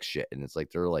 to fix shit. And it's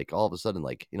like they're like all of a sudden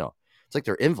like it's like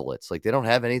they're invalids, like they don't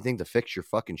have anything to fix your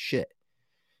fucking shit.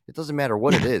 It doesn't matter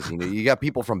what it is. You got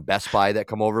people from Best Buy that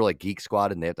come over like Geek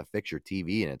Squad and they have to fix your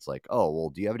TV. And it's like, oh, well,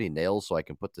 do you have any nails so I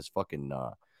can put this fucking,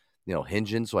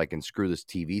 hinge in so I can screw this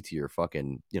TV to your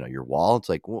fucking, your wall? It's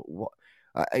like, what?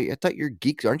 I thought you're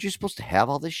geeks. Aren't you supposed to have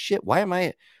all this shit? Why am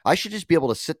I? I should just be able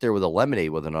to sit there with a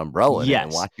lemonade with an umbrella in it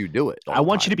and Yes. watch you do it. I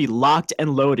want you to be locked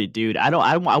and loaded, dude. I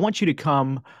want you to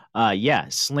come,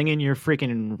 slinging your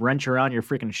freaking wrench around your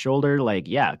freaking shoulder. Like,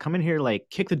 yeah, come in here, like,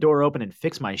 kick the door open and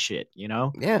fix my shit, you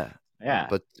know? Yeah. Yeah.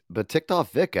 But Ticked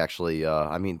Off Vic actually,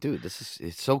 I mean, dude,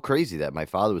 it's so crazy that my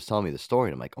father was telling me the story,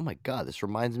 and I'm like, oh my God, this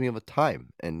reminds me of a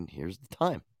time, and here's the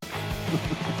time.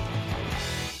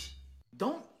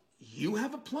 Don't you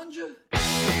have a plunger?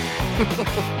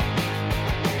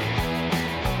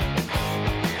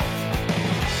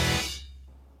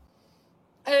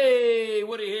 Hey,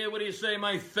 what do you hear? What do you say?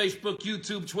 My Facebook,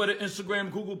 YouTube, Twitter,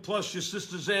 Instagram, Google Plus, your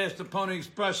sister's ass, the Pony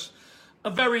Express. A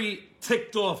very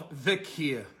ticked off Vic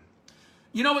here.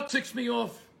 You know what ticks me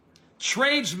off?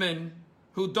 Tradesmen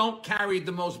who don't carry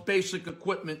the most basic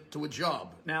equipment to a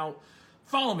job. Now,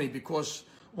 follow me, because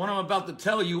what I'm about to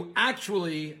tell you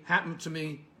actually happened to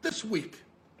me this week.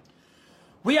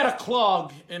 We had a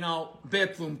clog in our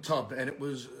bathroom tub, and it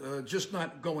was just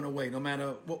not going away no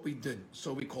matter what we did.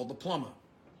 So we called the plumber,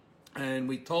 and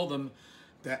we told them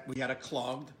that we had a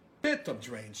clogged bathtub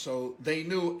drain. So they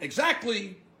knew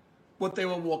exactly what they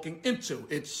were walking into.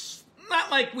 It's not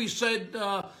like we said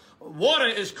water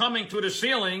is coming through the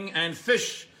ceiling and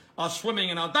fish are swimming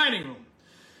in our dining room.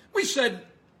 We said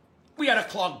we had a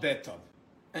clogged bathtub,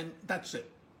 and that's it.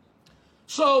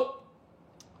 So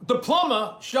the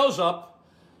plumber shows up.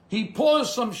 He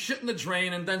pours some shit in the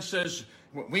drain and then says,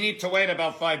 we need to wait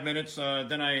about 5 minutes.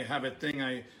 Then I have a thing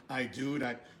I do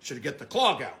that should get the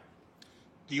clog out.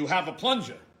 Do you have a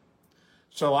plunger?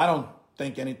 So I don't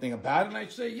think anything about it. And I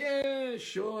say, yeah,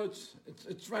 sure.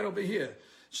 It's right over here.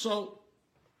 So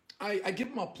I give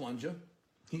him a plunger.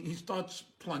 He starts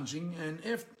plunging. And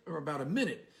after about a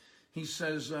minute, he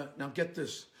says, now get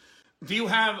this. Do you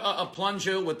have a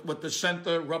plunger with the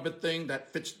center rubber thing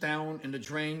that fits down in the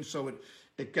drain so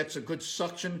it gets a good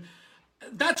suction?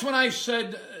 That's when I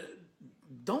said,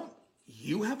 don't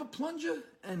you have a plunger?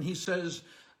 And he says,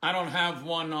 I don't have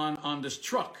one on this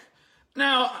truck.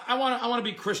 Now, I want to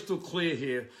be crystal clear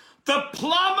here. The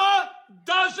plumber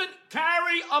doesn't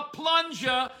carry a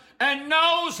plunger and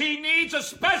knows he needs a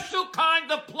special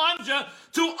kind of plunger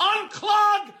to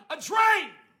unclog a drain.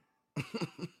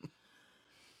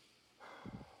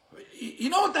 You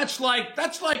know what that's like?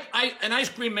 That's like an ice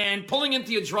cream man pulling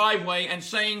into your driveway and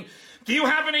saying, do you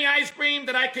have any ice cream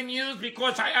that I can use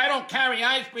because I don't carry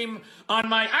ice cream on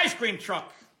my ice cream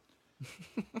truck?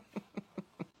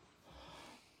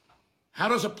 How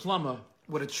does a plumber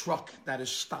with a truck that is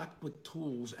stocked with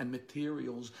tools and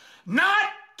materials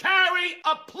not carry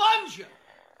a plunger?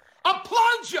 A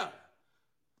plunger!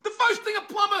 The first thing a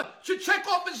plumber should check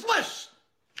off his list.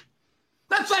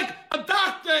 That's like a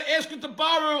doctor asking to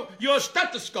borrow your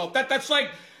stethoscope. That's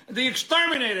like the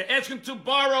exterminator asking to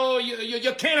borrow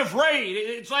your can of Raid.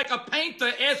 It's like a painter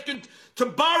asking to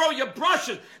borrow your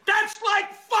brushes. That's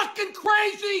like fucking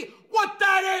crazy what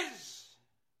that is.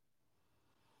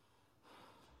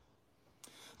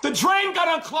 The drain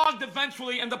got unclogged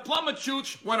eventually, and the plumber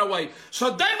chooch went away. So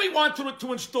then we wanted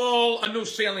to install a new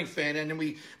ceiling fan, and then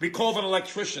we called an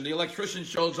electrician. The electrician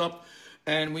shows up,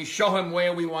 and we show him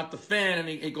where we want the fan, and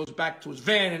he goes back to his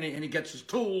van, and he gets his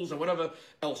tools and whatever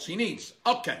else he needs.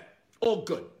 Okay, all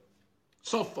good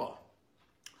so far.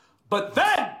 But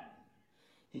then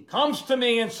he comes to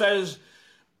me and says,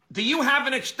 do you have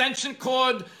an extension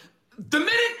cord? The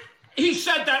minute he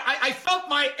said that, I felt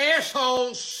my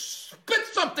asshole spit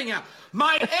something out.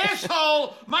 My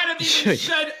asshole might have even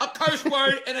said a curse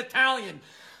word in Italian.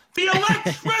 The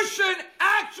electrician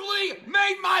actually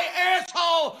made my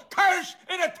asshole curse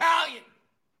in Italian.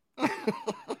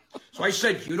 So I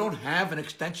said, you don't have an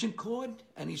extension cord?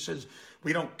 And he says,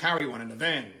 we don't carry one in the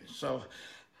van. So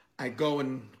I go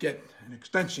and get an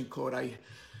extension cord. I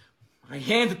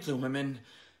hand it to him, and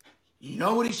you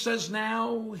know what he says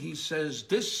now? He says,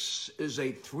 this is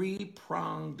a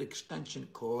 3-pronged extension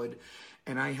cord,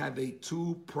 and I have a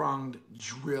 2-pronged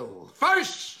drill.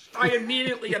 First, I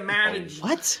immediately imagine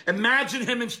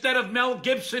him instead of Mel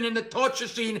Gibson in the torture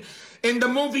scene in the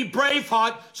movie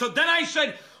Braveheart. So then I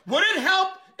said, would it help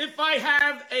if I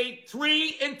have a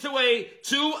 3 into a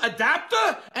 2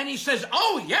 adapter? And he says,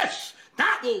 oh, yes,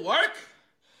 that will work.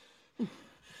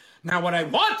 Now, what I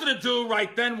wanted to do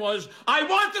right then was I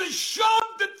wanted to shove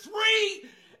the 3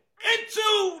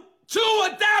 into 2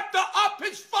 adapter up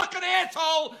his fucking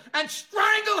asshole and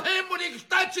strangle him with the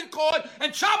extension cord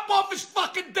and chop off his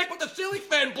fucking dick with the ceiling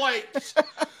fan blades.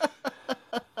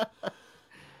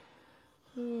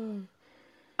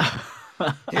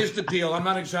 Here's the deal. I'm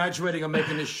not exaggerating or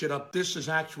making this shit up. This is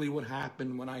actually what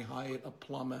happened when I hired a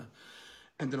plumber.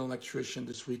 and an electrician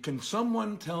this week. Can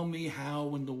someone tell me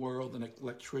how in the world an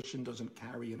electrician doesn't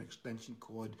carry an extension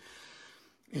cord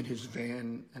in his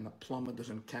van and a plumber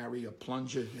doesn't carry a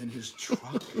plunger in his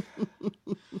truck?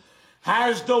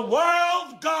 Has the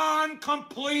world gone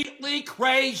completely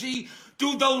crazy?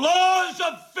 Do the laws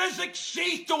of physics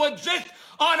cease to exist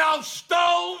on our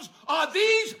stoves? Are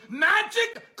these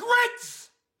magic grits?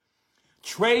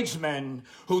 Tradesmen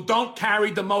who don't carry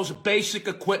the most basic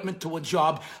equipment to a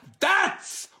job,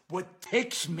 that's what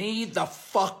takes me the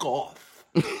fuck off.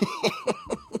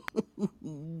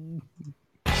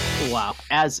 Wow,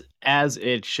 as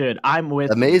it should. I'm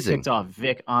with Amazing. Ticked Off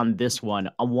Vic on this one,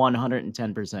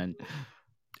 110%.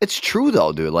 It's true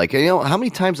though, dude. Like, you know, how many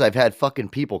times I've had fucking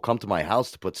people come to my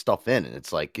house to put stuff in, and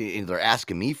it's like they're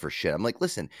asking me for shit. I'm like,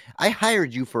 listen, I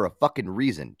hired you for a fucking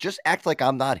reason. Just act like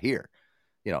I'm not here.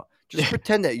 You know, just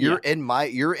pretend that you're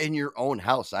you're in your own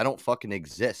house. I don't fucking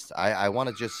exist. I want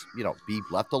to just, you know, be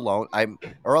left alone.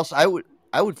 Or else I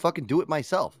would fucking do it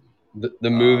myself. The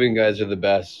moving guys are the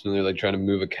best, and they're like trying to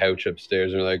move a couch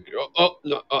upstairs. And they're like,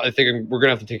 no, I think we're gonna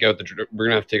have to take out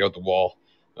the wall.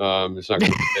 It's not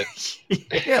gonna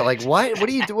fit. Yeah, like why? What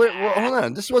are you doing? Well, hold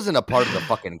on, this wasn't a part of the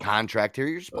fucking contract here.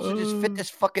 You're supposed to just fit this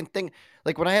fucking thing.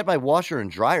 Like when I had my washer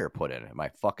and dryer put in my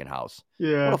fucking house.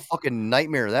 Yeah, what a fucking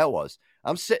nightmare that was.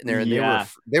 I'm sitting there, and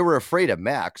they were afraid of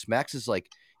Max. Max is like,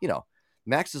 you know,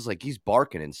 he's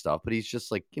barking and stuff, but he's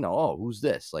just like, you know, oh, who's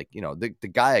this? Like, you know, the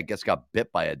guy I guess got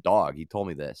bit by a dog. He told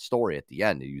me the story at the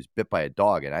end. He was bit by a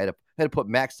dog, and I had to put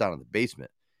Max down in the basement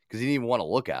because he didn't even want to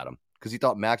look at him because he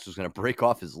thought Max was going to break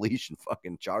off his leash and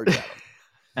fucking charge at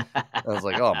him. I was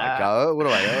like, oh my god, what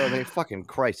do I mean, fucking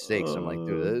Christ's sakes. I'm like,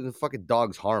 dude, the fucking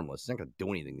dog's harmless. It's not going to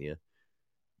do anything to you.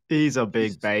 He's a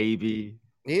big baby.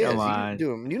 He is. Come on.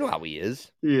 You know how he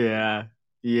is. Yeah.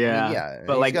 I mean,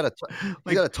 but he's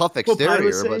like, got a tough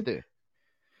exterior, but dude.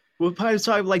 Well, Piper's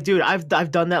talking like, dude, I've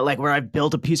done that, like where I've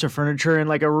built a piece of furniture in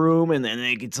like a room, and then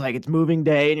it's like it's moving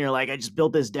day, and you're like, I just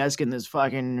built this desk in this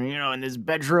fucking, you know, in this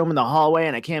bedroom in the hallway,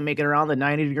 and I can't make it around the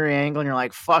 90-degree angle, and you're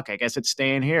like, fuck, I guess it's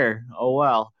staying here. Oh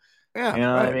well. Yeah, you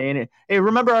know what I mean? Hey,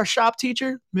 remember our shop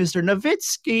teacher, Mr.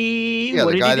 Novitsky? Yeah,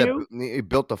 what the did guy he do? that he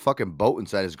built a fucking boat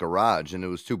inside his garage, and it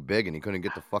was too big, and he couldn't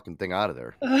get the fucking thing out of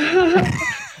there.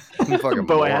 Fucking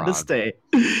Boy, I had moron. to stay.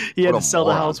 He had What to a sell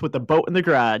the moron. house with the boat in the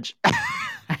garage.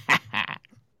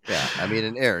 Yeah, I mean,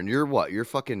 and Aaron, you're what? You're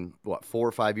fucking what? 4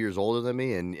 or 5 years older than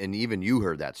me, and even you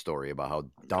heard that story about how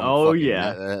dumb. Oh, fucking,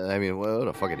 yeah. I mean, what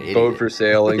a fucking idiot. Boat for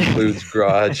sale includes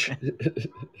garage.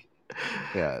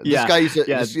 Yeah, this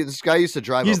guy used to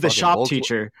drive. He's the fucking shop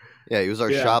teacher. Yeah, he was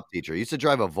our Yeah. shop teacher. He used to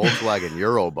drive a Volkswagen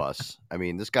Eurobus. I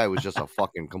mean, this guy was just a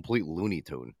fucking complete Looney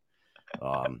Tune. He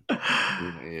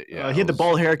had the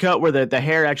bowl haircut where the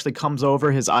hair actually comes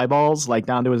over his eyeballs, like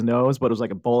down to his nose, but it was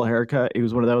like a bowl haircut. He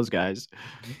was one of those guys.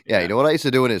 Yeah, you know what I used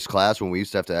to do in his class when we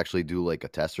used to have to actually do like a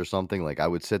test or something? Like I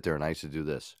would sit there and I used to do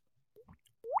this.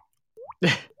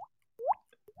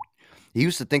 He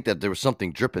used to think that there was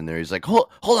something dripping there. He's like, hold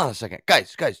on a second.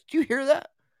 Guys, do you hear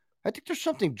that? I think there's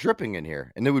something dripping in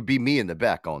here. And it would be me in the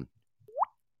back going.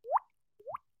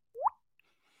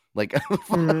 Like,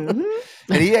 and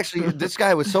he actually, this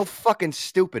guy was so fucking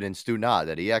stupid and stunad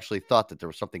that he actually thought that there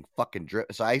was something fucking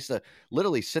drip. So I used to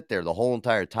literally sit there the whole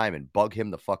entire time and bug him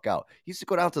the fuck out. He used to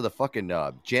go down to the fucking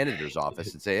janitor's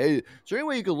office and say, hey, is there any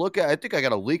way you can look at? I think I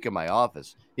got a leak in my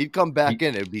office. He'd come back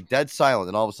in, it would be dead silent,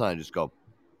 and all of a sudden I'd just go.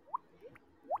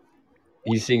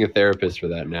 He's seeing a therapist for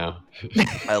that now.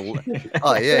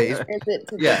 Oh yeah,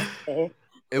 yeah.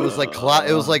 It was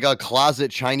like a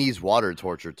closet Chinese water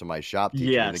torture to my shop teacher.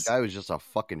 Yes. And the guy was just a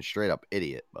fucking straight up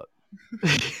idiot. But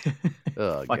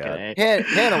oh Fucking god, A.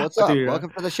 Hannah, what's up? Dude,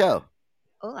 Welcome to the show.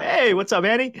 Hey, what's up,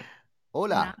 Annie? Hola.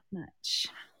 Not much.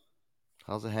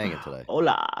 How's it hanging today?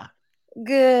 Hola.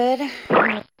 Good.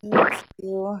 I need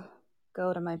to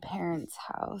go to my parents'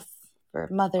 house for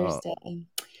Mother's Day.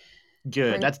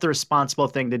 Good. That's the responsible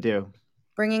thing to do.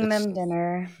 Bringing them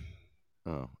dinner.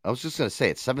 Oh, I was just gonna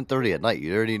say it's 7:30 at night.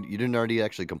 You didn't already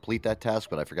actually complete that task,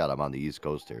 but I forgot I'm on the East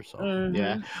Coast here. So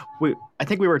Yeah, I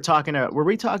think we were talking. Were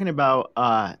we talking about?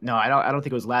 No, I don't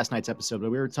think it was last night's episode,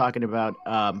 but we were talking about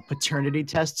paternity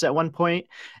tests at one point,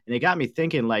 and it got me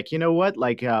thinking. Like, you know what?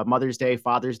 Like Mother's Day,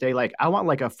 Father's Day. Like, I want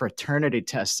like a fraternity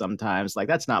test sometimes. Like,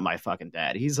 that's not my fucking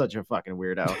dad. He's such a fucking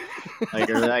weirdo.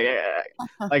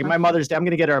 like my Mother's Day, I'm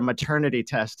gonna get her a maternity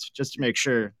test just to make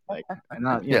sure. Like, I'm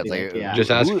not. You know,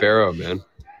 Just ask Pharaoh, man.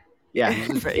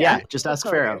 Yeah, just ask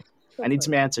Pharaoh. I need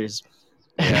some answers.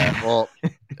 Yeah, well,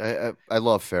 I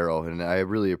love Pharaoh, and I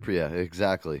really appreciate. Yeah,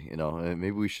 exactly. You know,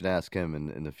 maybe we should ask him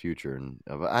in the future. And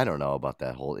I don't know about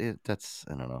that whole. I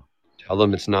don't know. Tell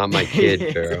him it's not my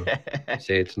kid, Pharaoh.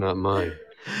 Say it's not mine.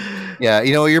 Yeah,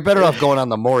 you're better off going on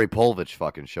the Maury Povich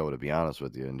fucking show, to be honest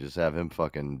with you, and just have him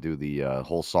fucking do the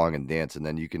whole song and dance, and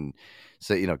then you can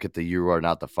say, get the "You Are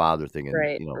Not the Father" thing, and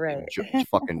Right.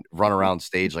 fucking run around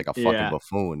stage like a fucking Yeah.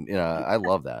 buffoon. I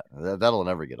love that. That'll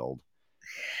never get old.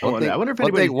 I wonder if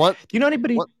anybody. Do you know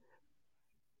anybody? What?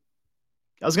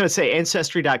 I was gonna say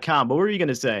Ancestry.com, but what were you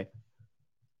gonna say?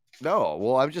 No,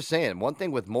 well, I'm just saying, one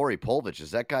thing with Maury Povich is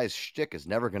that guy's shtick is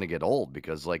never going to get old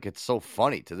because, like, it's so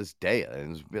funny to this day.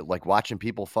 And it's like watching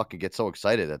people fucking get so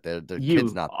excited that their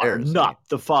kid's not You are theirs. not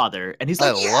the father. And he's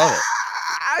like, I love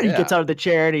it. He gets out of the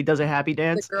chair and he does a happy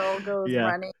dance. The girl goes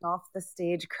running off the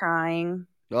stage crying.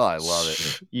 Oh, I love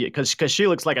it. Yeah, because she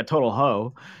looks like a total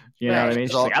hoe. You know what I mean?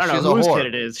 She's like, I don't she's know a whose whore.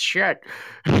 kid it is. Shit.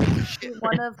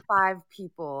 One of 5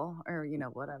 people, or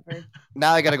whatever.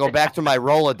 Now I got to go back to my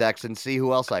Rolodex and see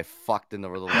who else I fucked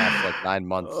over the last like 9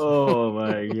 months. Oh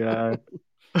my god.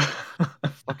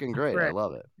 Fucking great. I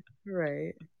love it.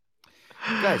 Right.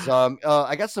 Guys,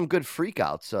 I got some good freak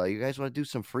outs. You guys want to do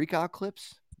some freak out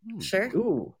clips? Sure.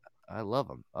 Ooh. I love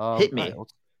them. Hit me. Right,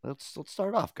 let's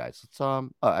start off, guys.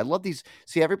 I love these.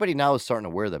 See, everybody now is starting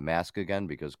to wear the mask again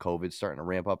because COVID's starting to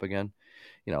ramp up again.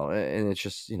 And it's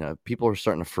just, people are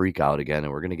starting to freak out again,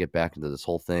 and we're gonna get back into this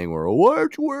whole thing where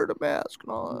why'd you wear the mask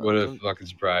and all that. What a fucking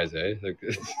surprise, eh? Like,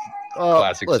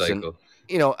 classic cycle.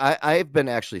 I've been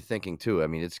actually thinking too. I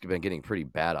mean, it's been getting pretty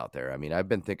bad out there. I mean, I've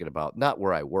been thinking about not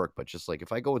where I work, but just like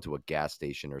if I go into a gas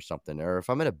station or something, or if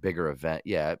I'm at a bigger event,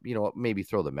 maybe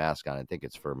throw the mask on. I think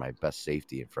it's for my best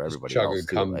safety and for everybody else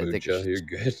too. I think you're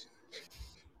good.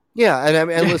 Yeah, and I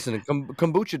mean, and listen,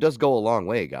 kombucha does go a long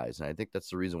way, guys, and I think that's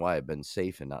the reason why I've been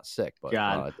safe and not sick. But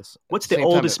God, what's the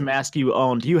oldest mask you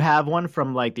own? Do you have one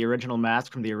from like the original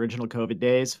mask from the original COVID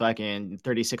days? Fucking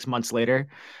 36 months later.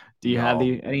 Do you have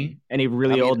any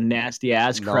really old, nasty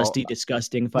ass, crusty,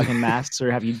 disgusting fucking masks,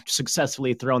 or have you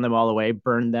successfully thrown them all away,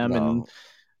 burned them, and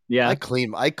I clean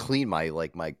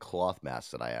my cloth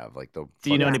masks that I have. Like the.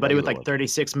 Do you know anybody with like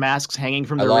 36 masks hanging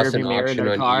from the lost rearview an mirror in auction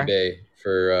their on car? eBay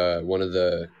for one of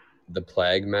the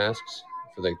plague masks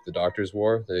for like the doctors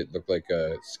wore. They look like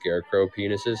scarecrow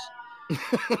penises.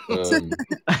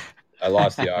 I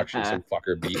lost the auction. Some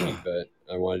fucker beat me, but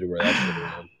I wanted to wear that shit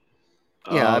around.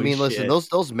 Yeah, I mean, listen,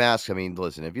 those masks. I mean,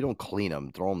 listen, if you don't clean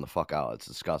them, throw them the fuck out. It's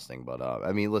disgusting. But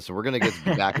I mean, listen, we're gonna get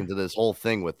back into this whole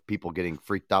thing with people getting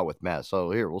freaked out with masks.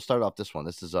 So here, we'll start off this one.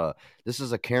 This is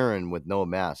a Karen with no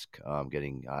mask.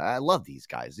 I love these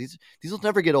guys. These will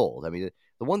never get old. I mean,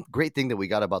 the one great thing that we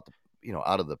got about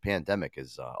out of the pandemic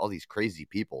is all these crazy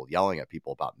people yelling at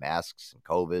people about masks and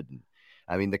COVID. And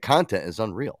I mean, the content is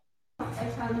unreal. You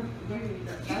can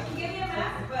give me a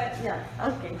mask, but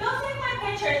okay. Don't take my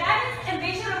picture. That is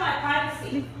invasion of my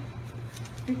privacy.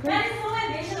 That is full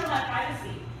invasion of my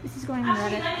privacy. This is going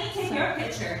Actually, let me take your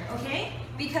picture, okay?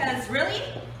 Because really,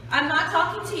 I'm not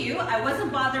talking to you. I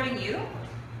wasn't bothering you.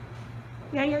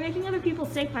 Yeah, you're making other people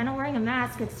sick by not wearing a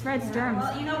mask. It spreads germs.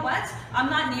 Well, you know what? I'm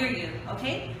not near you,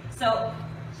 okay? So,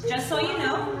 just so you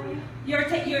know,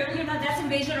 that's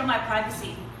invasion of my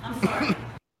privacy. I'm sorry.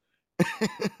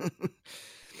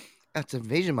 That's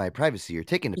invasion of my privacy. You're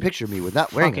taking a picture of me with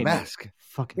not wearing a mask.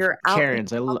 Fucking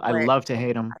Karens. I love to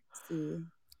hate them.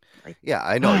 Yeah,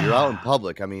 I know. You're out in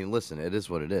public. I mean, listen, it is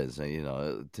what it is.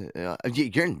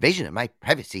 You're invasion of my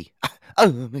privacy.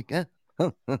 Oh, my God.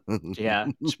 Yeah,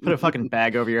 just put a fucking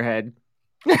bag over your head.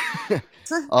 Did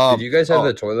you guys have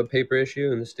the toilet paper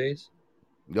issue in the States?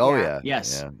 Oh, yeah.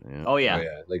 Yes. Yeah. Oh,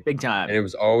 yeah. Like big time. And it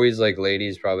was always like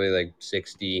ladies, probably like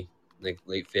 60, like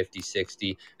late 50,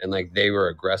 60, and like they were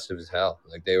aggressive as hell.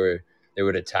 Like they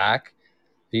would attack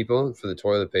people for the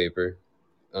toilet paper,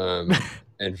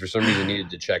 and for some reason needed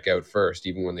to check out first,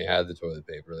 even when they had the toilet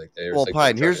paper. Like they were. Well,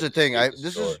 Pine. Here's the thing.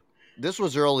 This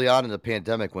was early on in the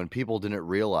pandemic when people didn't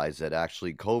realize that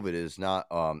actually COVID is not,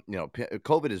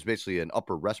 COVID is basically an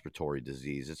upper respiratory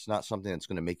disease. It's not something that's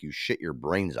going to make you shit your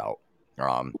brains out.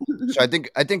 So I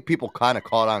think people kind of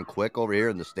caught on quick over here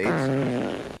in the States.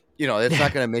 It's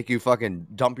not going to make you fucking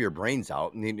dump your brains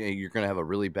out, and you're going to have a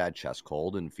really bad chest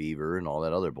cold and fever and all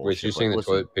that other bullshit. Wait, so you're saying the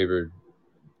toilet paper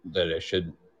that I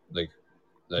should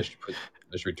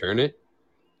return it?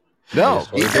 No,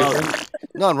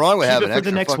 nothing wrong with having for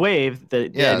extra the next wave. The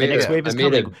next wave is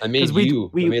coming. I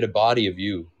made a body of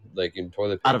you, like in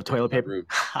toilet paper. Out of toilet paper.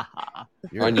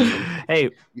 Onion. Hey,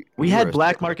 we had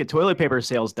black market toilet paper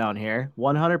sales down here.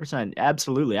 100%,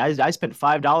 absolutely. I spent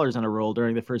 $5 on a roll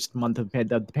during the first month of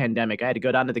the pandemic. I had to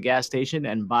go down to the gas station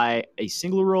and buy a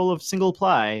single roll of single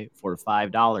ply for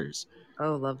 $5.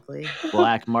 Oh, lovely.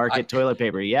 Black market toilet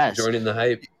paper. Yes. Joining the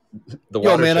hype.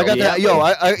 Yo, man, I got that.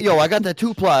 I got that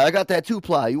 2-ply. I got that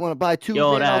 2-ply. You want to buy two?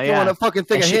 Man? I want a fucking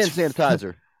thing of hand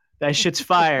sanitizer. That shit's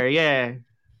fire. Yeah.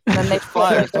 And then they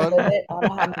Fire, son. it. I don't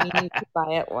know how many you could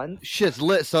buy at once. Shit's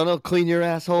lit, son. It'll clean your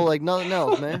asshole like nothing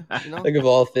else, man. You know? Think of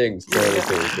all things. Toilet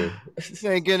paper.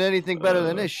 You ain't getting anything better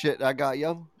than this shit I got,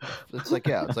 yo. It's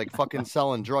like fucking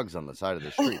selling drugs on the side of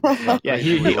the street. Yeah,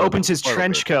 he opens his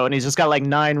trench coat and he's just got like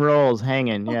 9 rolls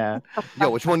hanging. Yeah.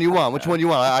 Yo, which one do you want? Which one do you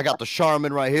want? I got the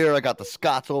Charmin right here. I got the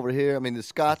Scots over here. I mean, the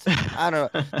Scots. I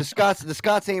don't know. The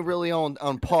Scots ain't really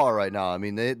on par right now. I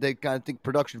mean, they kind of think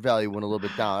production value went a little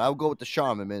bit down. I would go with the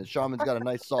Charmin, man. The Charmin's got a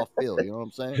nice soft feel. You know what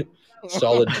I'm saying?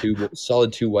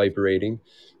 Solid 2 wipe rating.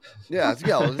 Yeah,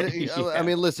 I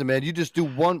mean, listen, man. You just do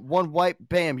one wipe,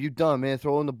 bam, you done, man.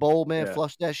 Throw in the bowl, man. Yeah.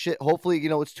 Flush that shit. Hopefully,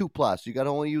 it's 2 plus. You got to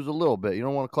only use a little bit. You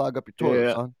don't want to clog up your toilet,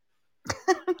 Yeah. son.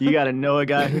 You got to know a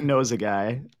guy who knows a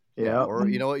guy. Yeah. Or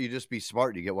you know what? You just be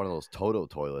smart. You get one of those Toto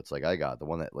toilets, like I got, the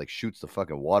one that like shoots the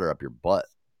fucking water up your butt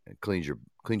and cleans your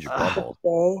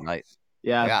butthole. Nice.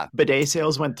 Yeah. Bidet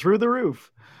sales went through the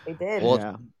roof. They did. Well,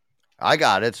 Yeah. I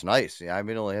got it. It's nice. Yeah, I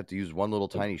mean, only have to use one little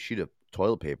tiny sheet of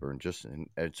toilet paper and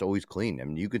it's always clean. I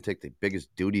mean, you can take the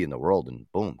biggest duty in the world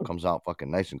and boom, comes out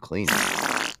fucking nice and clean.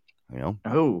 You know?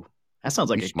 Oh, that sounds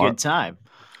like Be a smart. good time.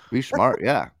 Be smart.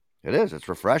 Yeah, it is. It's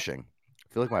refreshing.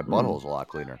 I feel like my butthole's a lot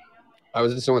cleaner. I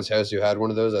was at someone's house who had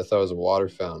one of those. I thought it was a water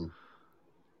fountain.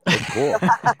 It's cool.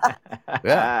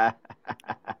 Yeah.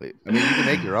 I mean, you can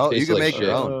make your own. You Tastes can like make your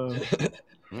shit. own.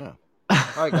 Yeah.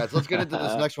 All right, guys, let's get into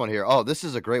this next one here. Oh, this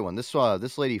is a great one. This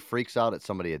lady freaks out at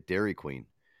somebody at Dairy Queen.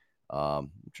 I'm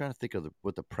trying to think of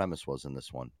what the premise was in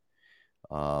this one.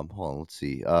 Hold on, let's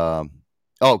see.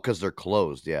 Because they're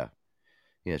closed. Yeah,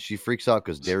 she freaks out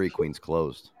because Dairy Queen's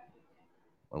closed.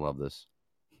 I love this.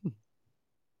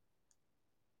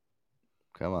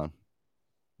 Come on.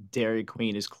 Dairy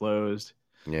Queen is closed.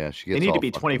 Yeah, she gets. They need all to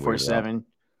be fucking weirded out. 24/7.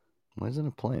 Why isn't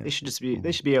it playing? They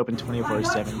should be open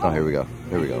 24/7. Oh, here we go.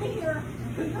 Here we go.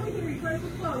 But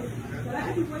I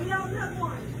had to wait out in that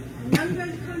line. And now you guys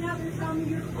are coming out and telling me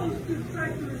you're close to the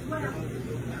drive-thru as well.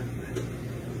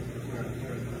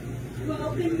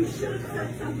 Well, then you should have said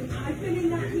something. I've been in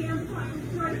that damn fucking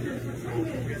drive-thru for 10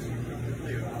 minutes.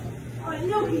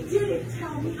 No, he didn't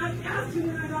tell me. I asked him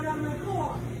when I got out of my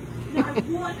car. Now I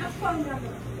want a phone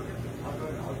number.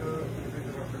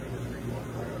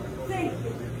 Thank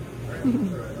you.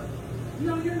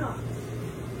 No, you're not.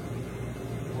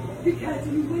 Because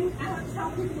you wouldn't tell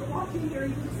people to walk in here,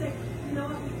 you would say, you know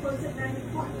what, we close at 9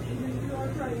 o'clock, and then you are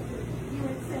right. You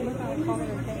would say,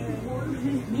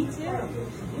 me too.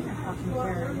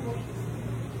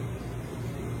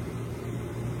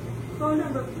 Phone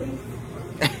number, please.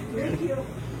 Thank you.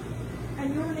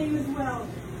 And your name as well.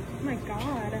 Oh my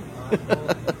god.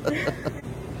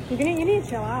 You need to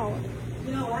chill out.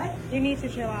 You know what? You need to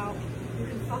chill out. You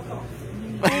can fuck off.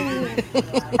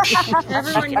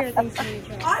 Everyone here thinks you need to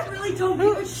chill out. I really don't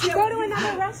give a shit. Go to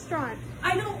another restaurant.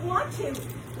 I don't want to.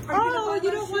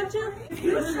 You don't want to? If he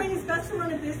was trying his best to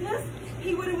run a business,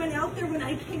 he would have went out there when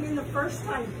I came in the first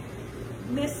time.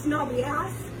 Miss Snobby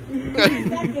Ass. He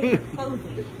said they were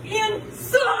closing.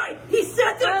 Inside! He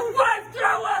said the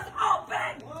drive-thru was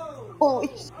open! Holy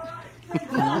shit.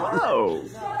 Whoa.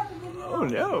 Oh,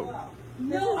 no.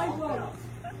 No, I won't.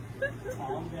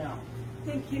 Calm down.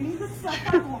 Then give me the stuff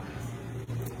I want.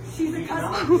 She's a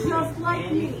customer just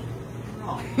like me.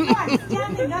 You are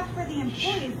standing up for the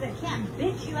employees that can't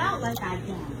bitch you out like I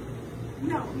can.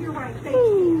 No, you're right. Thank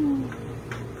you.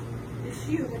 It's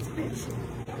you that's bitching.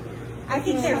 I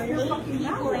think there's You're 8 fucking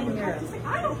people in mad. here.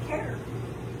 I don't care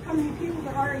how many people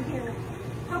there are in here.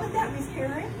 How about that, Miss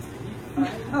Karen?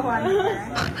 Oh, I'm Karen.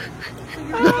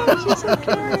 Oh, she's so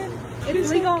Karen. It's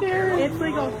legal. It's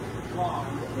legal.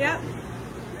 Yep.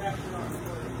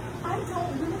 I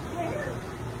don't really care.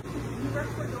 You work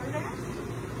for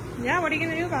DoorDash? Yeah, what are you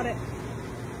gonna do about it?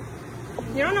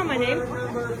 You don't know my name.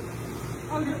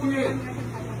 Oh, you're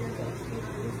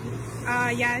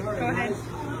Yeah, go ahead.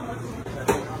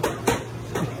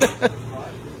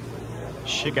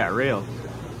 Shit got real.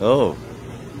 Oh.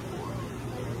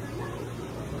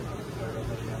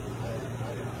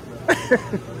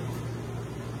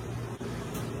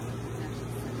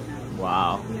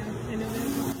 Wow.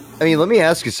 I mean, let me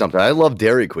ask you something. I love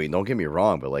Dairy Queen. Don't get me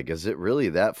wrong, but like, is it really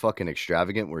that fucking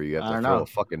extravagant where you have I to don't throw know. a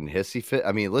fucking hissy fit?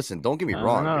 I mean, listen, don't get me I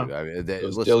wrong, don't dude. I mean,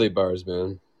 Those listen, dilly bars,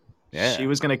 man. yeah. She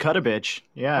was gonna cut a bitch.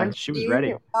 Yeah, When she was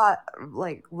ready. got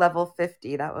like level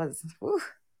 50, that was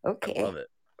okay. I love it.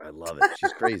 I love it.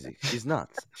 She's crazy. She's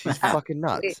nuts. She's fucking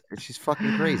nuts. She's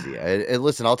fucking crazy. And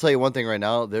listen, I'll tell you one thing right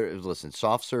now. Listen,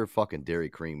 soft serve fucking Dairy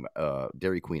Queen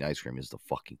ice cream is the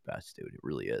fucking best, dude. It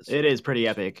really is. It is pretty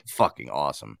epic. Fucking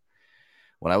awesome.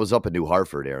 when I was up in New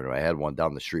Hartford, Aaron, I had one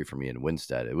down the street from me in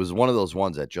Winstead. It was one of those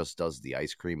ones that just does the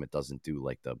ice cream. It doesn't do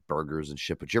like the burgers and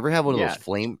shit. But you ever have one of those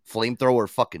flamethrower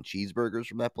fucking cheeseburgers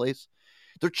from that place?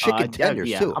 They're chicken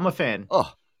tenders too. I'm a fan.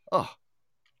 Oh.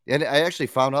 And I actually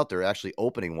found out they're actually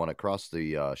opening one across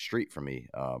the street from me,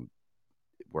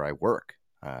 where I work.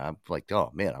 I'm like, oh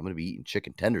man, I'm gonna be eating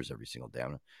chicken tenders every single day.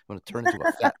 I'm gonna turn into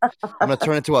a fat. I'm gonna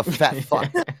turn into a fat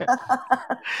fuck.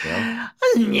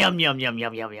 Yum yum yum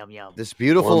yum yum yum yum. This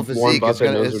beautiful physique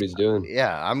knows what he's doing.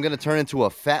 Yeah, I'm gonna turn into a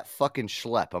fat fucking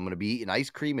schlep. I'm gonna be eating ice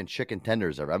cream and chicken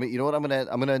tenders. I mean, you know what? I'm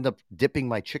gonna end up dipping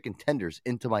my chicken tenders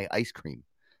into my ice cream.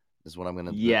 Is what I'm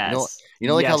gonna. Yes. You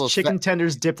know, like how those chicken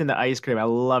tenders dipped in the ice cream. I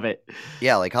love it.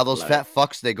 Yeah, like how those fat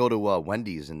fucks, they go to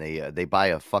Wendy's and they buy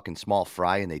a fucking small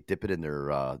fry and they dip it in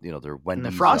their their Wendy's.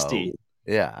 And the Frosty.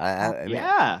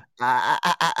 I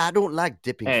don't like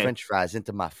dipping French fries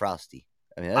into my Frosty.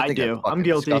 I mean, I do. I'm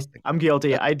guilty. Disgusting. I'm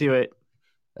guilty. I do it.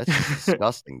 That's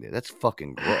disgusting, dude. That's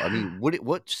fucking gross. I mean,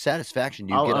 what satisfaction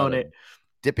do you get out of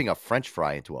dipping a French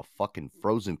fry into a fucking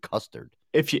frozen custard?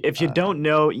 If you don't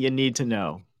know, you need to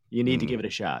know. You need to give it a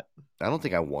shot. I don't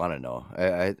think I want to know.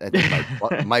 I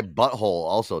think my butthole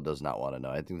also does not want to know.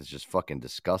 I think it's just fucking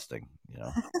disgusting. You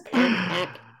know,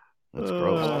 that's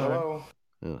gross.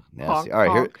 Ugh, nasty. All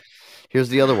right, here's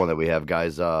the other one that we have,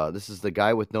 guys. This is the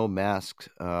guy with no mask.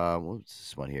 What's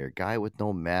this one here? Guy with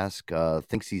no mask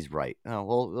thinks he's right. Oh,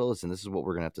 well, listen. This is what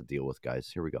we're gonna have to deal with,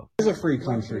 guys. Here we go. It's a free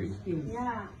country.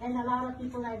 Yeah, and a lot of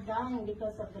people are dying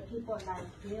because of the people like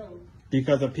you.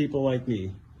 Because of people like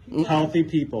me. Healthy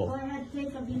people. Go ahead,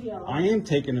 take a video. I am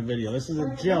taking a video. This is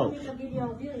a joke. Take a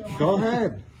video. Go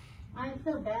ahead. I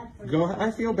feel bad for you. Go ahead.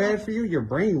 I feel bad for you. You're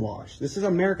brainwashed. This is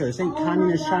America. This ain't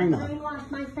communist China.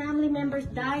 Brainwashed. My family members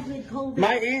died with COVID.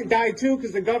 My aunt died too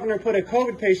because the governor put a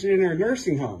COVID patient in her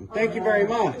nursing home. Thank you very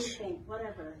much.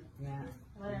 Whatever. Yeah.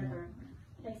 Whatever.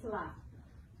 Thanks a lot.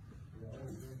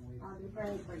 I'll be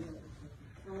praying for you.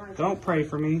 Don't pray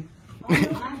for me.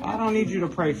 I don't need you to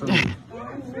pray for me.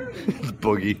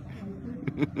 Boogie.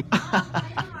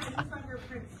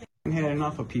 I had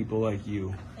enough of people like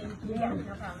you.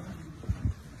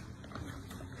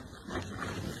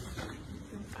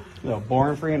 No,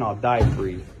 born free and I'll die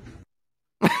free.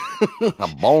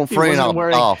 I'm born free and I'll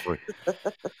die free.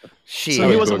 So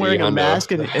he wasn't wearing a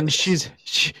mask, and she's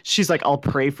like, "I'll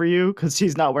pray for you," because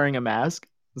he's not wearing a mask.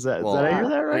 Did I hear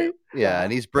that right? Yeah,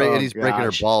 and he's breaking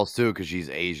her balls too because she's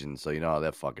Asian. So you know how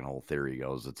that fucking whole theory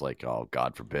goes. It's like, oh,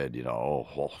 God forbid,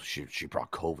 she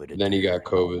brought COVID. Then he got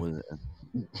COVID.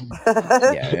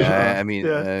 I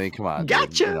mean, come on,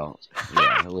 gotcha.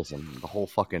 Dude, listen, the whole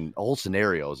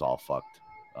scenario is all fucked.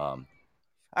 All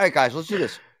right, guys, let's do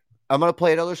this. I'm gonna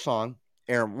play another song.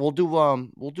 Aaron, we'll do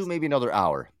maybe another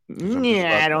hour.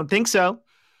 Yeah, I don't think so.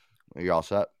 Are you all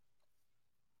set?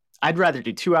 I'd rather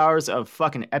do 2 hours of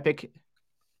fucking epic,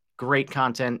 great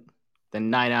content than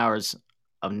 9 hours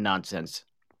of nonsense.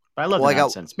 But I love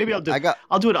nonsense. Maybe I'll do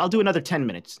another 10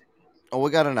 minutes. Oh, we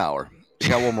got an hour. We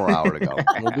got one more hour to go.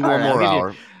 We'll do one more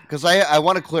hour because I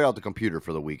want to clear out the computer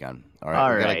for the weekend. All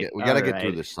right, we gotta get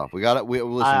through this stuff. We've had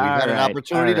an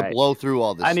opportunity to blow through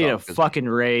all this. I need a fucking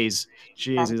raise.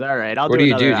 Jesus. All right, I'll what do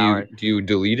do another hour. Do you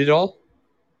delete it all?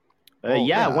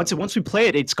 Once we play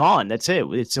it, it's gone. That's it.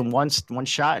 It's in one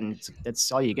shot, and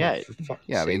that's all you get.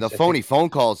 Yeah, I mean the phony phone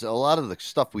calls. A lot of the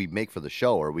stuff we make for the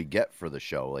show or we get for the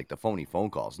show, like the phony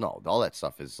phone calls. No, all that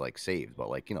stuff is like saved.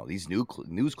 But like these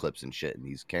news clips and shit, and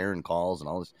these Karen calls and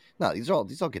all this. No, these all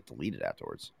get deleted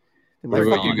afterwards. What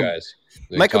about you guys?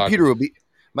 My computer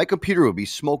would be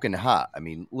smoking hot. I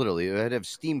mean, literally, I'd have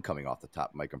steam coming off the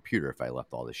top of my computer if I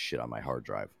left all this shit on my hard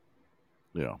drive.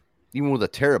 Even with a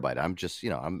terabyte, I'm just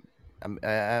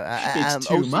it's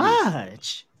too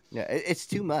much. Yeah, it's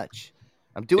too much.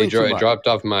 I'm doing too much. I dropped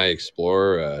off my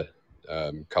Explorer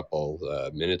a couple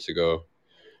minutes ago.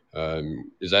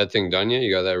 Is that thing done yet?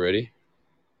 You got that ready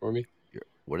for me?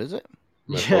 What is it?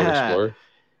 My Ford Explorer.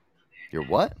 Your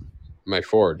what? My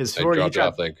Ford. His Ford. I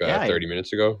dropped it off 30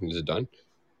 minutes ago. Is it done?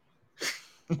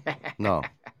 No.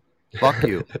 Fuck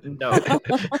you. No.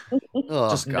 Oh,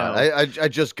 Just God. no. I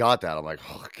just got that. I'm like,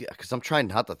 because I'm trying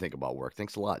not to think about work.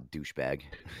 Thanks a lot, douchebag.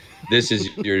 This is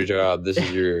your job. This is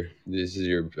your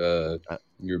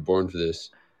you're born for this.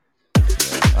 Yeah,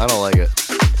 I don't like it.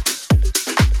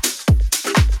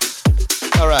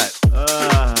 All right.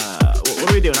 What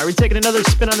are we doing? Are we taking another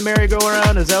spin on the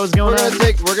merry-go-round? Is that what's going on?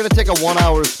 We're gonna take a 1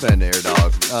 hour spin here,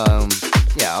 dog.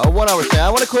 Yeah, a 1 hour spin. I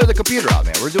want to clear the computer out,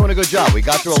 man. We're doing a good job. We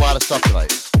got through a lot of stuff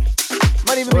tonight.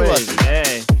 Might even be less than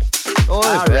that. All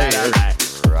right,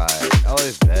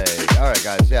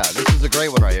 guys. Yeah, this is a great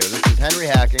one right here. This is Henry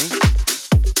Hacking.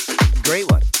 Great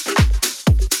one.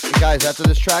 Guys, after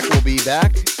this track, we'll be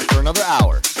back for another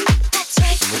hour on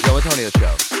the Joe Antonio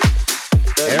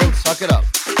Show. Aaron, suck it up.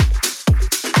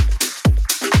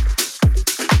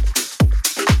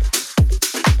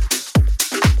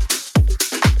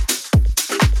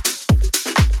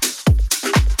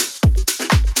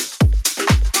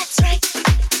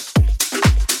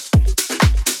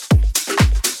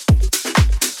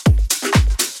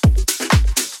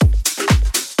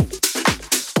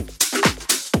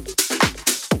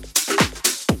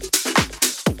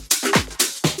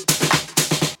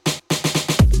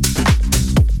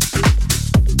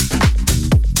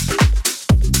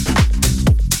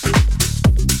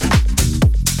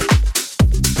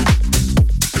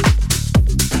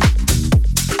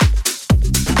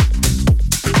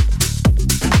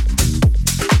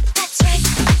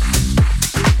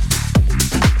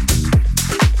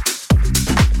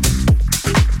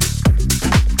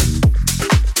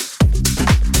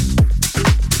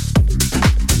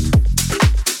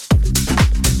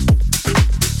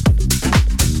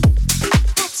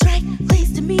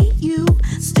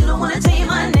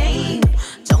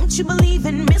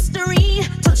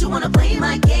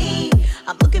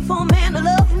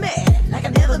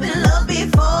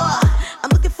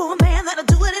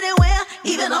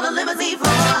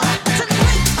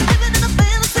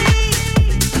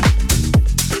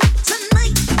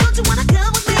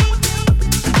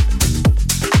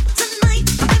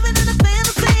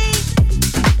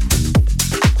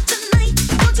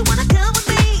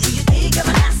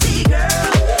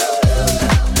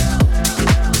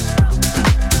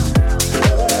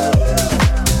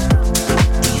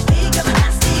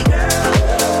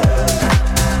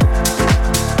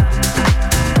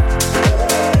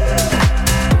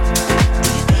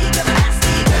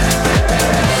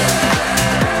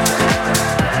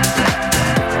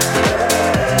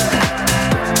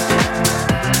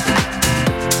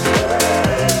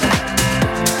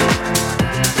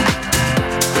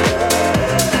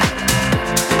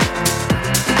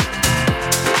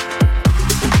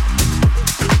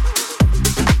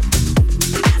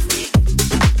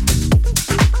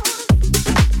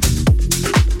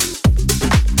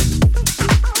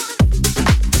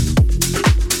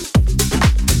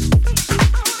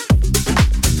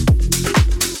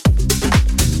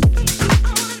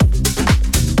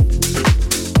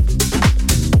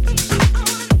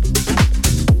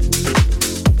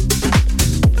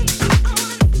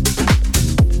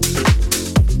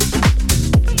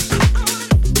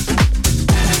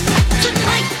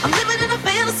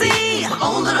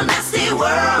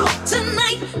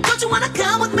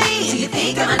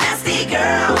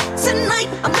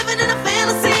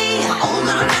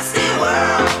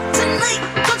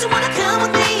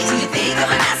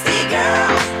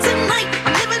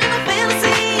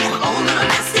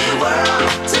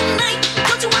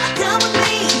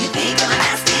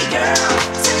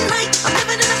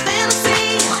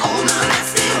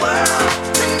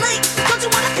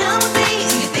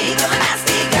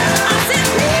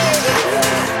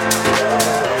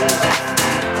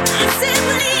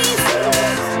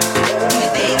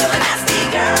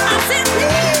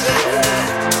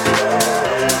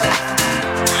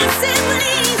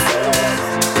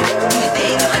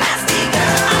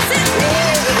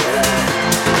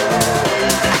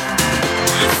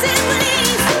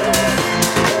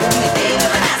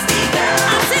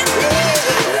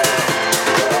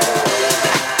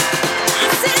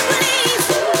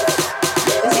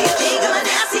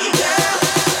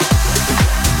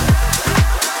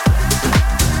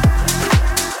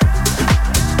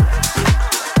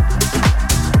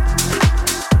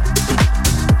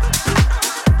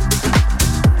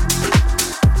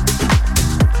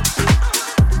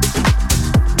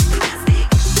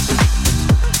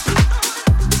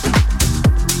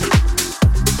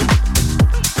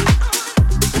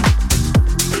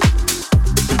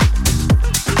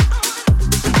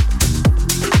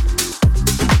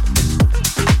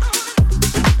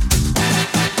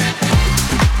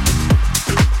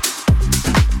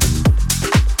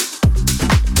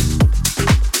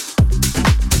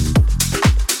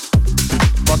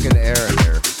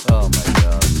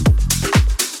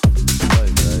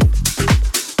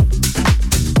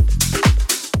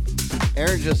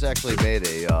 just actually made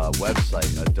a website,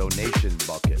 a donation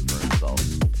bucket for himself,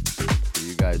 for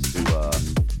you guys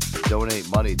to donate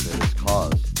money to his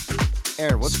cause.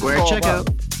 Aaron, what's Square this all checkout.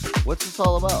 about? What's this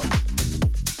all about?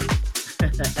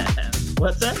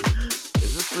 What's that?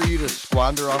 Is this for you to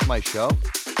squander off my show?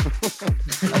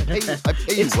 I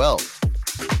pay you well.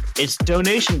 It's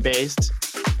donation based.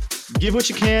 Give what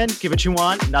you can, give what you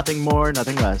want, nothing more,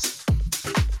 nothing less.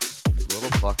 Little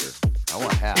fucker. I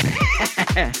want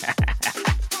half.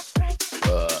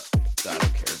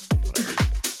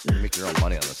 your own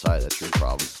money on the side. That's your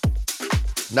problem.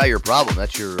 Not your problem.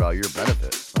 That's your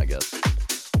benefit, I guess.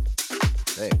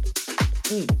 Hey,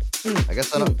 I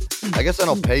guess I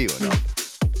don't pay you enough.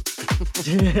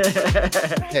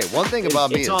 Hey, one thing about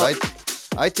me is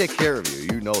I take care of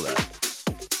you. You know that.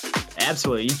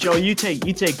 Absolutely, Joe. You take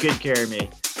good care of me.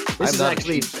 This is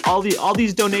actually all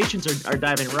these donations are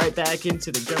diving right back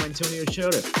into the Joe Antonio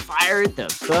show to fire it the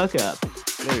fuck up.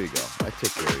 There you go. I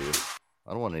take care of you.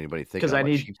 I don't want anybody thinking I'm a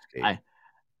cheapskate.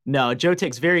 No, Joe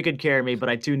takes very good care of me, but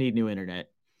I do need new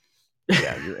internet.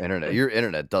 Yeah, your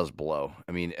internet does blow.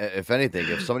 I mean, if anything,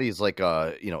 if somebody's like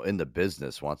in the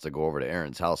business wants to go over to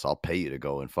Aaron's house, I'll pay you to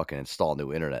go and fucking install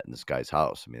new internet in this guy's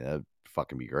house. I mean, that'd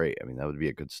fucking be great. I mean, that would be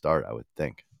a good start, I would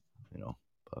think.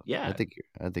 But yeah, I think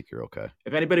you're okay.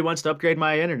 If anybody wants to upgrade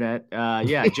my internet,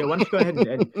 yeah, Joe, why don't you go ahead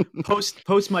and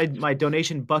post my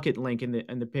donation bucket link in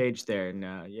the page there,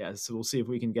 and so we'll see if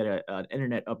we can get an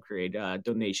internet upgrade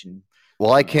donation.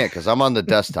 Well, I can't because I'm on the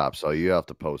desktop, so you have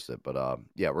to post it. But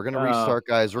we're gonna restart,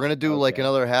 guys. We're gonna do like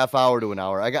another half hour to an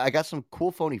hour. I got some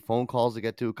cool phony phone calls to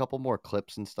get to, a couple more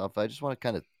clips and stuff. I just want to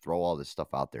kind of throw all this stuff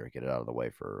out there and get it out of the way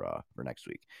for next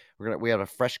week. We have a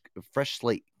fresh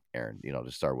slate, Aaron.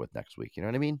 To start with next week. You know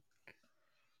what I mean?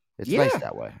 It's nice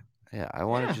that way. Yeah, I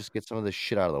want to just get some of this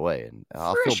shit out of the way, and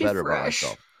I'll feel better about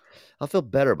myself. I'll feel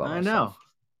better about myself. I know.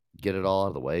 Get it all out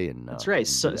of the way, and that's right.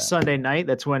 Sunday night.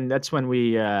 That's when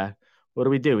we. What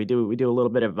do? We do a little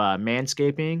bit of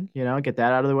manscaping, get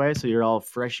that out of the way, so you're all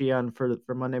freshy on for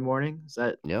Monday morning. Is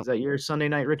that your Sunday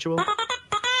night ritual?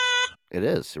 It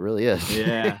is. It really is.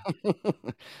 Yeah. All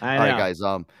right, guys.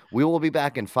 We will be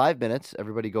back in 5 minutes.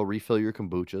 Everybody, go refill your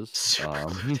kombuchas.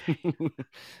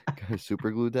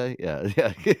 Super glue day.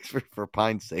 Yeah. for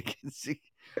Pine's sake. See,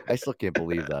 I still can't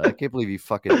believe that. I can't believe he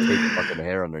fucking takes fucking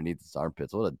hair underneath his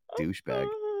armpits. What a douchebag.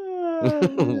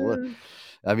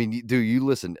 I mean, dude, you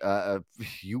listen.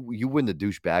 You win the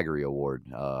douchebaggery award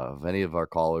of any of our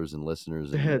callers and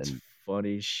listeners. That's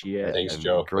funny shit. Thanks,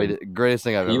 Joe. Greatest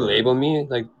thing I've ever. Can you label me?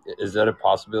 Like, is that a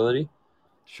possibility?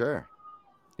 Sure.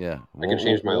 Yeah, I can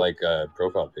change my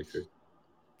profile picture.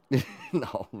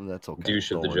 No, that's okay.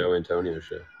 Douche of the Joe Antonio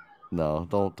show. No,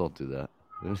 don't do that.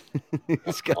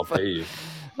 I'll pay you.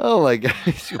 Oh my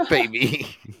gosh, you pay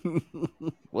me.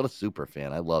 What a super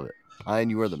fan. I love it.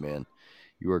 Pine, you are the man.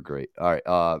 You are great. All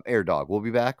right, Air Dog, we'll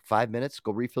be back 5 minutes.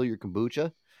 Go refill your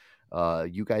kombucha.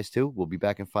 You guys too. We'll be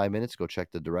back in 5 minutes. Go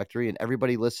check the directory. And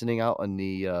everybody listening out on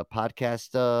the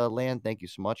podcast land, thank you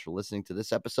so much for listening to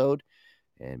this episode.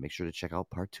 And make sure to check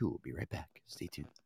out part 2. We'll be right back. Stay tuned.